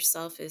perceive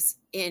yourself is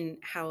in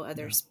how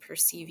others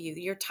perceive you.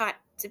 You're taught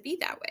to be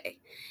that way.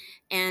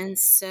 And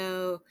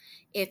so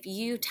if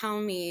you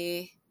tell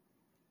me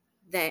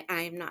that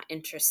I'm not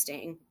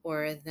interesting,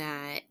 or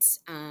that,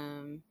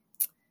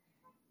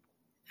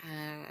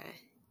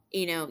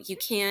 you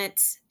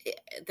can't,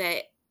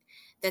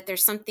 that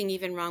there's something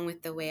even wrong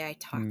with the way I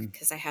talk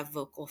because I have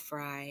vocal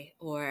fry,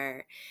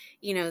 or,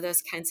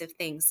 those kinds of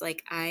things.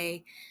 Like,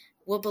 I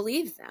will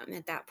believe them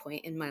at that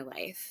point in my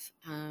life.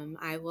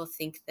 I will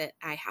think that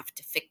I have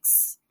to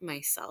fix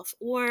myself,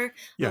 or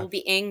I Yeah. will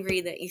be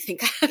angry that you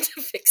think I have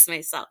to fix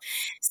myself.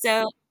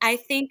 So I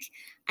think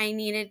I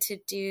needed to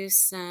do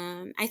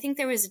I think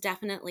there was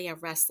definitely a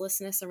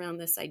restlessness around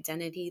this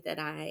identity that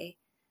I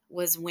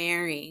was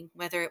wearing,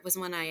 whether it was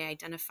one I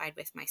identified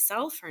with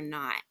myself or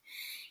not.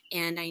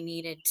 And I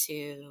needed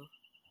to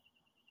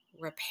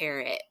repair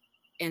it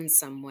in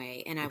some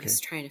way. And I Okay. was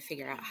trying to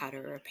figure out how to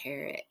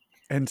repair it.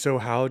 And so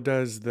how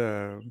does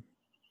the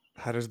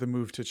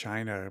move to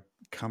China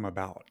come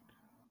about?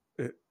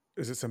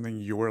 Is it something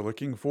you're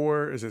looking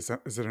for? Is it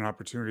an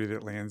opportunity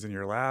that lands in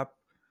your lap?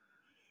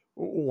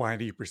 Why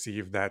do you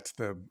perceive that's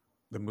the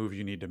move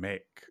you need to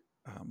make?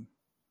 Um,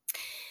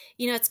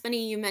 It's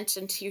funny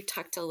you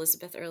talked to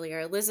Elizabeth earlier.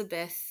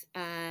 Elizabeth,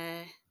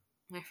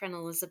 my friend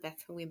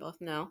Elizabeth, who we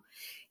both know,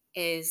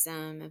 is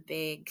a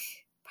big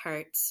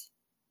part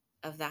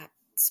of that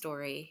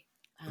story.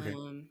 okay.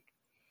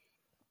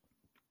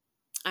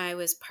 I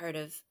was part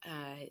of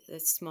a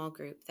small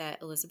group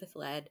that Elizabeth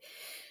led.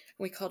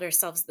 We called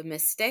ourselves the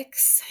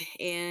Mystics,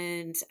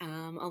 and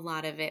a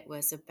lot of it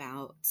was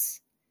about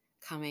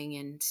coming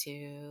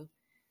into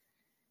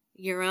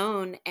your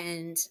own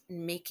and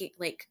making,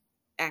 like,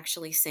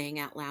 actually saying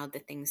out loud the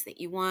things that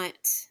you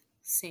want,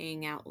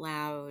 saying out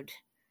loud,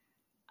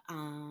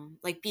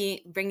 like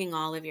bringing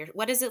all of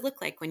what does it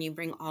look like when you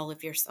bring all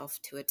of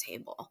yourself to a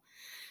table?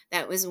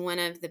 That was one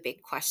of the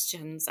big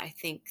questions I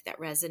think that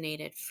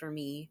resonated for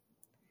me.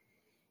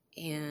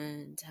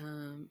 And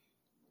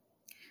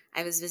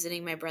I was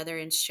visiting my brother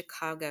in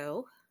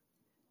Chicago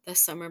the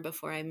summer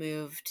before I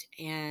moved,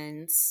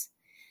 and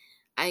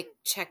I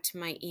checked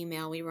my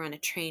email. We were on a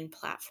train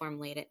platform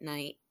late at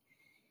night.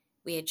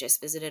 We had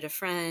just visited a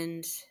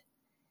friend,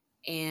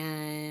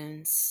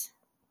 and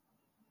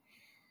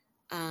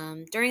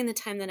during the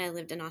time that I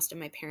lived in Austin,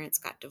 my parents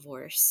got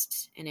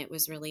divorced, and it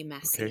was really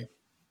messy.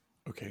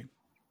 Okay.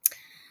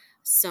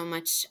 So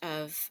much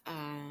of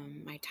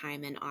my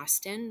time in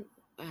Austin,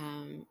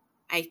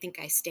 I think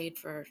I stayed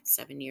for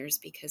 7 years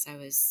because I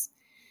was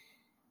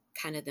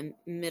kind of the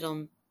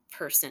middle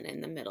person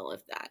in the middle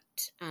of that.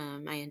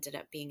 I ended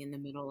up being in the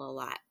middle a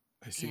lot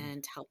I see.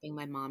 and helping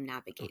my mom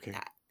navigate Okay.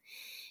 that.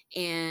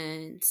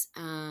 And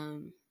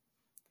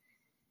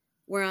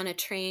we're on a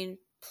train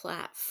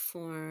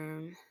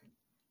platform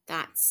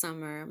that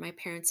summer. My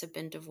parents have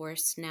been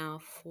divorced now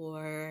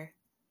for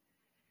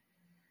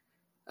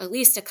at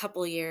least a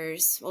couple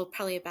years. Well,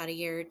 probably about a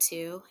year or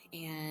two.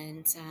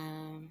 And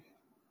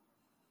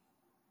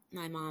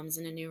my mom's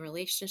in a new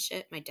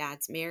relationship. My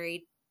dad's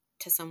married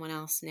to someone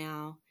else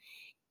now.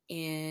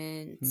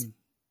 And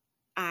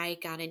I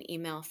got an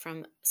email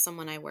from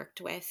someone I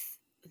worked with,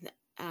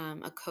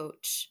 a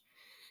coach,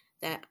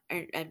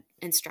 an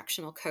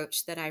instructional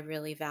coach that I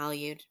really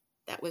valued,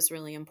 that was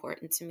really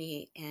important to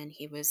me, and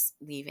he was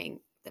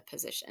leaving the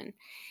position.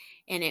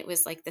 And it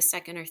was like the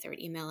second or third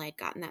email I'd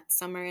gotten that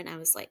summer, and I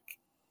was like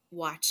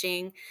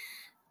watching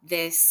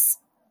this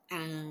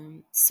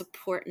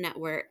support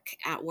network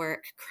at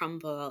work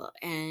crumble.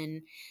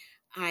 And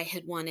I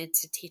had wanted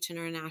to teach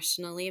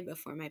internationally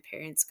before my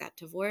parents got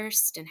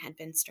divorced and had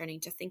been starting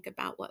to think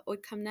about what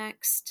would come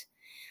next.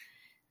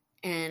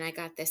 And I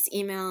got this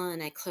email,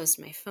 and I closed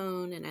my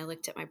phone, and I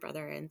looked at my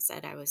brother and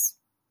said I was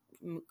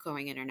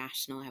going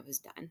international. I was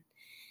done.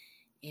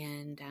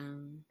 And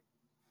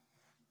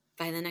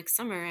by the next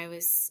summer,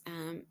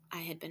 I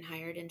had been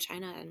hired in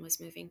China and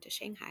was moving to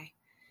Shanghai.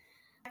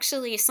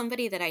 Actually,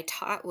 somebody that I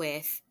taught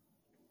with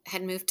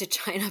had moved to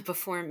China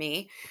before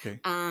me. Okay.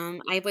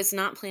 I was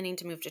not planning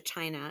to move to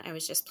China. I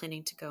was just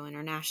planning to go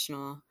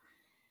international.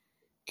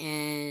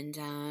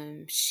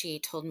 And she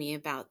told me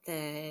about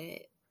the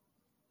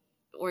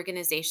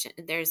organization.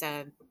 There's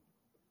a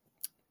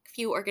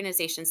few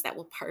organizations that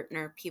will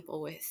partner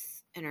people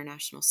with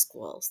international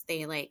schools.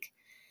 They like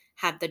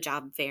have the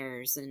job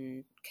fairs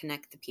and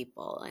connect the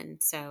people.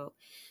 And so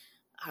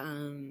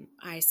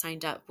I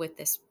signed up with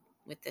this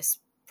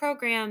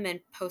program and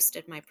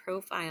posted my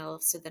profile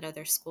so that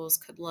other schools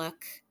could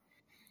look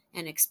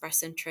and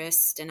express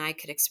interest, and I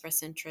could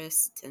express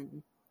interest.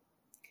 And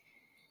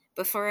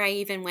before I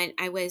even went,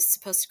 I was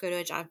supposed to go to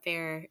a job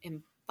fair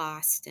in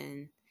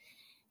Boston,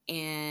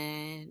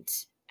 and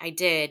I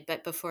did,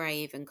 but before I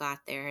even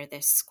got there,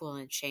 this school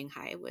in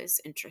Shanghai was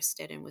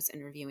interested and was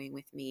interviewing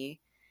with me,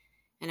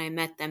 and I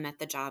met them at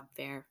the job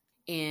fair.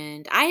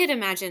 And I had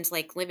imagined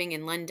like living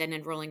in London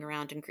and rolling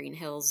around in green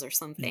hills or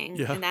something.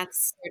 Yeah. And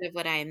that's sort of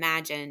what I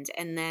imagined.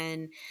 And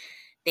then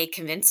they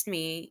convinced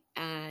me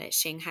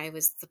Shanghai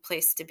was the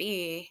place to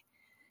be.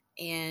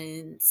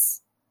 And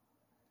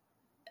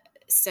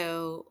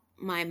so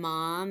my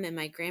mom and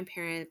my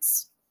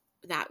grandparents,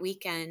 that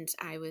weekend,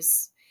 I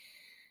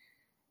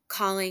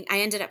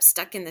ended up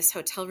stuck in this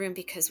hotel room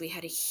because we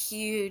had a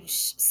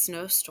huge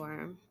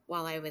snowstorm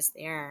while I was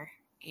there.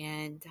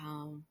 And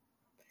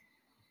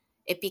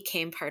it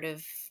became part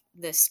of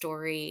the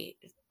story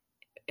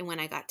when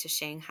I got to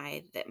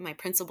Shanghai that my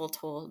principal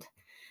told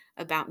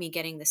about me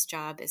getting this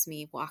job as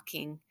me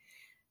walking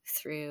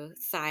through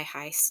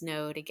thigh-high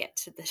snow to get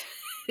to the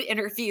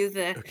interview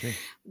Okay.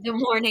 the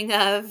morning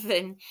of.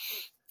 And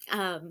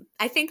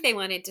I think they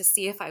wanted to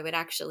see if I would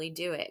actually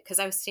do it because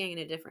I was staying in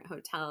a different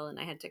hotel and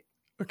I had to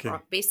Okay.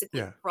 basically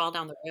Yeah. crawl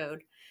down the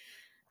road.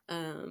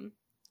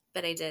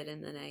 But I did,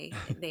 and then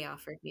they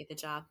offered me the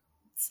job.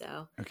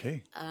 So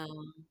Okay.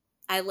 um,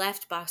 I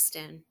left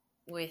Boston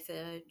with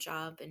a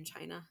job in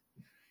China,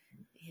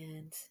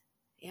 and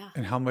yeah,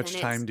 And how much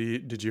then time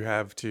did you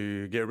have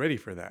to get ready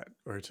for that,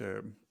 or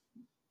to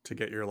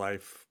get your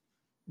life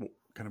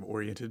kind of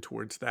oriented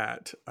towards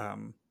that?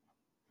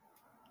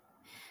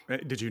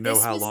 Did you know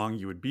this how was long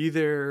you would be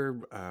there?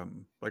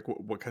 Like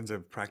what kinds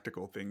of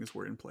practical things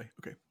were in play?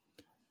 Okay.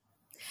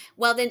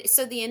 well then.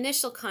 So the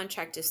initial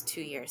contract is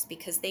 2 years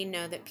because they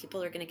know that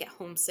people are going to get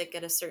homesick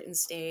at a certain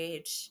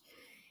stage.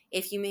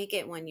 If you make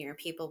it 1 year,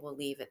 people will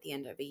leave at the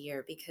end of a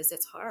year because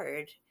it's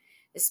hard,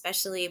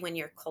 especially when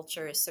your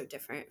culture is so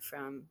different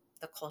from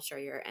the culture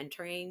you're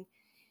entering.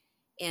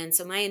 And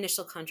so my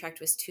initial contract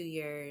was 2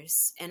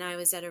 years, and I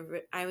was at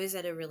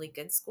a really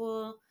good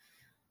school.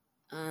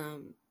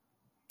 Um,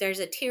 there's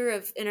a tier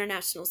of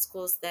international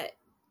schools that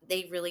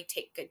they really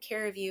take good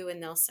care of you,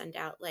 and they'll send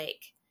out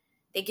like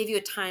they give you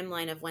a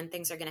timeline of when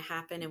things are going to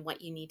happen and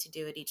what you need to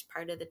do at each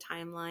part of the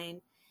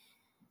timeline.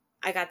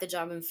 I got the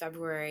job in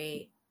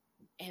February,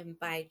 and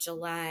by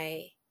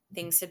July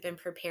things had been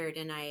prepared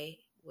and I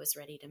was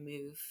ready to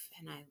move,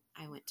 and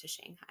I went to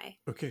Shanghai.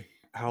 Okay.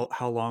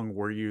 How long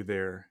were you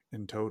there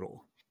in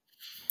total?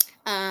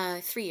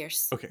 3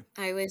 years. Okay.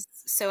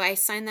 I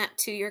signed that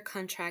 2 year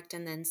contract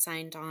and then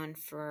signed on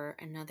for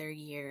another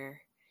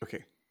year.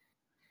 Okay.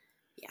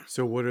 Yeah.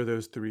 So what are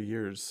those 3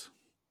 years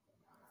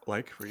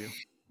like for you?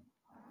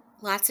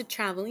 Lots of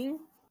traveling.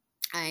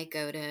 I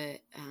go to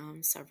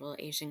several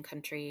Asian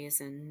countries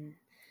and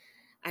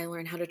I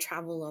learn how to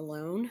travel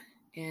alone,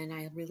 and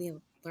I really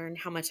learn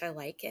how much I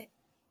like it.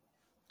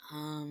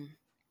 Um,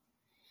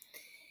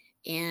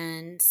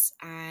 and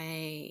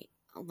I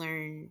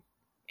learn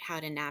how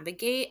to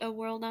navigate a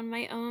world on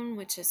my own,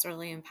 which is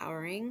really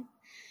empowering.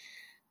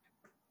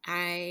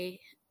 I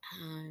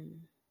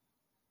um,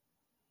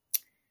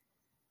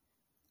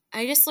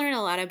 I just learn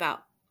a lot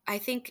about. I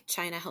think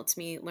China helps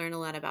me learn a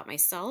lot about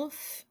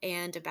myself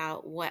and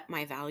about what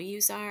my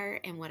values are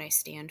and what I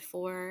stand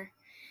for.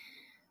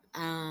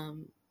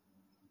 Um,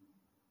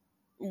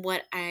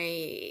 what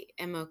I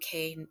am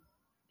okay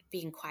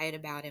being quiet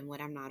about and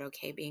what I'm not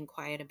okay being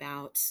quiet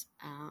about.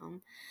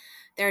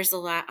 There's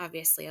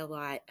obviously a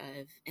lot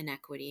of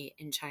inequity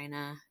in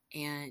China,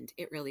 and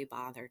it really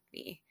bothered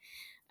me.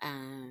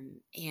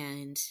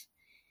 And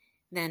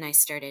then I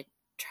started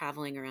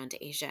traveling around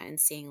to Asia and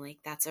seeing like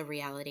that's a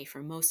reality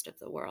for most of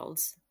the world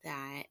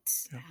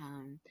that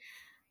Yeah.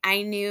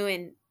 I knew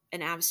in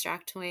an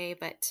abstract way,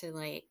 but to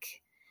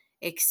like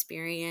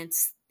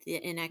experience the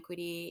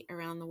inequity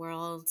around the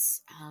world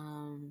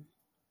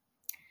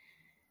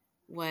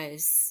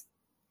was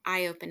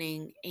eye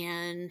opening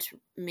and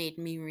made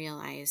me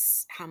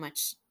realize how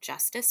much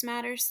justice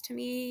matters to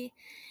me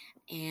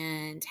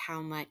and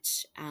how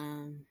much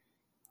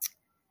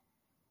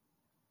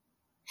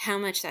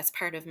that's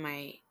part of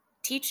my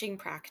teaching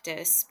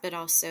practice, but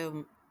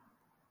also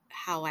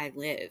how I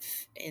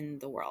live in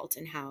the world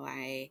and how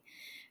I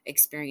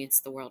experience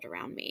the world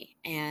around me.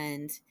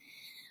 And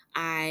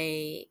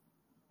I,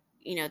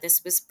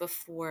 this was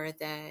before was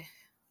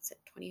it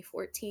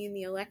 2014,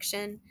 the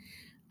election.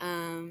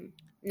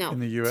 No, In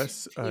the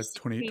US,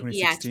 2016.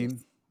 Yeah,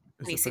 2016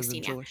 is the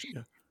 2016. Yeah, presidential election.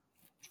 Yeah.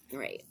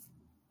 right.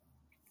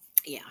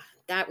 Yeah,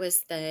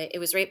 it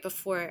was right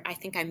before I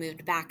think I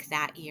moved back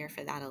that year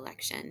for that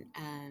election.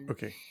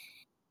 Okay.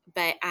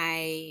 But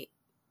I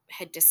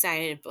had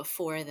decided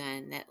before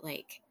then that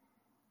like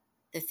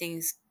the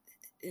things,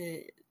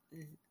 uh,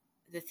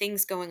 the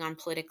things going on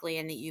politically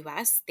in the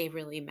U.S. they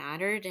really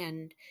mattered,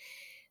 and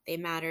they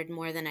mattered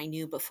more than I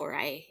knew before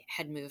I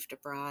had moved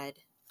abroad.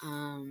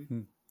 Um,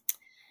 Hmm.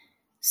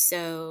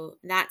 so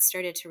that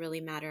started to really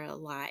matter a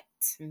lot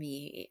to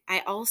me.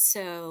 I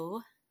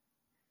also,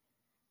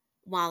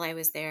 while I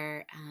was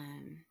there,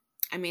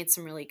 I made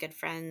some really good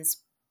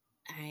friends.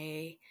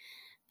 I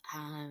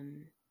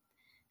um,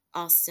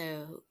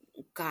 also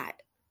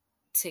got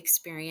to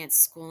experience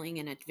schooling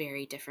in a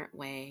very different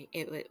way.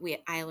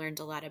 I learned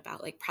a lot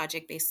about like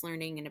project based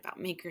learning and about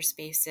maker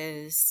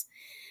spaces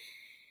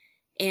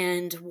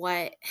and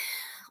what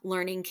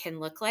learning can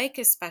look like,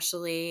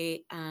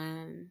 especially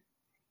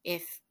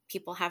if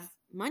people have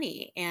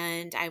money.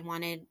 And I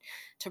wanted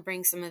to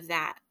bring some of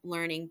that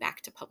learning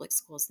back to public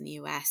schools in the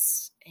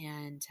U.S.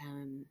 and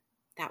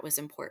that was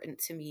important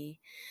to me.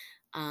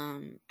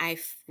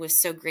 Was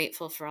so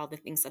grateful for all the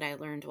things that I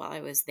learned while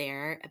I was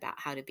there about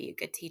how to be a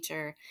good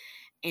teacher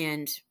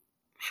and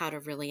how to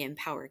really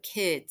empower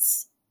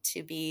kids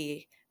to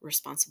be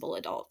responsible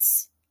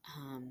adults.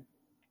 Um,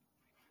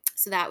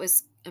 so that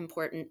was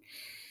important.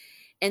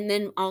 And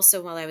then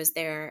also while I was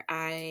there,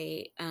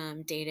 I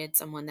dated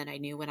someone that I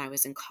knew when I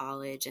was in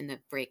college, and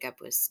the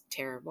breakup was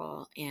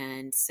terrible.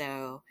 And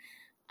so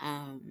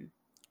um,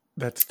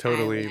 That's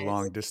I totally was,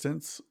 long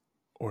distance,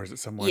 or is it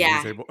someone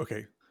who's yeah, able?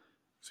 Okay.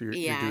 So you're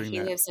yeah. doing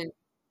He that. lives in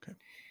Okay.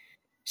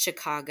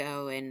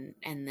 Chicago, and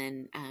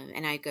then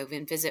and I go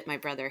and visit my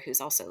brother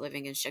who's also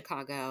living in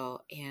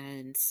Chicago,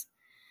 and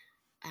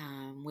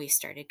we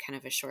started kind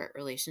of a short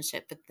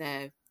relationship.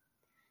 But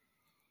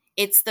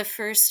it's the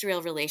first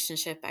real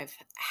relationship I've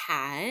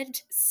had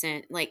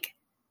since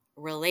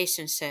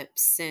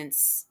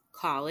since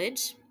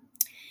college,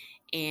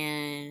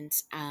 and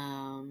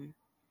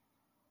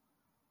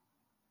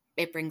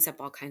it brings up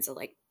all kinds of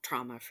like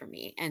trauma for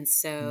me, and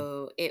Hmm.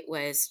 so it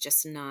was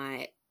just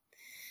not.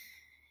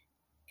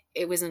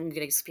 It wasn't a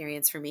good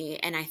experience for me,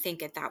 and I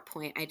think at that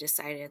point I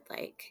decided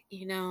like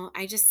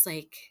I just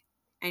like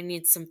I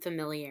need some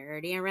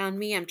familiarity around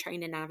me. I'm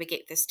trying to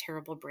navigate this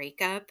terrible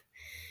breakup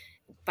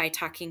by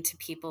talking to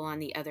people on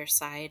the other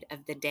side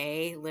of the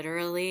day,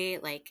 literally.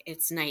 Like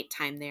it's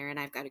nighttime there and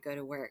I've got to go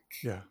to work,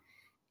 Yeah.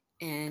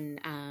 and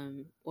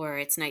or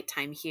it's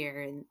nighttime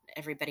here and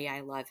everybody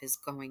I love is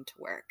going to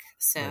work.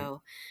 Right.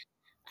 So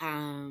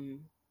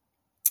um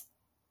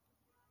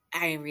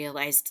I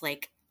realized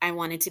like I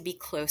wanted to be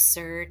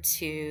closer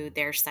to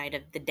their side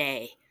of the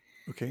day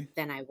Okay.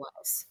 than I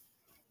was.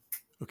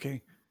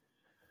 Okay.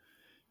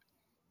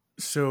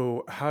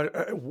 So how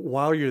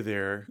while you're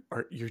there,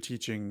 are you're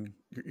teaching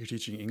you're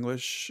teaching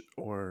English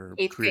or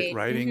Eighth create grade.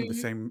 writing the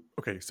Hmm. same?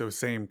 Okay, so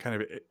same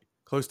kind of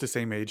close to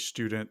same age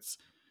students,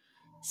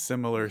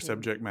 similar Hmm.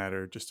 subject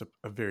matter, just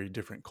a very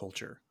different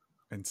culture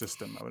and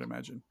system, I would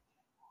imagine.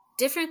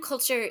 Different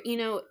culture.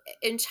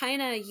 In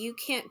China you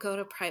can't go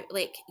to private,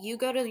 like you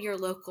go to your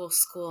local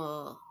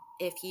school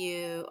if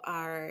you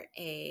are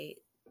a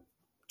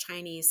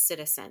Chinese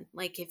citizen.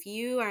 Like if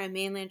you are a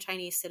mainland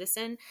Chinese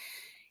citizen,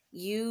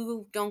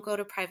 you don't go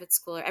to private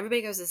school, or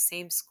everybody goes to the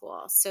same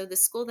school. So the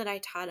school that I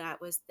taught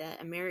at was the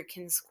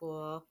American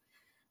school,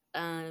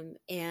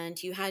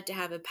 and you had to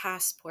have a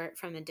passport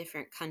from a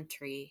different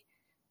country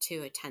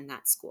to attend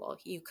that school.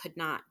 You could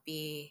not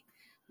be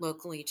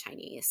locally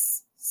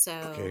Chinese. So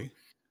Okay.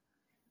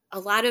 a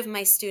lot of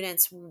my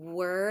students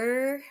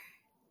were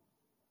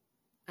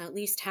at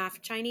least half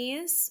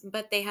Chinese,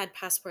 but they had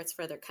passports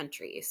for other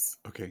countries.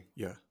 Okay.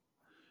 Yeah.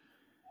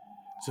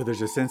 So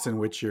there's a sense in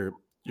which you're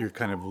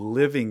kind of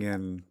living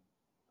in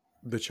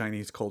the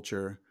Chinese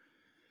culture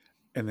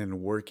and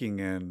then working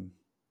in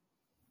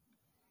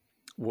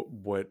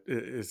what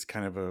is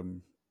kind of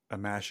a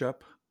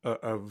mashup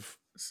of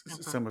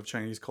Uh-huh. some of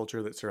Chinese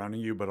culture that's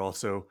surrounding you, but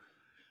also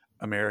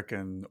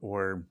American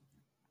or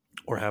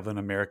have an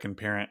American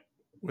parent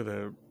with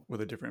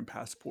a different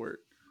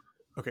passport.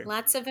 Okay.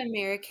 Lots of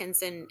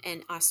Americans and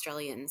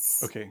Australians,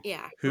 Okay.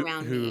 yeah,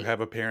 around Who me.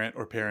 have a parent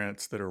or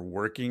parents that are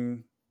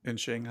working in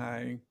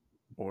Shanghai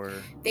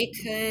or They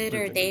could, live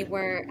or there. they Okay.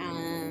 were,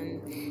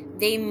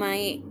 they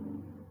might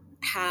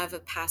have a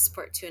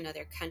passport to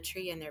another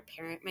country and their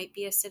parent might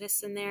be a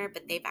citizen there,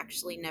 but they've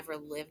actually never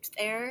lived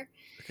there,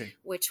 Okay.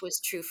 which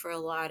was true for a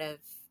lot of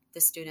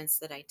the students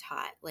that I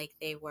taught. Like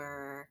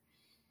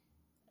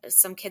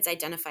some kids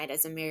identified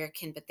as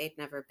American, but they'd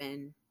never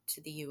been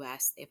to the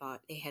U.S.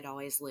 They had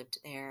always lived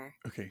there.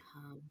 Okay.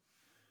 Um,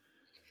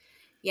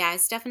 yeah,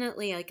 it's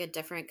definitely like a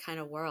different kind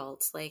of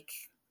world. Like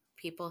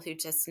people who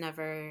just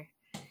never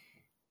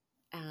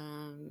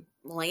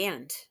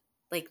land.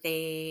 Like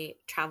they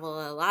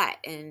travel a lot,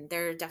 and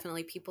there are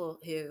definitely people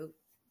who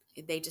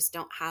they just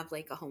don't have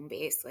like a home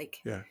base. Like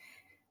Yeah.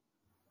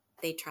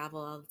 they travel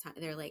all the time.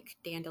 They're like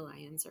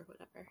dandelions or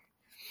whatever.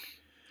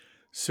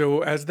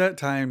 So as that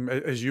time,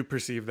 as you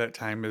perceive that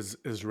time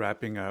is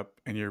wrapping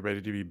up, and you're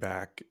ready to be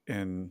back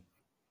in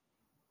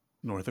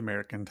North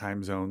American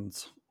time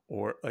zones,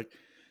 or like,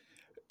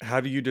 how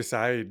do you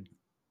decide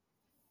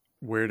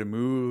where to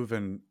move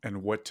and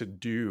what to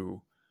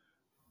do?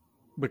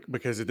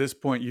 Because at this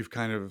point, you've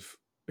kind of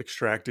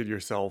extracted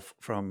yourself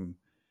from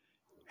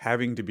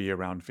having to be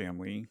around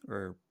family,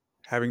 or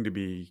having to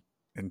be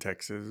in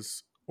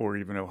Texas or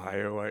even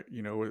Ohio.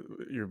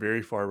 You're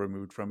very far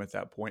removed from at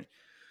that point.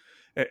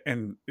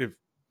 And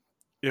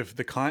if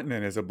the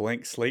continent is a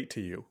blank slate to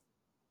you,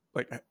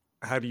 like,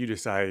 how do you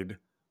decide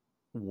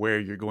where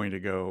you're going to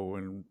go,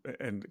 and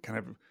kind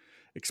of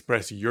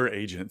express your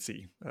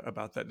agency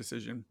about that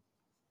decision?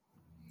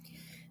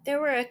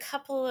 There were a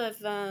couple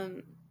of,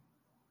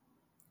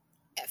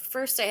 at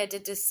first I had to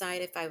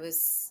decide if I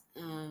was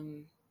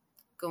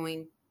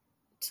going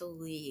to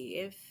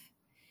leave.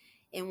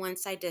 And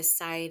once I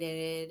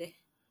decided,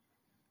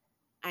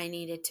 I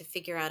needed to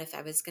figure out if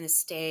I was going to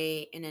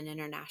stay in an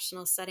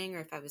international setting or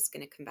if I was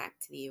going to come back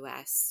to the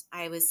US.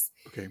 I was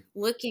Okay.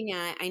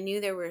 I knew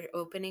there were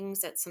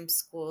openings at some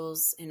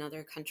schools in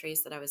other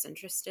countries that I was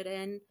interested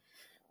in,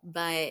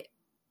 but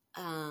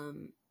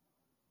um,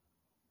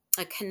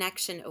 a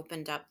connection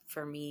opened up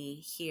for me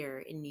here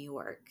in New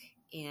York.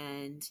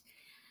 And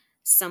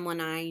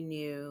someone I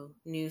knew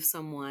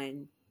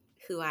someone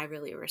who I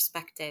really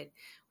respected,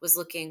 was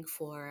looking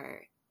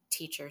for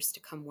teachers to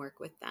come work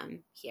with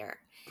them here.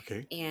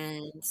 Okay.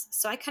 And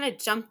so I kind of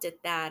jumped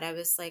at that. I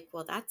was like,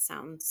 well, that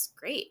sounds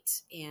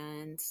great.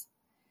 And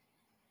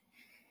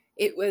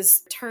it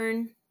was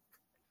turn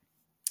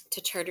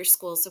to charter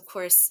schools. Of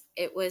course,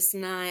 it was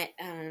not,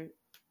 I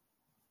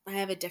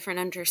have a different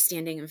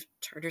understanding of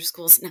charter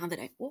schools now that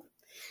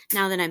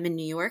I'm in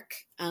New York.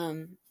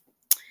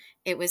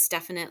 It was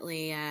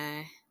definitely,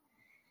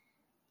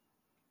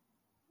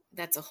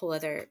 that's a whole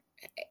other,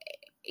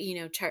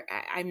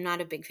 I'm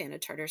not a big fan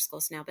of charter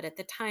schools now, but at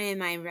the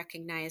time I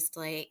recognized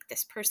like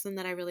this person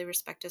that I really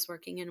respect is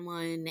working in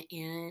one,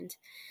 and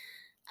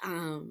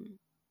um,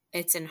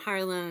 it's in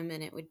Harlem,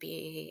 and it would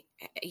be,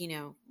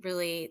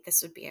 really,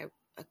 this would be a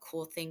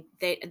cool thing.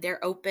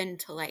 They're open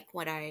to like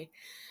what I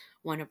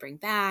want to bring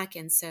back.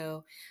 And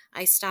so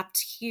I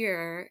stopped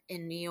here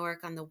in New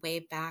York on the way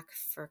back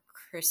for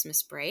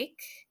Christmas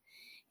break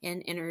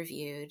and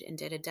interviewed and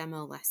did a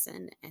demo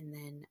lesson, and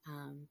then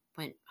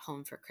went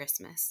home for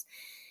Christmas.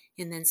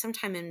 And then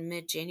sometime in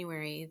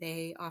mid-January,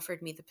 they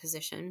offered me the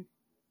position,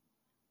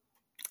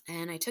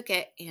 and I took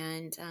it,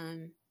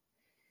 and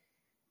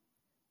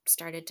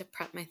started to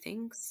prep my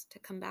things to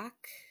come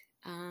back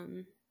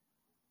to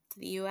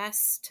the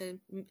US.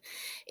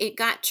 It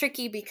got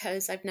tricky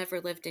because I've never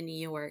lived in New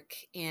York,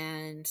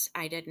 and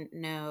I didn't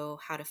know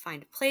how to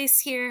find a place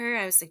here.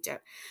 I was like, I'm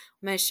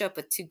going to show up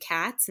with two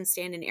cats and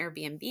stay in an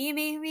Airbnb,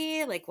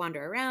 maybe like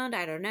wander around.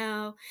 I don't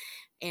know.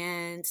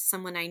 And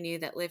someone I knew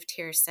that lived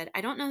here said,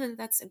 I don't know that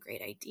that's a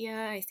great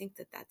idea. I think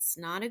that that's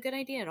not a good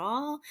idea at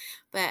all.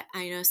 But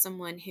I know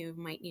someone who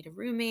might need a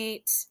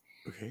roommate.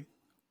 Okay.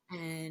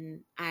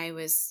 And I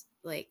was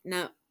like,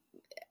 no,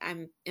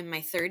 I'm in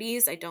my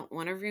 30s. I don't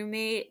want a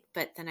roommate.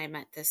 But then I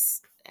met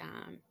this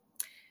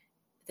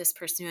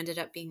person who ended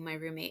up being my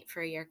roommate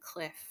for a year,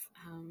 Cliff.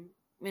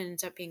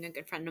 Ended up being a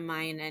good friend of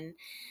mine.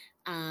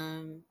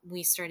 And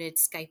we started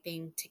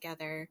Skyping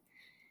together.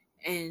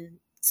 And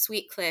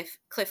sweet Cliff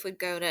would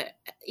go to,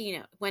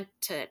 went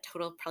to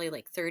total probably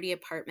like 30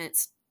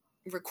 apartments,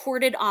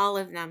 recorded all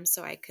of them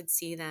so I could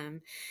see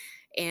them,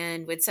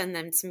 and would send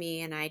them to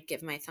me, and I'd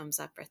give my thumbs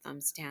up or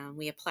thumbs down.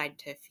 We applied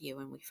to a few,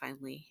 and we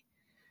finally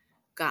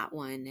got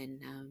one,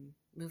 and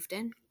moved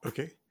in.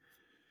 Okay.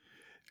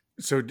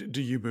 So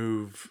do you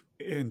move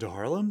into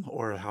Harlem,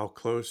 or how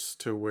close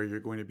to where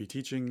you're going to be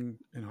teaching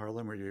in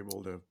Harlem are you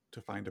able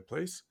to find a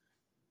place?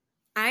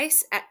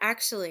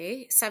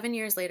 Actually, 7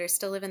 years later,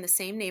 still live in the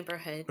same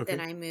neighborhood that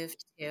Okay. I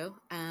moved to.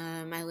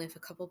 I live a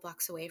couple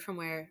blocks away from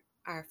where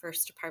our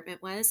first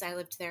apartment was. I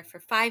lived there for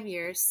 5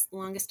 years,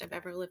 longest I've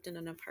ever lived in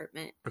an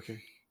apartment. Okay.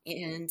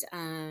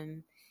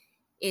 And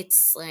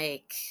it's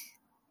like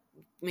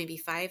maybe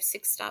 5,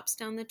 6 stops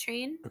down the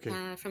train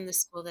Okay. from the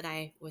school that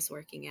I was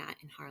working at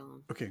in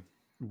Harlem. Okay.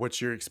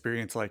 What's your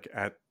experience like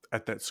at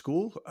that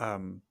school?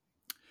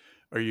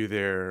 Are you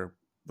there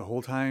the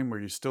whole time? Are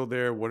you still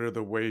there? What are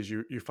the ways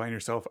you find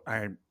yourself?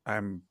 I've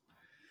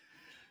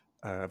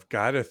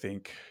got to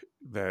think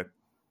that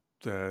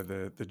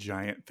the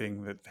giant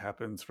thing that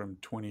happens from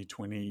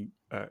 2020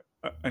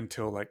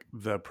 until like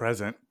the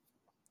present,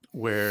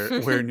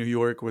 where New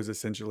York was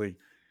essentially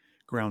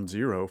ground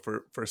zero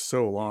for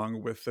so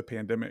long with the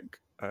pandemic,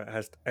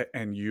 has,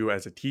 and you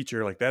as a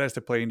teacher, like, that has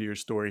to play into your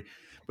story.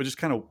 But just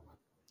kind of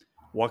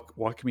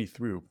walk me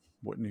through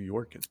what New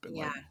York has been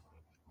Yeah. like.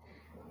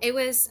 It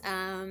was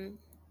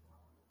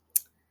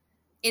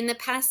in the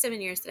past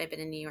 7 years that I've been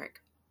in New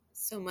York,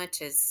 so much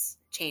has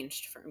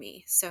changed for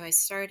me. So I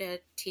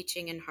started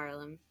teaching in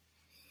Harlem,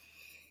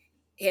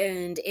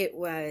 and it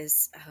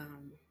was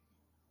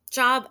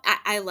job.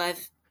 I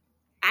love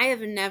I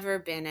have never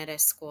been at a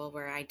school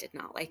where I did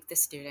not like the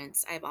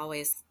students. I've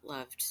always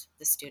loved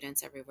the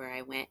students everywhere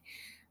I went.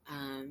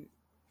 Um,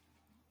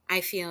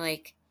 I feel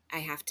like I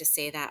have to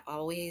say that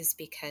always,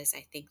 because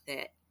I think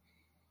that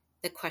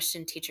the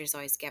question teachers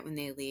always get when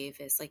they leave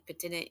is like,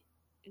 but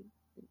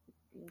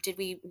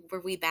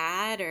were we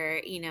bad?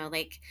 Or,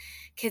 like,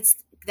 kids,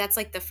 that's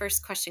like the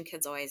first question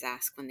kids always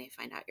ask when they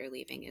find out you're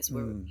leaving is,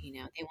 Mm.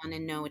 they want to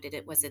know,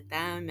 was it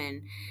them?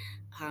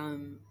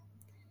 Um,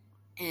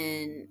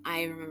 and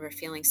I remember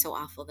feeling so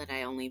awful that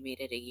I only made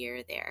it a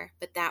year there.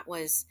 But that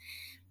was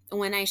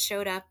when I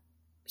showed up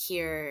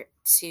here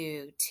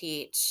to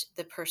teach.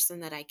 The person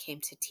that I came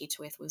to teach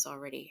with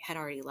had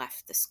already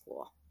left the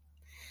school.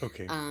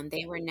 Okay.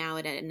 They were now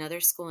at another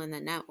school in the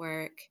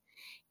network,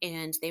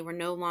 and they were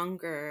no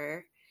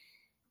longer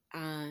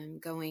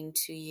going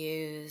to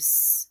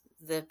use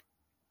the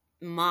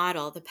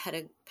model, the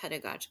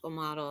pedagogical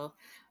model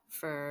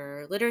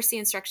for literacy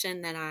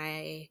instruction that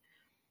I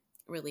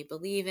really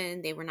believe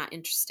in. They were not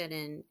interested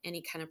in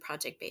any kind of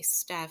project-based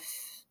stuff.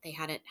 They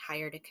hadn't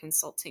hired a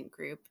consultant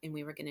group, and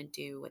we were going to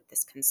do what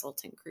this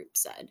consultant group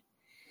said.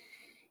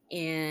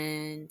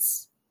 And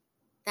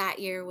that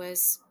year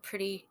was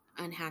pretty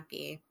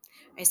unhappy.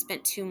 I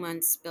spent 2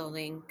 months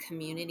building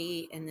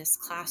community in this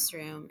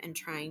classroom and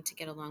trying to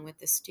get along with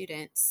the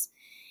students.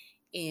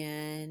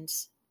 And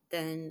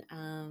then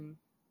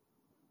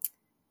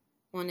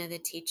one of the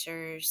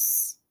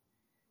teachers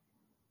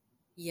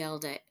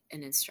yelled at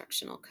an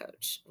instructional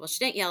coach. Well, she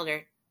didn't yell at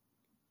her.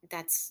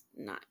 That's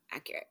not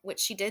accurate. What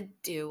she did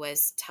do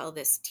was tell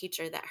this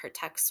teacher that her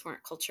texts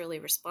weren't culturally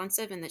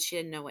responsive and that she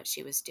didn't know what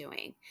she was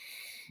doing.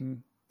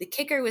 Mm. The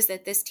kicker was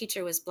that this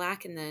teacher was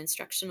Black and the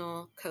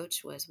instructional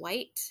coach was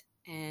white.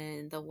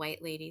 And the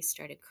white lady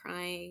started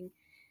crying.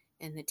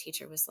 And the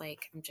teacher was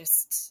like,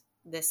 this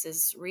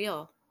is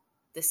real.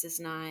 This is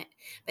not.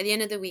 By the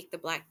end of the week, the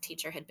Black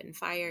teacher had been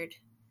fired.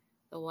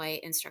 The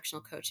white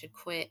instructional coach had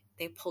quit.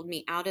 They pulled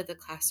me out of the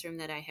classroom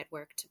that I had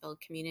worked to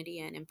build community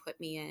in and put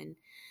me in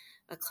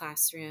a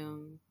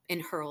classroom,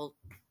 in her old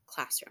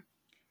classroom.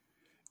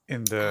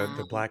 In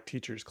the Black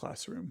teacher's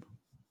classroom.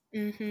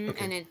 Mm-hmm.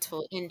 Okay.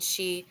 And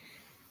she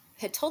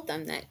had told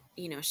them that,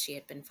 she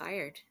had been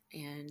fired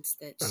and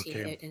that Okay.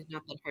 it had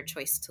not been her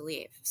choice to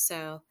leave.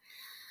 So,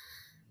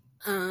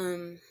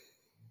 the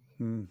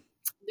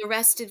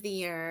rest of the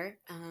year,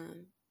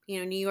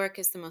 New York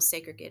is the most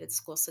segregated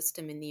school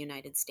system in the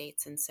United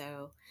States. And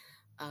so,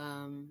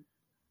 and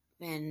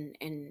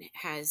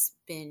has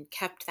been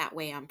kept that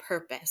way on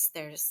purpose.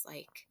 There's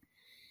like,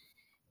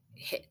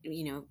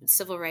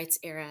 civil rights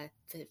era,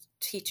 the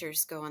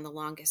teachers go on the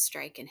longest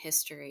strike in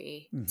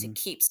history to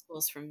keep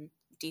schools from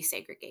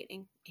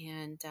desegregating.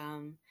 And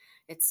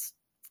it's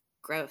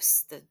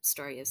gross, the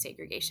story of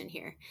segregation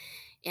here.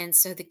 And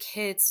so the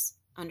kids,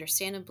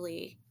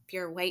 understandably, if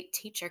you're a white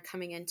teacher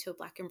coming into a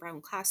Black and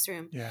brown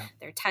classroom,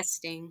 they're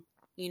testing.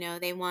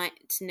 They want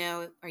to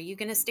know, are you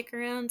going to stick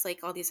around? Like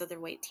all these other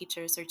white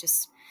teachers are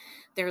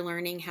they're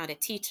learning how to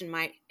teach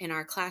in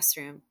our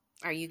classroom.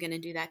 Are you going to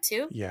do that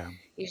too? Yeah.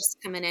 You're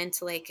just coming in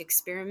to like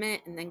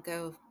experiment and then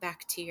go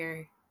back to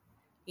your,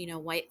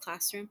 white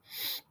classroom.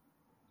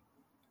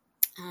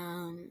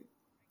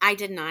 I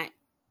did not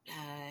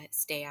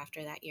stay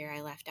after that year.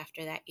 I left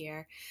after that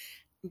year.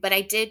 But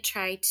I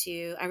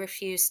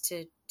refused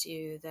to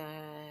do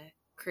the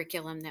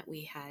curriculum that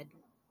we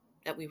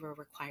were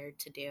required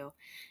to do.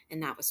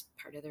 And that was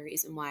part of the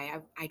reason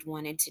why I'd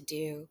wanted to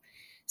do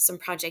some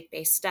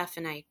project-based stuff.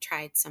 And I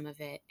tried some of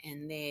it,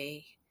 and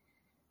they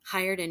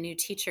hired a new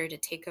teacher to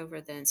take over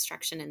the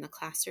instruction in the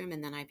classroom.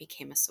 And then I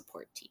became a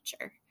support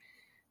teacher.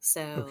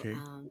 So Okay.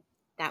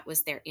 that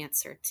was their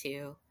answer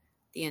to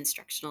the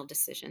instructional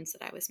decisions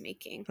that I was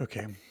making.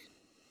 Okay.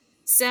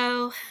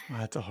 So Well,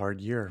 that's a hard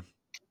year.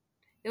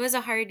 it was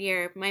a hard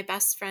year. My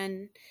best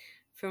friend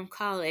from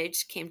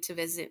college came to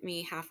visit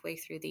me halfway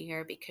through the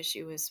year because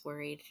she was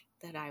worried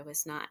that I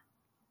was not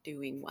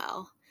doing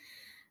well.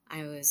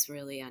 I was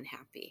really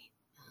unhappy.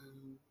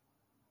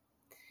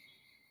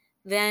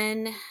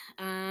 Then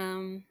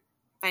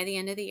by the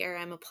end of the year,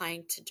 I'm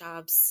applying to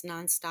jobs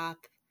nonstop.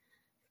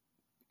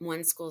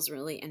 One school's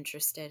really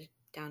interested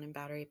down in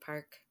Battery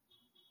Park.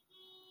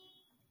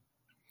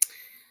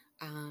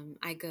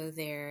 I go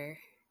there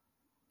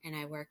and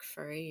I work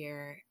for a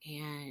year,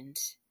 and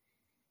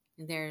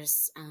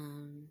there's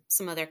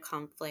some other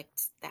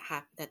conflict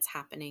that's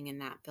happening in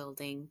that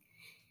building,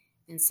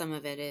 and some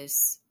of it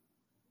is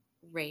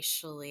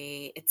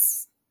racially.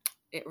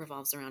 It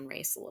revolves around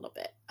race a little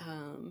bit.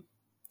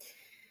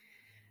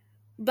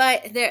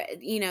 But there,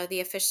 the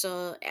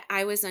official,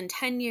 I was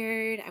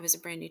untenured. I was a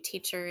brand new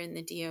teacher in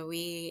the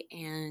DOE,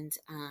 and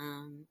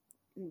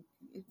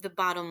the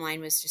bottom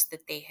line was just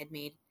that they had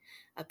made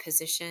a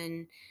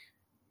position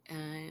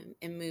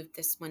and moved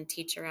this one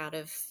teacher out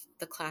of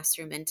the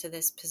classroom into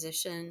this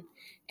position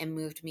and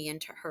moved me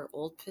into her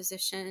old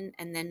position,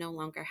 and then no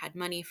longer had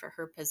money for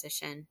her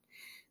position.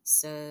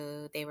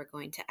 So they were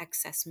going to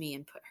excess me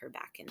and put her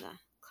back in the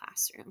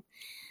classroom.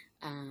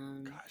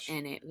 Gosh.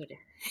 And it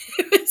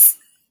was...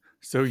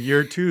 So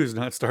year 2 is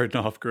not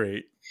starting off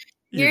great.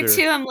 Year either.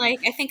 two, I'm like,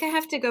 I think I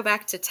have to go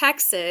back to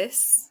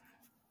Texas.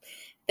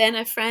 Then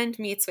a friend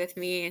meets with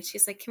me and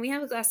she's like, can we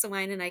have a glass of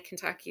wine and I can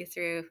talk you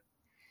through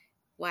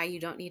why you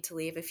don't need to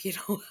leave if you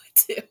don't want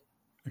to.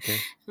 Okay.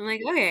 I'm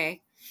like,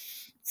 okay.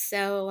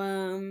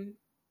 So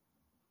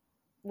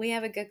we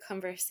have a good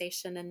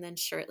conversation, and then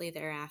shortly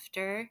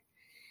thereafter,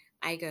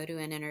 I go to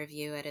an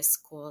interview at a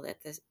school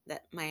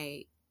that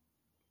my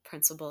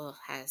principal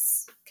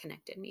has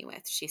connected me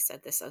with. She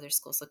said this other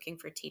school's looking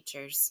for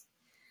teachers.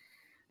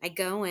 I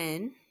go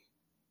in.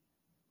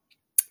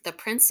 The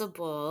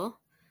principal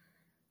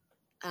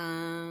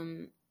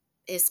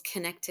is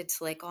connected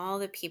to like all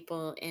the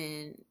people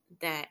in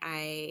that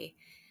I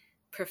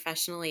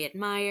professionally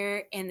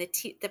admire, and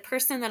the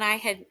person that I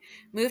had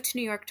moved to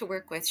New York to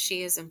work with,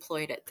 she is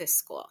employed at this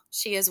school.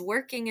 She is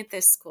working at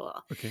this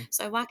school. Okay.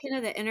 So I walk into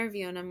the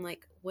interview and I'm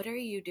like, what are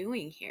you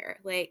doing here?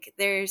 Like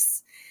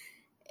there's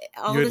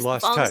You had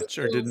lost all the touch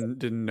or schools.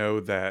 didn't know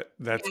that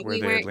Yeah, that's where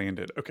we they had weren't.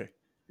 landed. Okay.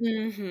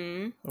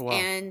 Mm-hmm. Oh, wow.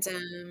 And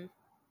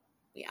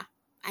yeah,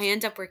 I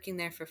end up working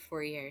there for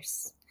 4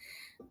 years.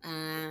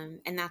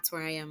 And that's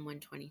where I am when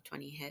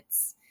 2020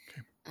 hits.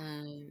 Okay.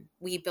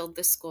 We build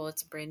the school.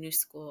 It's a brand new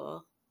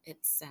school.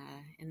 It's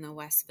in the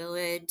West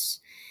Village.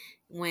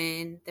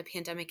 When the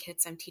pandemic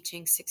hits, I'm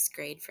teaching sixth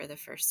grade for the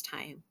first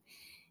time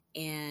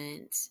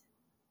and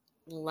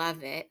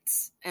love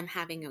it. I'm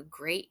having a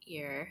great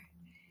year.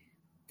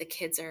 The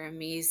kids are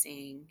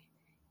amazing.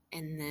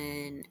 And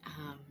then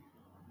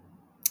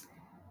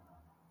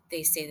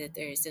they say that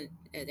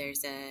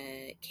there's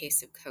a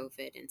case of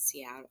COVID in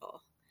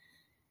Seattle.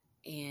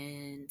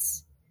 And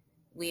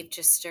we've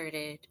just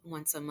started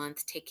once a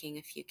month taking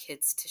a few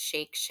kids to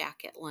Shake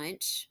Shack at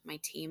lunch, my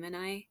team and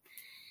I.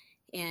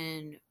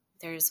 And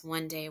there's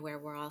one day where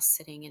we're all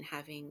sitting and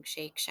having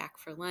Shake Shack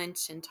for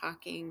lunch and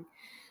talking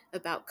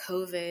about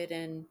COVID.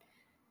 And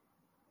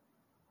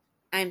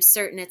I'm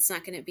certain it's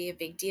not going to be a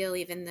big deal,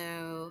 even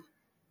though,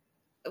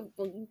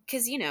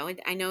 because,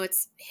 I know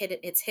it's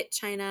hit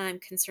China. I'm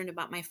concerned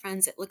about my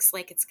friends. It looks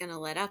like it's going to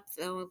let up,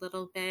 though, a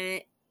little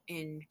bit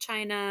in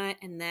China.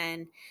 And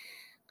then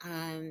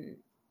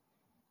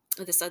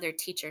this other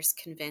teacher's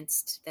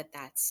convinced that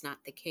that's not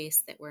the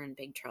case, that we're in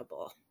big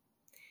trouble.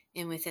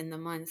 And within the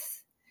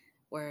month,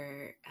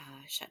 we're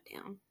shut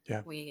down.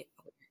 Yeah. We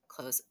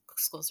close.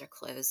 Schools are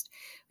closed.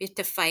 We have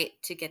to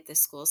fight to get the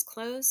schools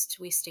closed.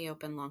 We stay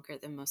open longer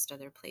than most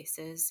other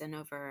places, and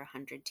over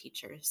 100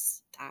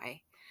 teachers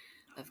die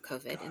of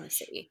COVID in the Gosh.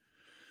 city.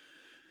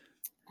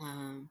 Did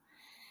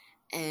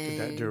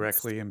that And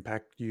directly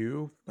impact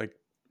you? Like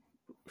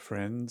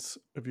friends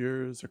of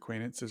yours,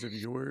 acquaintances of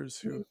yours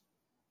who?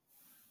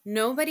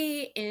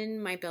 nobody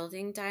in my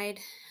building died.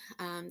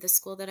 The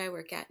school that I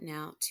work at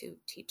now, 2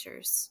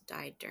 teachers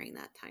died during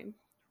that time.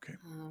 Okay.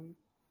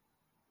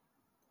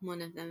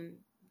 One of them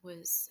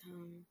was,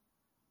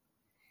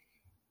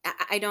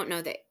 I don't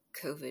know that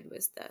COVID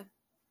was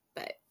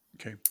but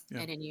Okay.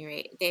 Yeah. at any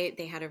rate,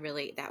 they had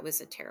that was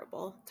a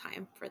terrible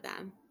time for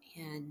them.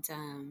 And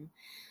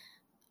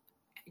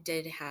I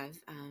did have,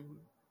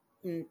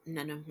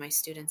 none of my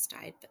students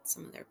died, but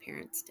some of their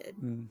parents did.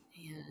 Mm.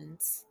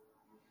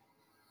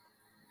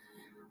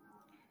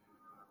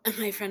 And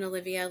my friend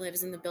Olivia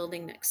lives in the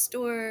building next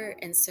door.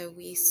 And so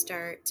we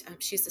start,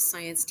 she's a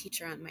science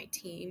teacher on my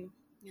team.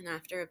 And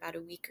after about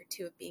a week or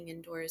 2 of being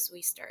indoors,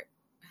 we start,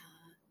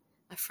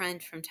 a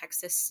friend from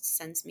Texas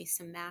sends me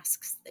some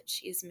masks that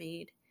she's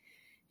made.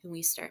 And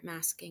we start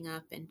masking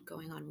up and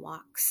going on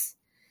walks.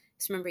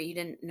 Because remember, you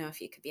didn't know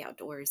if you could be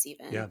outdoors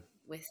even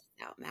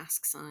without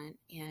masks on.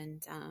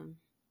 And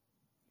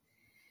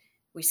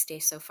we stay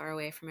so far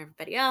away from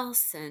everybody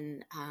else.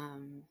 And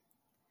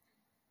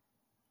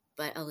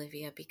but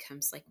Olivia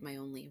becomes like my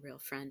only real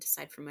friend,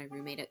 aside from my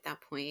roommate at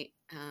that point,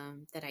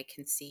 that I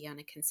can see on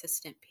a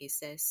consistent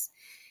basis.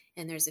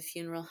 And there's a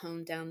funeral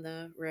home down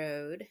the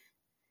road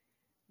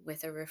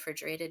with a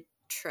refrigerated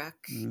truck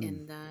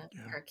in the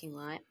parking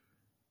lot.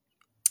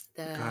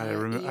 God, I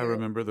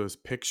remember those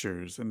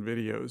pictures and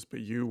videos,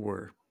 but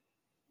you're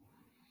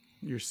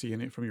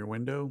seeing it from your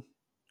window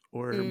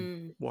or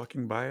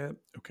walking by it.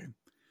 Okay.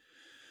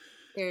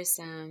 There's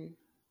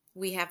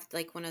we have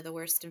like one of the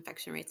worst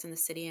infection rates in the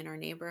city in our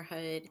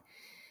neighborhood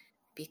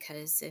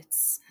because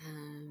it's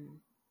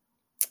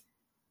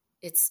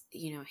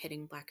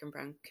hitting Black and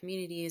brown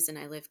communities, and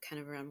I live kind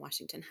of around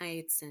Washington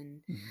Heights,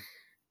 and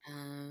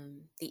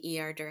the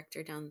ER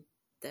director down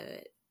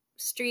the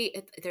street,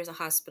 there's a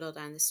hospital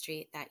down the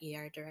street, that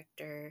ER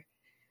director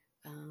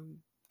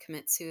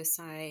commits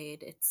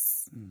suicide.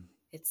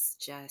 It's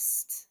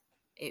just,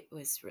 it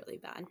was really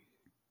bad.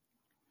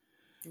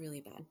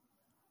 Really bad.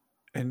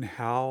 And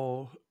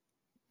how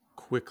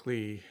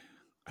quickly,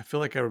 I feel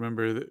like I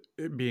remember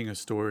it being a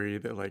story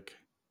that like,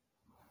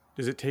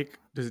 does it take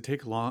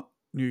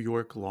New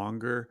York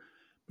longer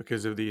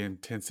because of the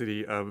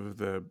intensity of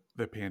the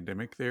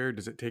pandemic there?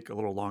 Does it take a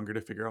little longer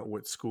to figure out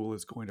what school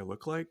is going to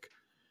look like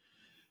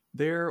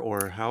there,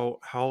 or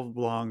how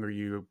long are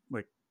you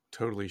like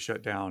totally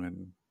shut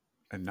down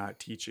and not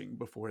teaching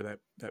before that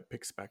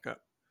picks back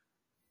up?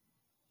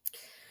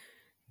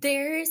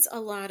 There's a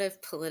lot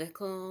of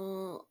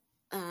political.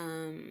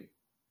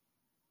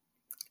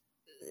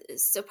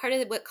 So part of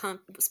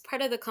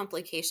the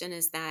complication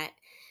is that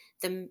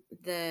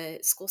the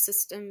school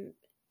system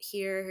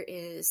here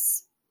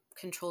is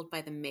controlled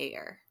by the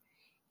mayor.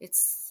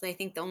 It's, I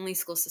think, the only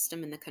school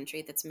system in the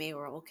country that's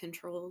mayoral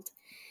controlled.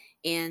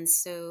 And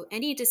so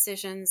any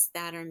decisions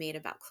that are made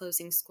about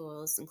closing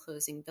schools and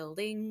closing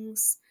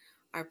buildings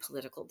are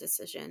political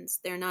decisions.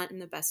 They're not in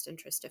the best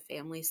interest of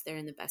families, they're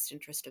in the best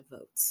interest of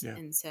votes. Yeah.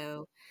 And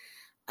so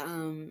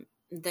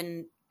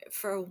then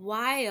for a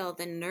while,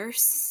 the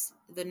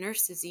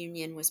nurses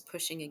union was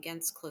pushing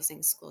against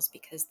closing schools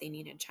because they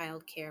needed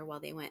childcare while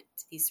they went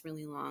to these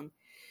really long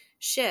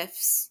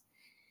shifts.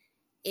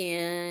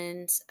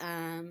 And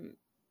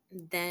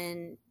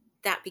then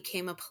that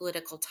became a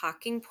political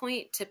talking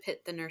point to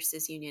pit the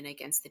nurses union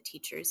against the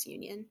teachers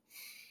union.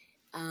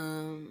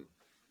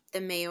 The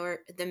mayor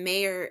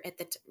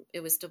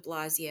it was de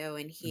Blasio,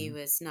 and he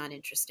was not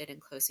interested in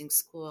closing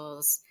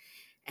schools.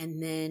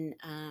 And then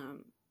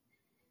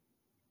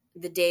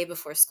the day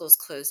before schools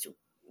closed,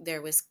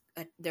 there was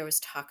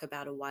talk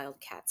about a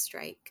wildcat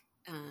strike,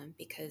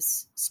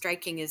 because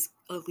striking is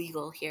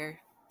illegal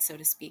here, so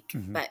to speak.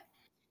 But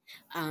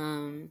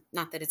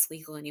not that it's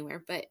legal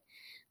anywhere, but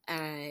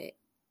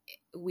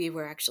we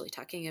were actually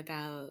talking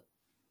about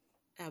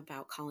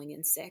calling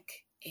in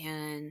sick,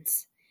 and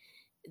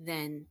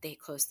then they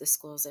closed the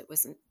schools.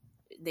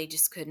 They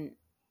just couldn't.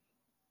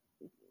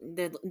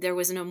 There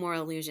was no more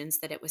illusions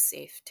that it was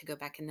safe to go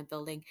back in the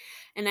building,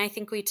 and I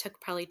think we took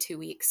probably 2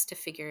 weeks to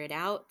figure it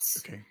out.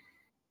 Okay.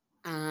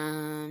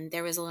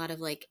 There was a lot of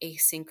like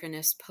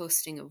asynchronous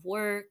posting of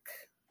work.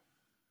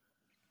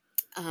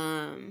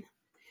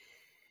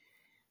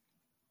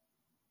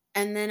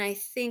 And then I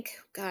think,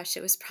 gosh,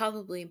 it was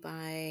probably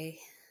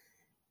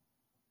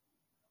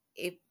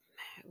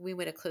we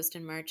would have closed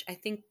in March. I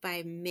think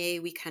by May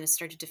we kind of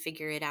started to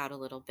figure it out a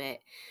little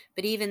bit.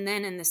 But even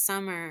then in the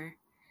summer,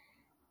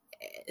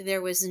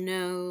 there was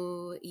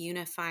no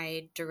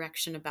unified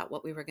direction about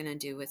what we were going to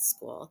do with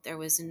school.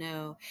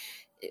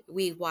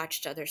 We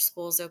watched other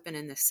schools open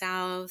in the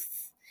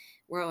South.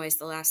 We're always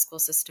the last school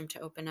system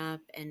to open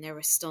up, and there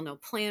was still no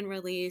plan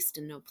released,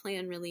 and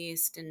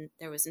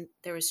there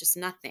was just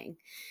nothing.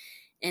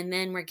 And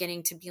then we're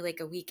getting to be like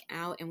a week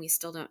out, and we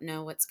still don't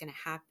know what's going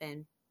to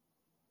happen.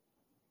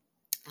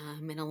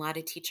 And a lot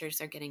of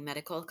teachers are getting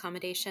medical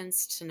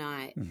accommodations to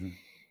not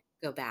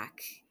go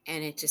back,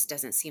 and it just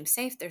doesn't seem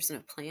safe. There's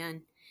no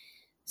plan.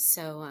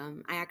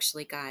 So I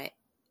actually got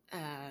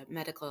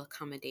medical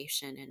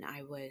accommodation, and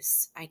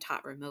I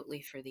taught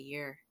remotely for the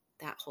year,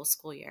 that whole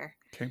school year.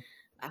 Okay.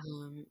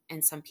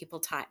 And some people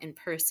taught in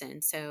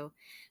person. So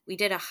we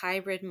did a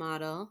hybrid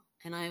model,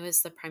 and I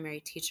was the primary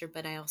teacher,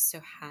 but I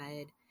also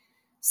had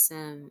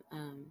some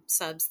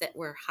subs that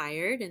were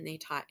hired, and they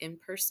taught in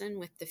person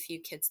with the few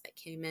kids that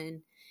came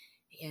in.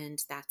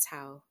 And that's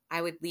how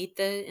I would lead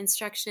the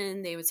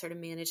instruction. They would sort of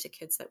manage the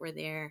kids that were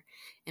there,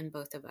 and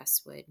both of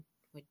us would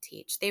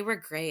teach. They were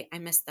great. I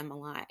missed them a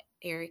lot.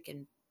 Eric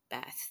and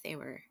Beth,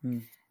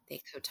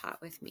 they co-taught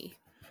with me.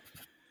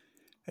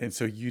 And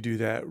so you do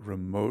that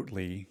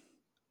remotely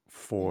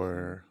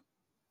for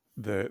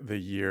the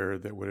year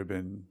that would have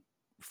been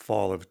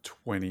fall of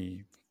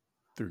 20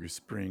 through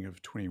spring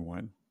of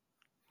 21.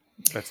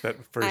 That's that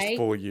first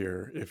full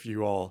year. If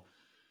you all,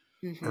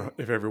 or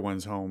if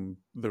everyone's home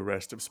the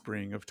rest of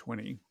spring of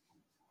 20.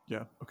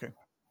 Yeah. Okay.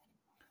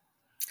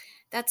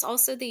 That's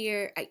also the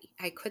year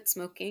I quit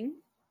smoking.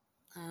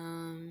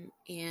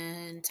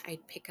 And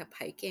I'd pick up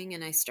hiking,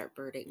 and I start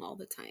birding all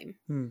the time.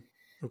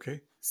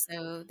 Okay.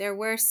 So there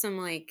were some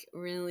like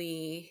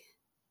really,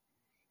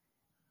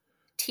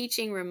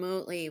 teaching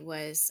remotely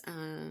was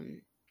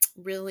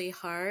really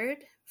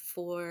hard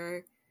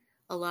for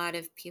a lot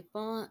of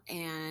people,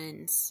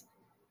 and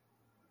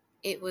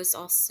it was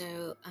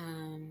also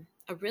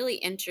a really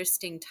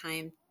interesting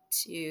time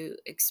to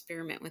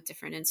experiment with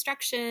different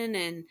instruction.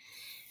 And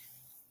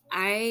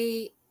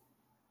I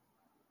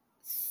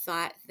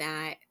thought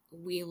that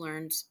we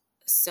learned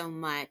so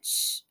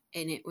much,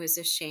 and it was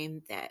a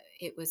shame that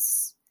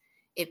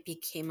it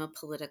became a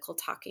political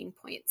talking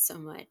point so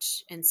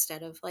much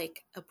instead of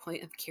like a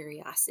point of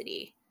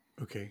curiosity.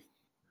 Okay.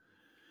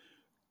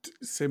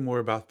 Say more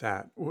about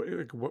that.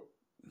 What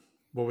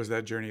was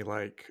that journey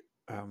like?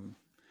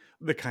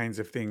 The kinds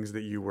of things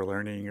that you were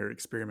learning or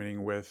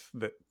experimenting with,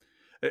 that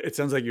it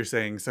sounds like you're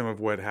saying some of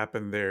what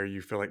happened there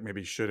you feel like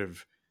maybe should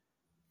have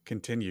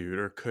continued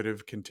or could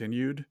have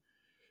continued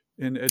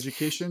in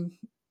education.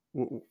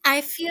 I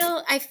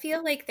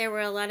feel like there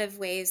were a lot of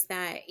ways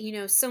that,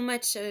 so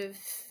much of,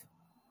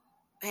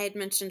 I had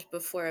mentioned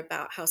before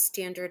about how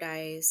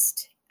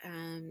standardized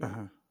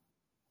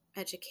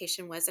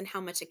education was, and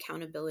how much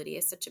accountability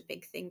is such a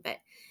big thing. But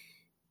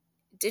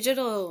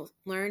digital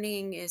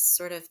learning is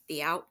sort of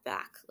the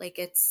outback. Like,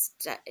 it's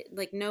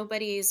like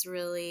nobody's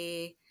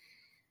really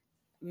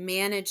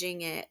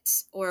managing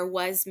it, or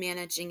was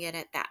managing it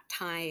at that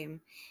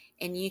time,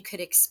 and you could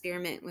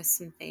experiment with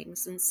some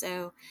things. And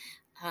so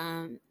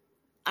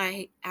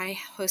I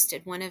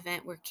hosted one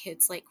event where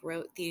kids like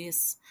wrote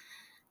these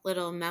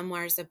little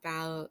memoirs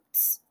about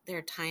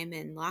their time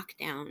in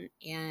lockdown,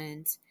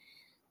 and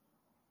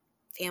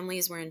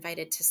families were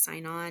invited to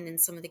sign on, and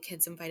some of the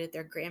kids invited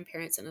their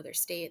grandparents in other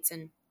states,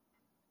 and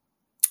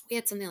we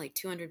had something like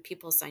 200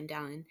 people signed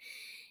on.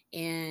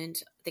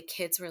 And the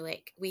kids were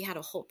like, we had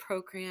a whole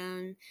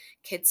program.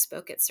 Kids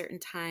spoke at certain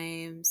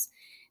times.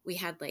 We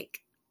had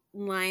like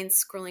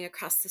lines scrolling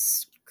across the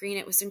screen.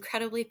 It was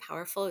incredibly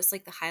powerful. It was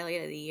like the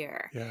highlight of the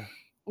year. Yeah.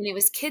 And it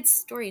was kids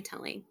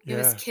storytelling. It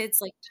was Yeah.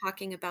 kids like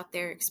talking about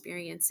their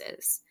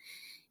experiences.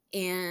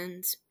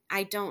 And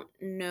I don't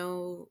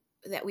know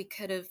that we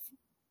could have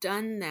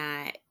done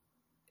that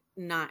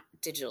not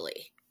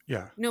digitally.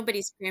 Yeah.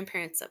 Nobody's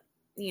grandparents up,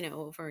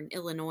 over in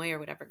Illinois or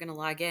whatever, going to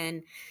log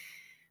in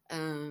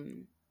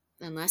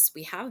unless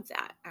we have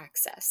that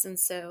access. And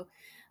so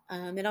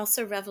it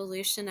also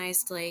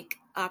revolutionized like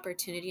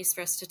opportunities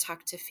for us to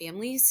talk to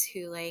families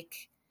who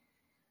like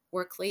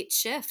work late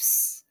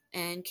shifts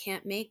and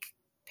can't make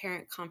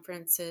parent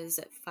conferences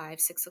at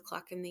 5-6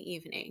 o'clock in the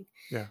evening.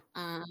 Yeah.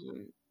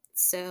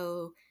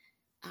 So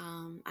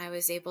I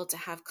was able to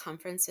have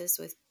conferences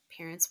with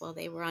parents while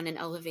they were on an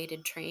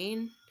elevated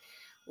train,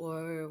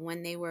 or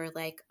when they were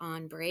like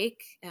on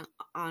break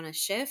on a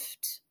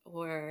shift,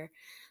 or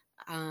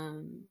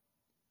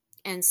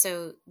and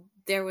so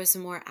there was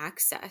more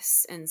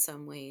access in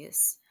some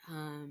ways,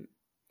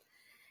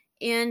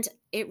 and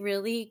it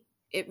really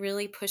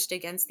pushed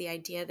against the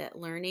idea that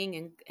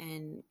learning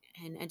and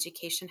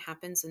education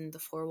happens in the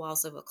four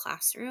walls of a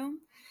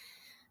classroom.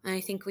 And I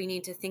think we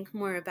need to think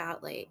more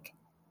about like,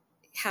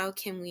 how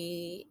can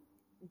we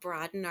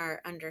broaden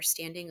our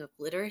understanding of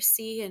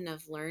literacy and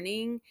of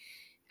learning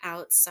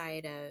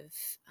outside of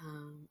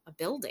a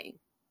building.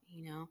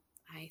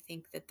 I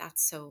think that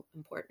that's so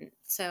important.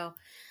 So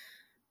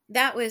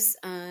that was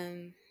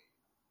I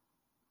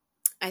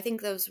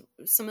think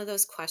some of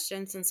those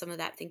questions and some of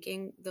that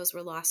thinking, those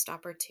were lost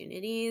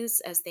opportunities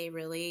as they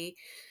really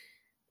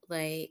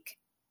like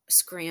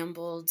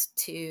scrambled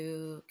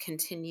to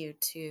continue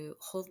to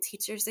hold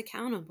teachers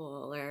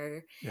accountable,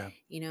 or Yeah.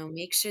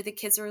 make sure the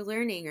kids were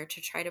learning, or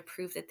to try to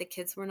prove that the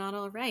kids were not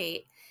all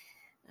right.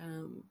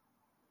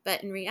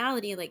 But in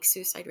reality, like,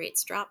 suicide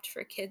rates dropped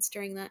for kids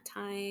during that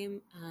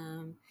time.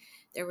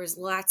 There was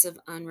lots of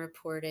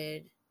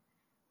unreported.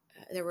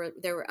 There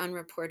were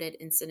unreported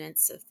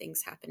incidents of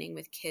things happening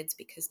with kids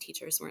because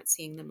teachers weren't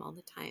seeing them all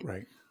the time.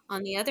 Right.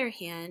 On the other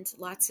hand,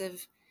 lots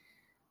of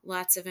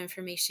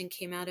information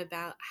came out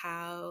about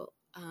how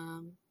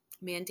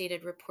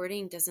mandated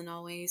reporting doesn't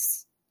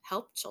always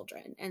help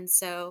children, and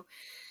so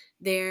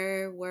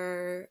there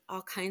were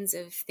all kinds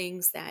of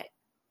things that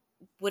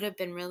would have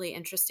been really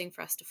interesting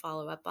for us to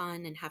follow up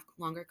on and have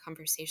longer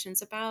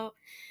conversations about,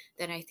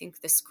 that I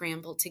think the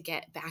scramble to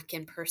get back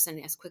in person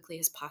as quickly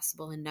as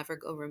possible and never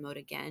go remote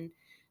again,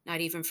 not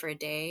even for a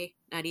day,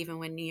 not even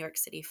when New York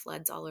City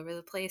floods all over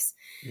the place,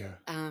 Yeah.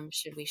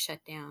 should we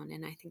shut down.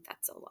 And I think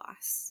that's a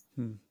loss.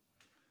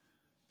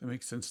 That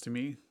makes sense to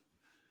me.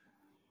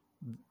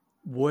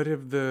 What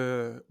have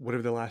the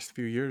last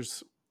few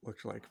years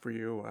looked like for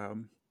you?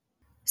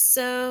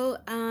 So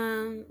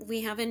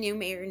we have a new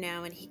mayor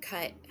now, and he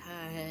cut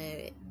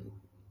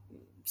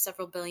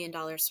several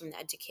 $billions from the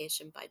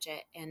education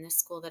budget. And the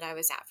school that I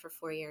was at for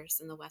 4 years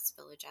in the West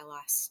Village, I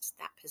lost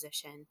that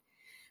position.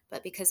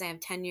 But because I have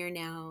tenure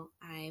now,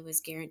 I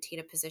was guaranteed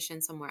a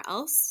position somewhere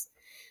else.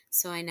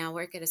 So I now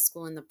work at a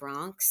school in the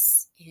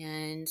Bronx,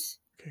 and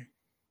Okay.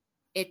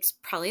 it's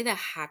probably the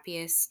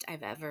happiest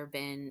I've ever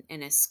been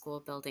in a school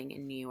building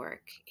in New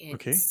York.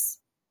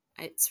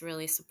 It's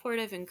really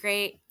supportive and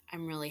great.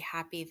 I'm really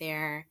happy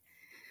there.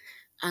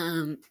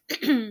 I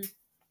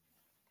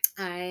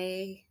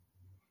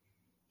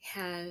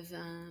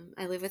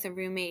live with a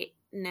roommate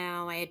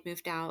now. I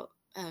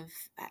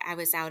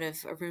was out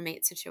of a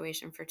roommate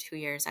situation for 2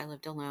 years. I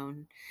lived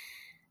alone.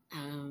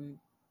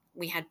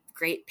 We had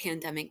great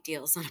pandemic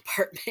deals on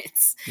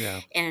apartments.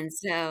 Yeah. And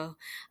so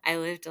I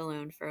lived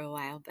alone for a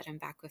while, but I'm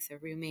back with a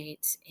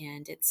roommate,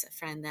 and it's a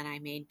friend that I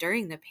made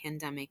during the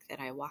pandemic that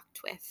I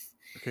walked with.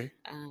 Okay.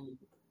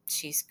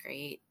 She's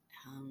great.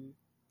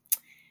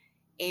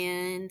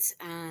 And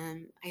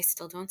I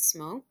still don't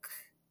smoke.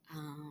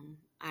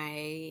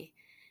 I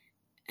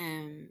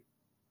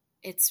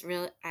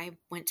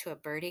went to a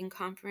birding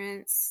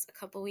conference a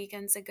couple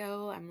weekends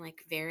ago. I'm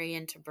like very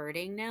into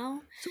birding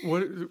now.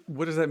 So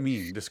what does that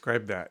mean?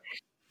 Describe that.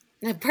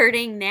 The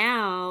birding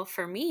now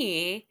for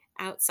me,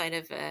 outside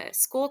of a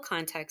school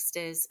context,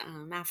 is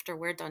after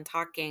we're done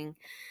talking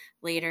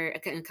later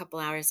in a couple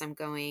hours, I'm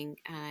going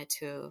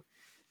to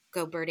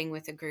go birding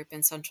with a group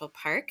in Central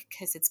Park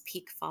because it's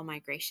peak fall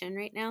migration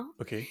right now.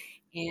 Okay.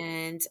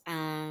 And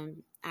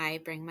I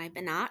bring my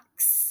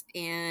binocs,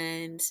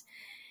 and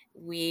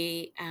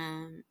we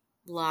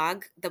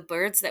log the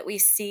birds that we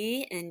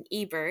see in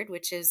eBird,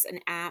 which is an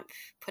app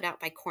put out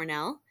by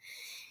Cornell.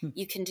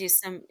 You can do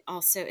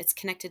it's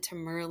connected to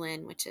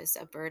Merlin, which is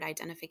a bird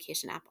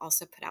identification app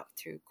also put out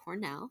through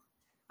Cornell.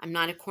 I'm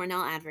not a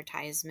Cornell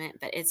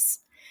advertisement, but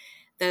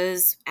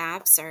those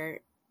apps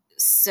are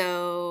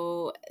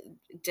so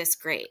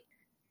just great.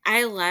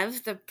 I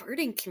love the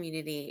birding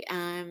community.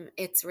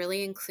 It's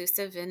really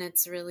inclusive, and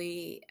it's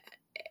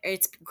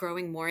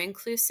growing more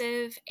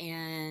inclusive,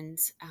 and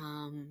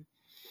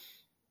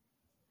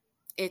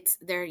it's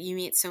there. You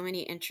meet so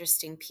many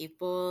interesting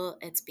people.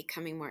 It's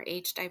becoming more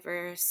age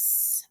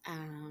diverse.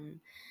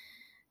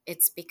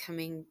 It's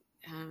becoming,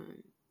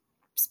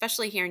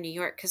 especially here in New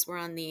York, because we're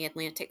on the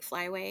Atlantic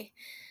Flyway.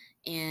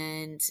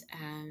 And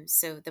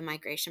so the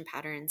migration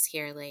patterns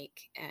here,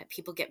 like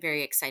people get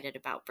very excited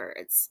about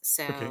birds.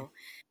 Okay. So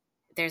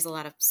there's a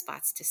lot of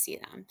spots to see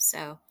them.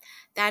 So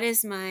that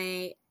is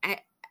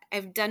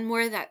I've done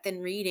more of that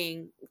than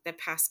reading the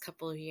past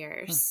couple of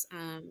Huh. years.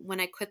 When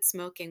I quit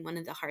smoking, one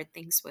of the hard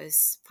things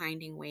was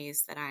finding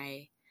ways that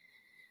I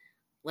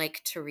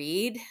like to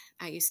read.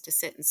 I used to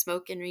sit and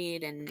smoke and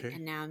read, Okay.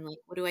 and now I'm like,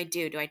 what do I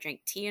do? Do I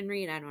drink tea and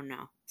read? I don't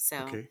know.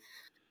 So, Okay.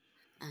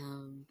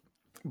 um,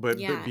 But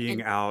yeah, being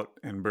and out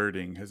and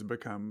birding has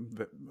become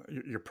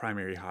your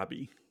primary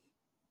hobby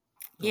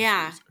the last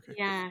few yeah, years. Okay.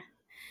 yeah.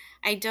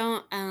 I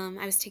don't.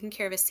 I was taking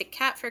care of a sick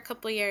cat for a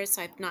couple of years,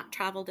 so I've not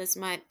traveled as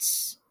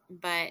much.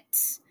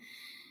 But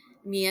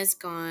Mia's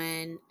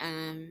gone,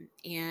 and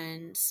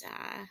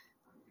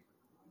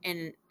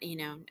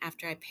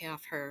after I pay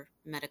off her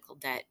medical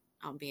debt,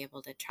 I'll be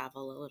able to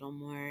travel a little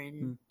more, and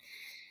Hmm.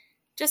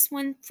 just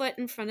one foot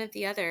in front of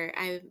the other.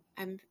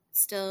 I'm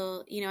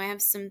still, I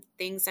have some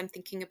things I'm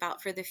thinking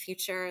about for the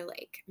future,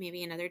 like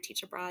maybe another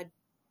teach abroad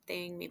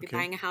thing, maybe Okay.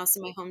 buying a house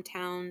in my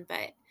hometown.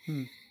 But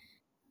Hmm.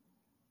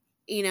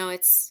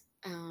 it's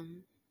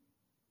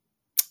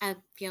I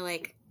feel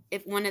like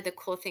if one of the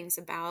cool things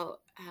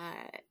about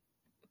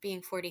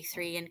being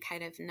 43 and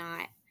kind of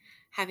not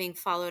having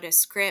followed a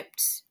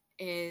script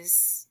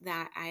is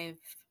that I've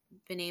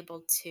been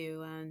able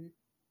to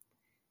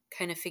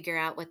kind of figure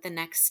out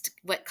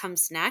what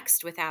comes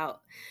next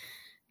without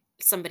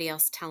somebody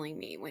else telling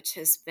me, which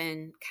has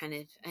been kind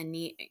of a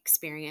neat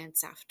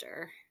experience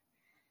after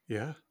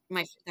Yeah.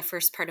 the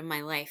first part of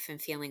my life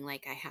and feeling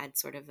like I had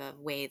sort of a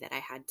way that I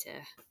had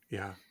to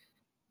Yeah.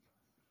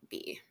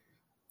 be.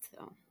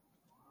 So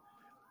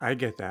I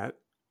get that.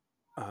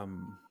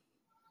 Um,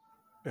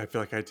 I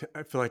feel like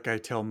I feel like I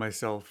tell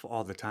myself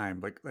all the time,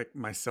 like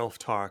my self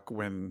talk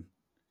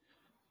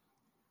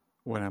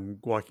when I'm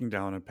walking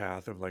down a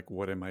path of like,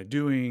 what am I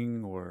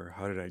doing, or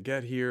how did I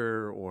get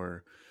here,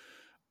 or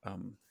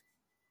um,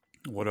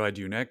 what do I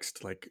do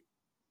next? Like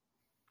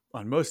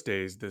on most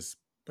days, this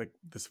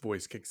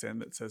voice kicks in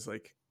that says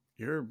like,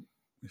 you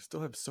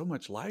still have so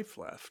much life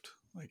left.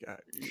 Like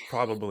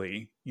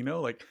probably,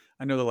 like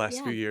I know the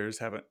last few yeah. years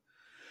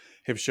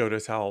have showed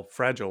us how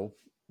fragile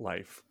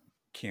life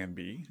can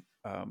be,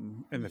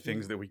 and the Mhm.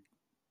 things that we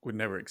would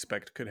never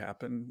expect could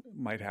happen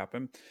might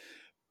happen,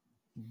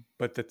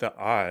 but that the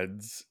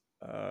odds,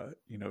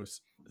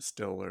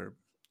 still are,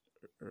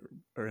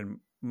 are in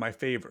my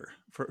favor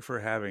for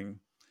having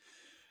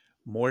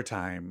more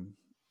time,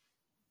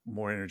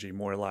 more energy,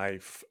 more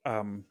life.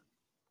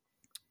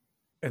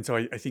 And so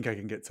I think I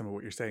can get some of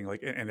what you're saying,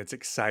 like, and it's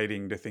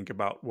exciting to think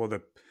about, well,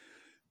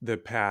 the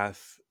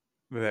path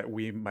that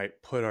we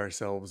might put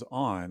ourselves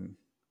on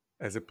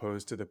as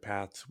opposed to the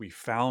paths we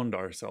found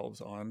ourselves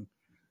on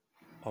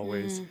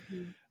always.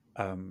 Mhm.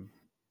 um,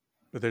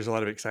 but there's a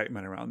lot of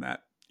excitement around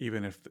that,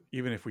 even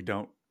if we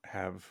don't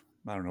have,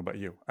 I don't know about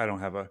you, I don't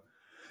have a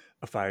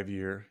 5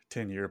 year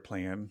 10-year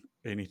plan,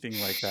 anything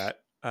like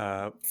that,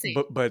 Same.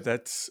 but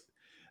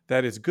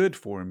that is good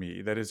for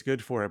me, that is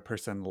good for a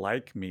person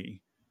like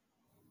me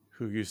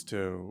who used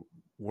to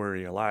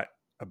worry a lot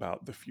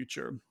about the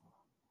future,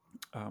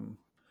 um,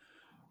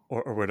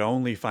 or would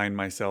only find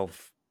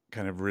myself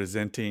kind of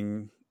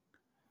resenting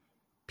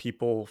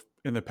people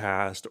in the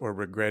past or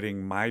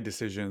regretting my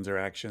decisions or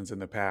actions in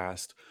the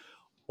past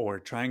or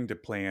trying to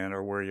plan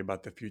or worry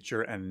about the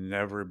future and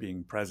never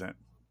being present.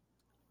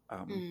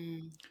 um,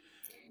 Mm.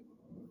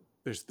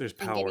 there's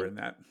And power getting in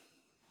that.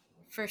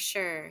 for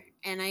sure.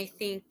 And I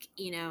think,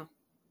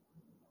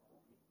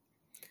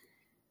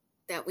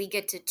 that we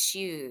get to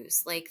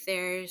choose. Like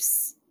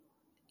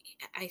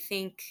I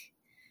think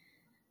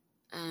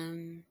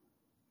um,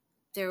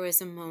 there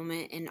was a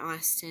moment in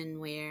Austin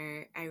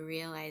where I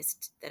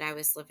realized that I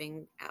was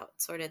living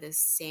out sort of the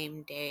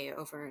same day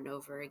over and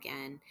over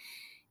again.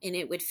 And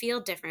it would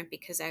feel different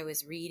because I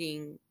was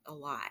reading a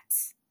lot.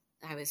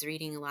 I was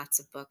reading lots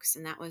of books,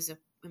 and that was an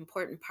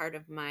important part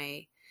of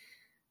my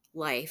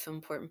life,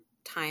 important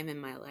time in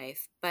my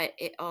life. But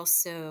it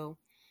also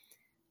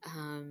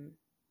um,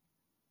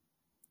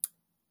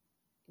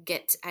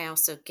 I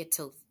also get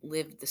to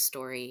live the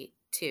story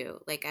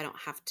too. Like I don't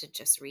have to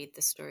just read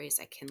the stories;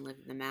 I can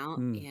live them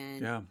out.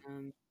 And Yeah.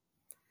 um,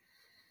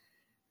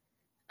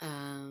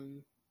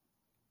 um,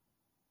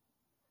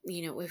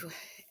 you know, in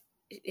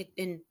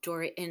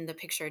the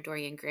picture of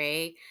Dorian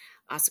Gray,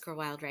 Oscar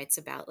Wilde writes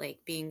about like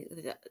being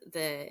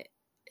the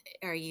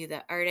are you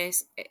the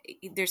artist?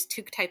 There's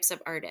two types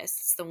of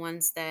artists: the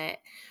ones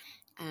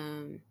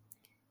um,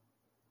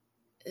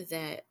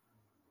 that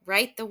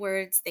write the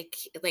words,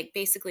 like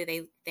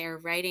basically they're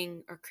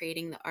writing or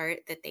creating the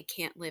art that they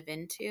can't live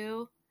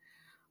into,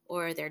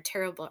 or they're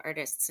terrible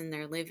artists and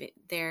they're living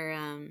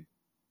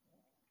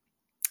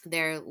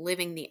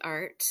the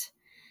art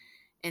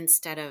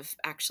instead of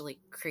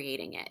actually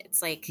creating it.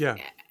 It's like, Yeah.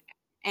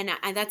 and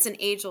that's an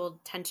age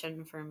old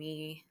tension for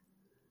me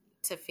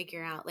to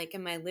figure out, like,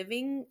 am I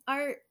living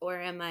art or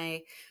am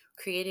I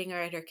creating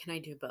art, or can I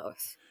do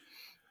both?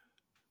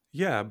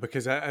 Yeah.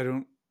 Because I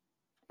don't,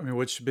 I mean,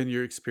 what's been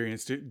your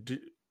experience?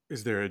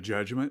 Is there a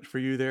judgment for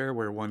you there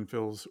where one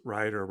feels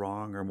right or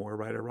wrong or more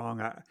right or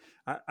wrong?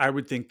 I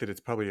would think that it's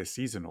probably a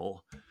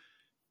seasonal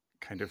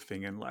kind of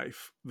thing in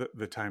life.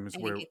 The times I think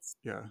where, it's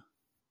yeah.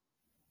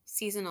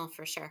 seasonal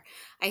for sure.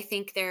 I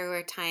think there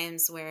were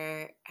times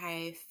where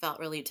I felt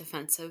really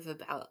defensive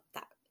about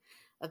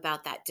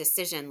that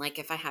decision, like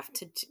if I have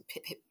to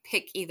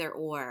pick either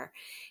or.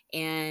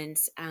 And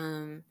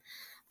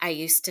I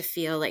used to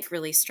feel like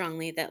really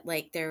strongly that,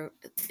 like,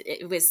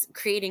 it was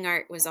creating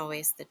art was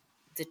always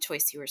the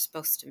choice you were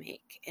supposed to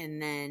make.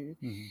 And then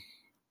Mhm.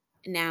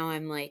 now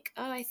I'm like,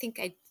 oh, I think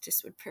I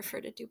just would prefer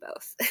to do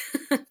both.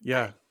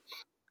 Yeah.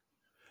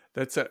 But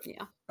That's a,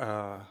 yeah.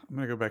 I'm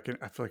going to go back and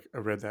I feel like I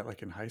read that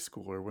like in high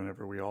school or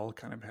whenever we all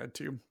kind of had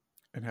to,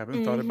 and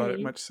haven't thought about it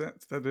Hmm. much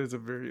since. That is a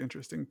very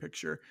interesting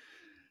picture.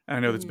 And I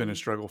know that's been a Hmm.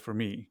 struggle for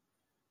me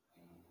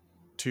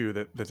too,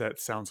 that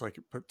sounds like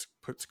it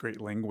puts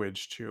great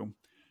language to,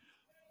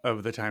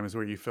 of the times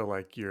where you feel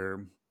like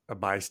you're a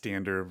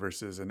bystander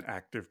versus an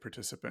active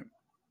participant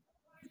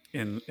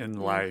in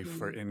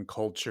life or Hmm. in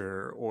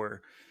culture,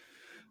 or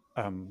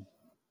um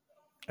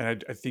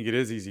and I think it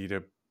is easy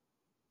to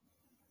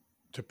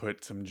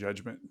put some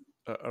judgment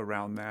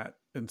around that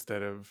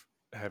instead of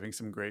having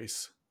some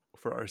grace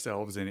for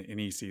ourselves in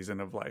any season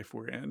of life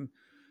we're in.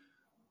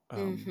 um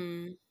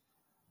Hmm.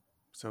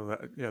 so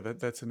that, yeah,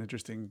 that's an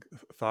interesting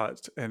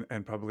thought, and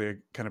probably a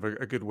kind of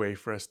a good way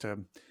for us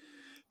to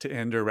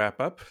end or wrap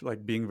up,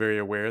 like being very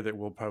aware that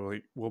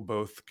we'll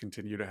both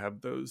continue to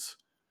have those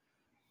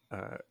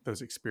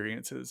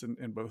experiences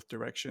in both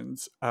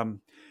directions.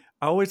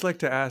 I always like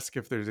to ask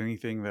if there's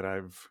anything that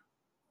I've,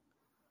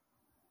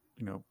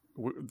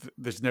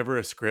 there's never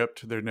a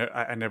script.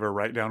 I never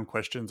write down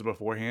questions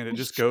beforehand. It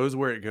just goes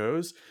where it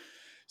goes.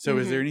 So,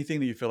 is there Hmm. anything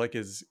that you feel like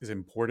is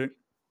important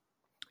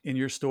in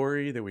your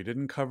story that we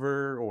didn't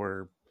cover,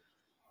 or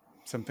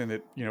something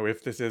that,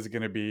 if this is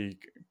going to be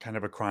kind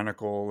of a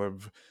chronicle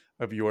of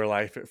your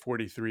life at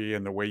 43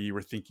 and the way you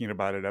were thinking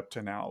about it up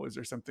to now, is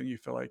there something you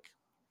feel like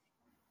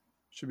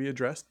should be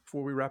addressed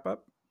before we wrap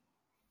up?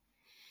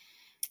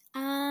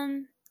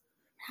 Um,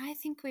 I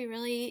think we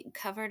really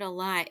covered a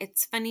lot.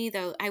 It's funny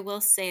though, I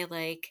will say,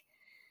 like,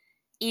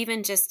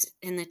 even just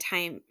in the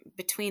time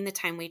between the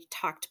time we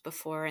talked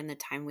before and the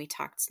time we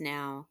talked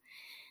now,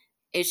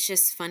 it's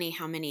just funny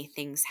how many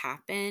things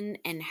happen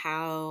and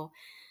how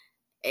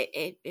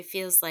it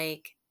feels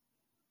like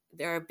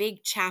there are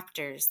big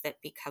chapters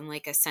that become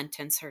like a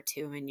sentence or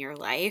two in your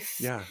life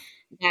Yeah.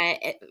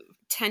 that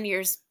 10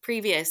 years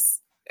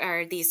previous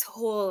are these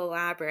whole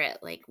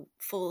elaborate, like,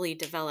 fully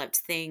developed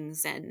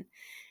things. And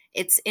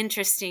it's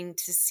interesting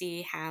to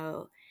see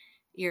how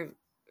your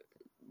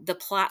the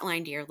plot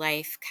line to your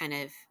life kind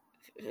of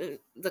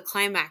the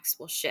climax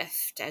will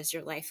shift as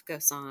your life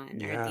goes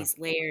on, or Yeah. these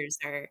layers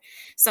are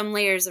some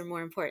layers are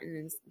more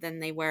important than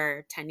they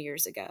were 10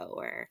 years ago.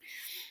 Or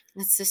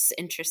it's just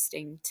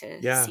interesting to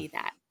Yeah, see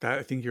that. that,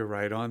 I think you're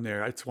right on there.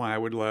 That's why I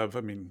would love.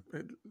 I mean,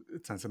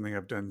 it's not something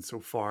I've done so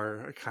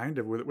far, kind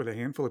of with a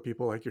handful of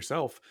people like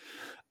yourself.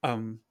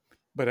 Um,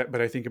 but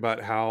I think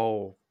about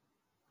how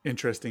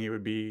interesting it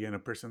would be in a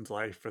person's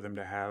life for them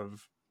to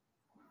have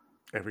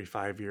every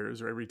 5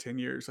 years or every 10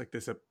 years, like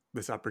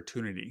this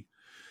opportunity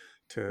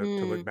to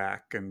look Mm,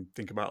 back and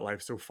think about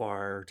life so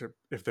far. To,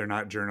 if they're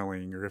not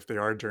journaling, or if they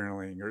are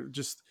journaling, or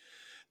just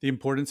the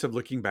importance of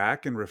looking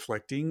back and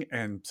reflecting,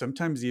 and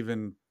sometimes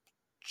even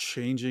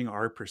changing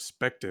our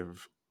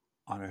perspective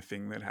on a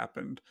thing that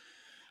happened.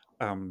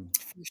 Um,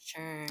 for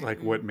sure.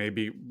 like what Mm.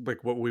 maybe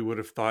like what we would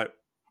have thought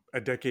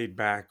a decade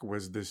back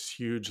was this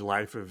huge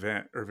life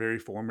event or very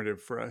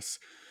formative for us.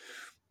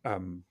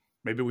 Um,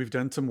 maybe we've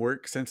done some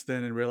work since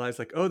then and realized,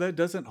 like, oh, that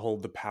doesn't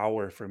hold the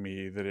power for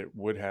me that it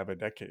would have a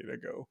decade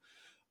ago,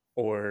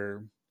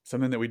 or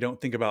something that we don't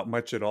think about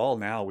much at all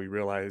now, we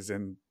realize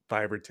in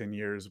 5 or 10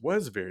 years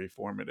was very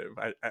formative.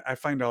 I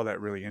find all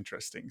that really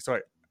interesting.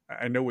 So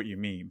I know what you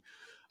mean.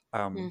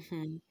 Um,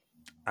 Hmm.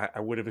 I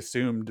would have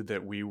assumed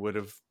that we would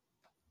have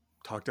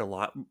talked a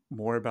lot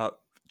more about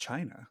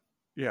China.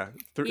 Yeah,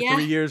 Yeah,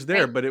 3 years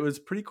there, right. but it was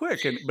pretty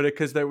quick, and but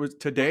because there was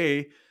Yeah.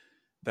 today,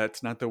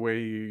 that's not the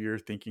way you're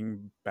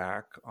thinking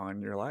back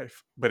on your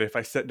life. But if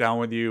I sat down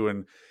with you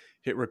and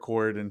hit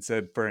record and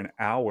said for an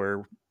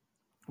hour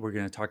we're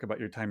going to talk about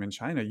your time in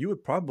China, you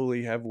would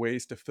probably have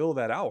ways to fill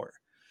that hour.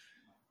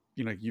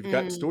 You've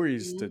got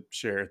stories Hmm. to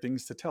share,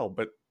 things to tell,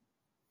 but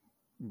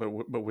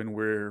when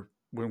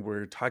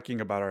we're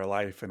talking about our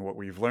life and what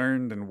we've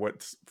learned and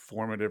what's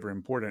formative or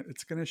important,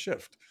 it's going to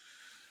shift.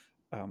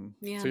 So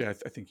Yeah. yeah,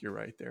 I think you're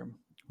right there.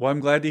 Well, I'm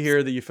glad to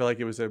hear that you feel like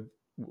it was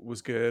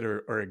good,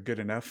 or a good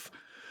enough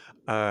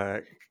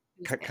uh,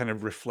 Tuesday. kind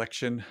of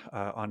reflection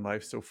on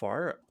life so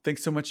far.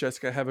 Thanks so much,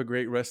 Jessica. Have a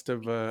great rest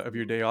of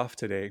your day off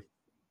today.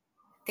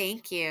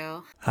 Thank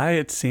you. Hi,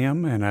 it's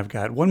Sam, and I've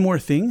got one more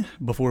thing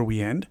before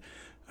we end.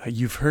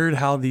 You've heard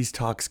how these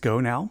talks go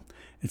now.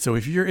 And so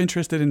if you're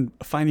interested in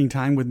finding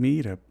time with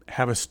me to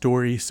have a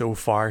story so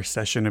far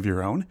session of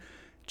your own,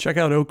 check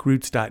out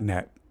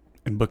oakroots.net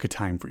and book a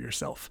time for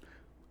yourself.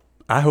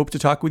 I hope to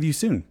talk with you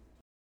soon.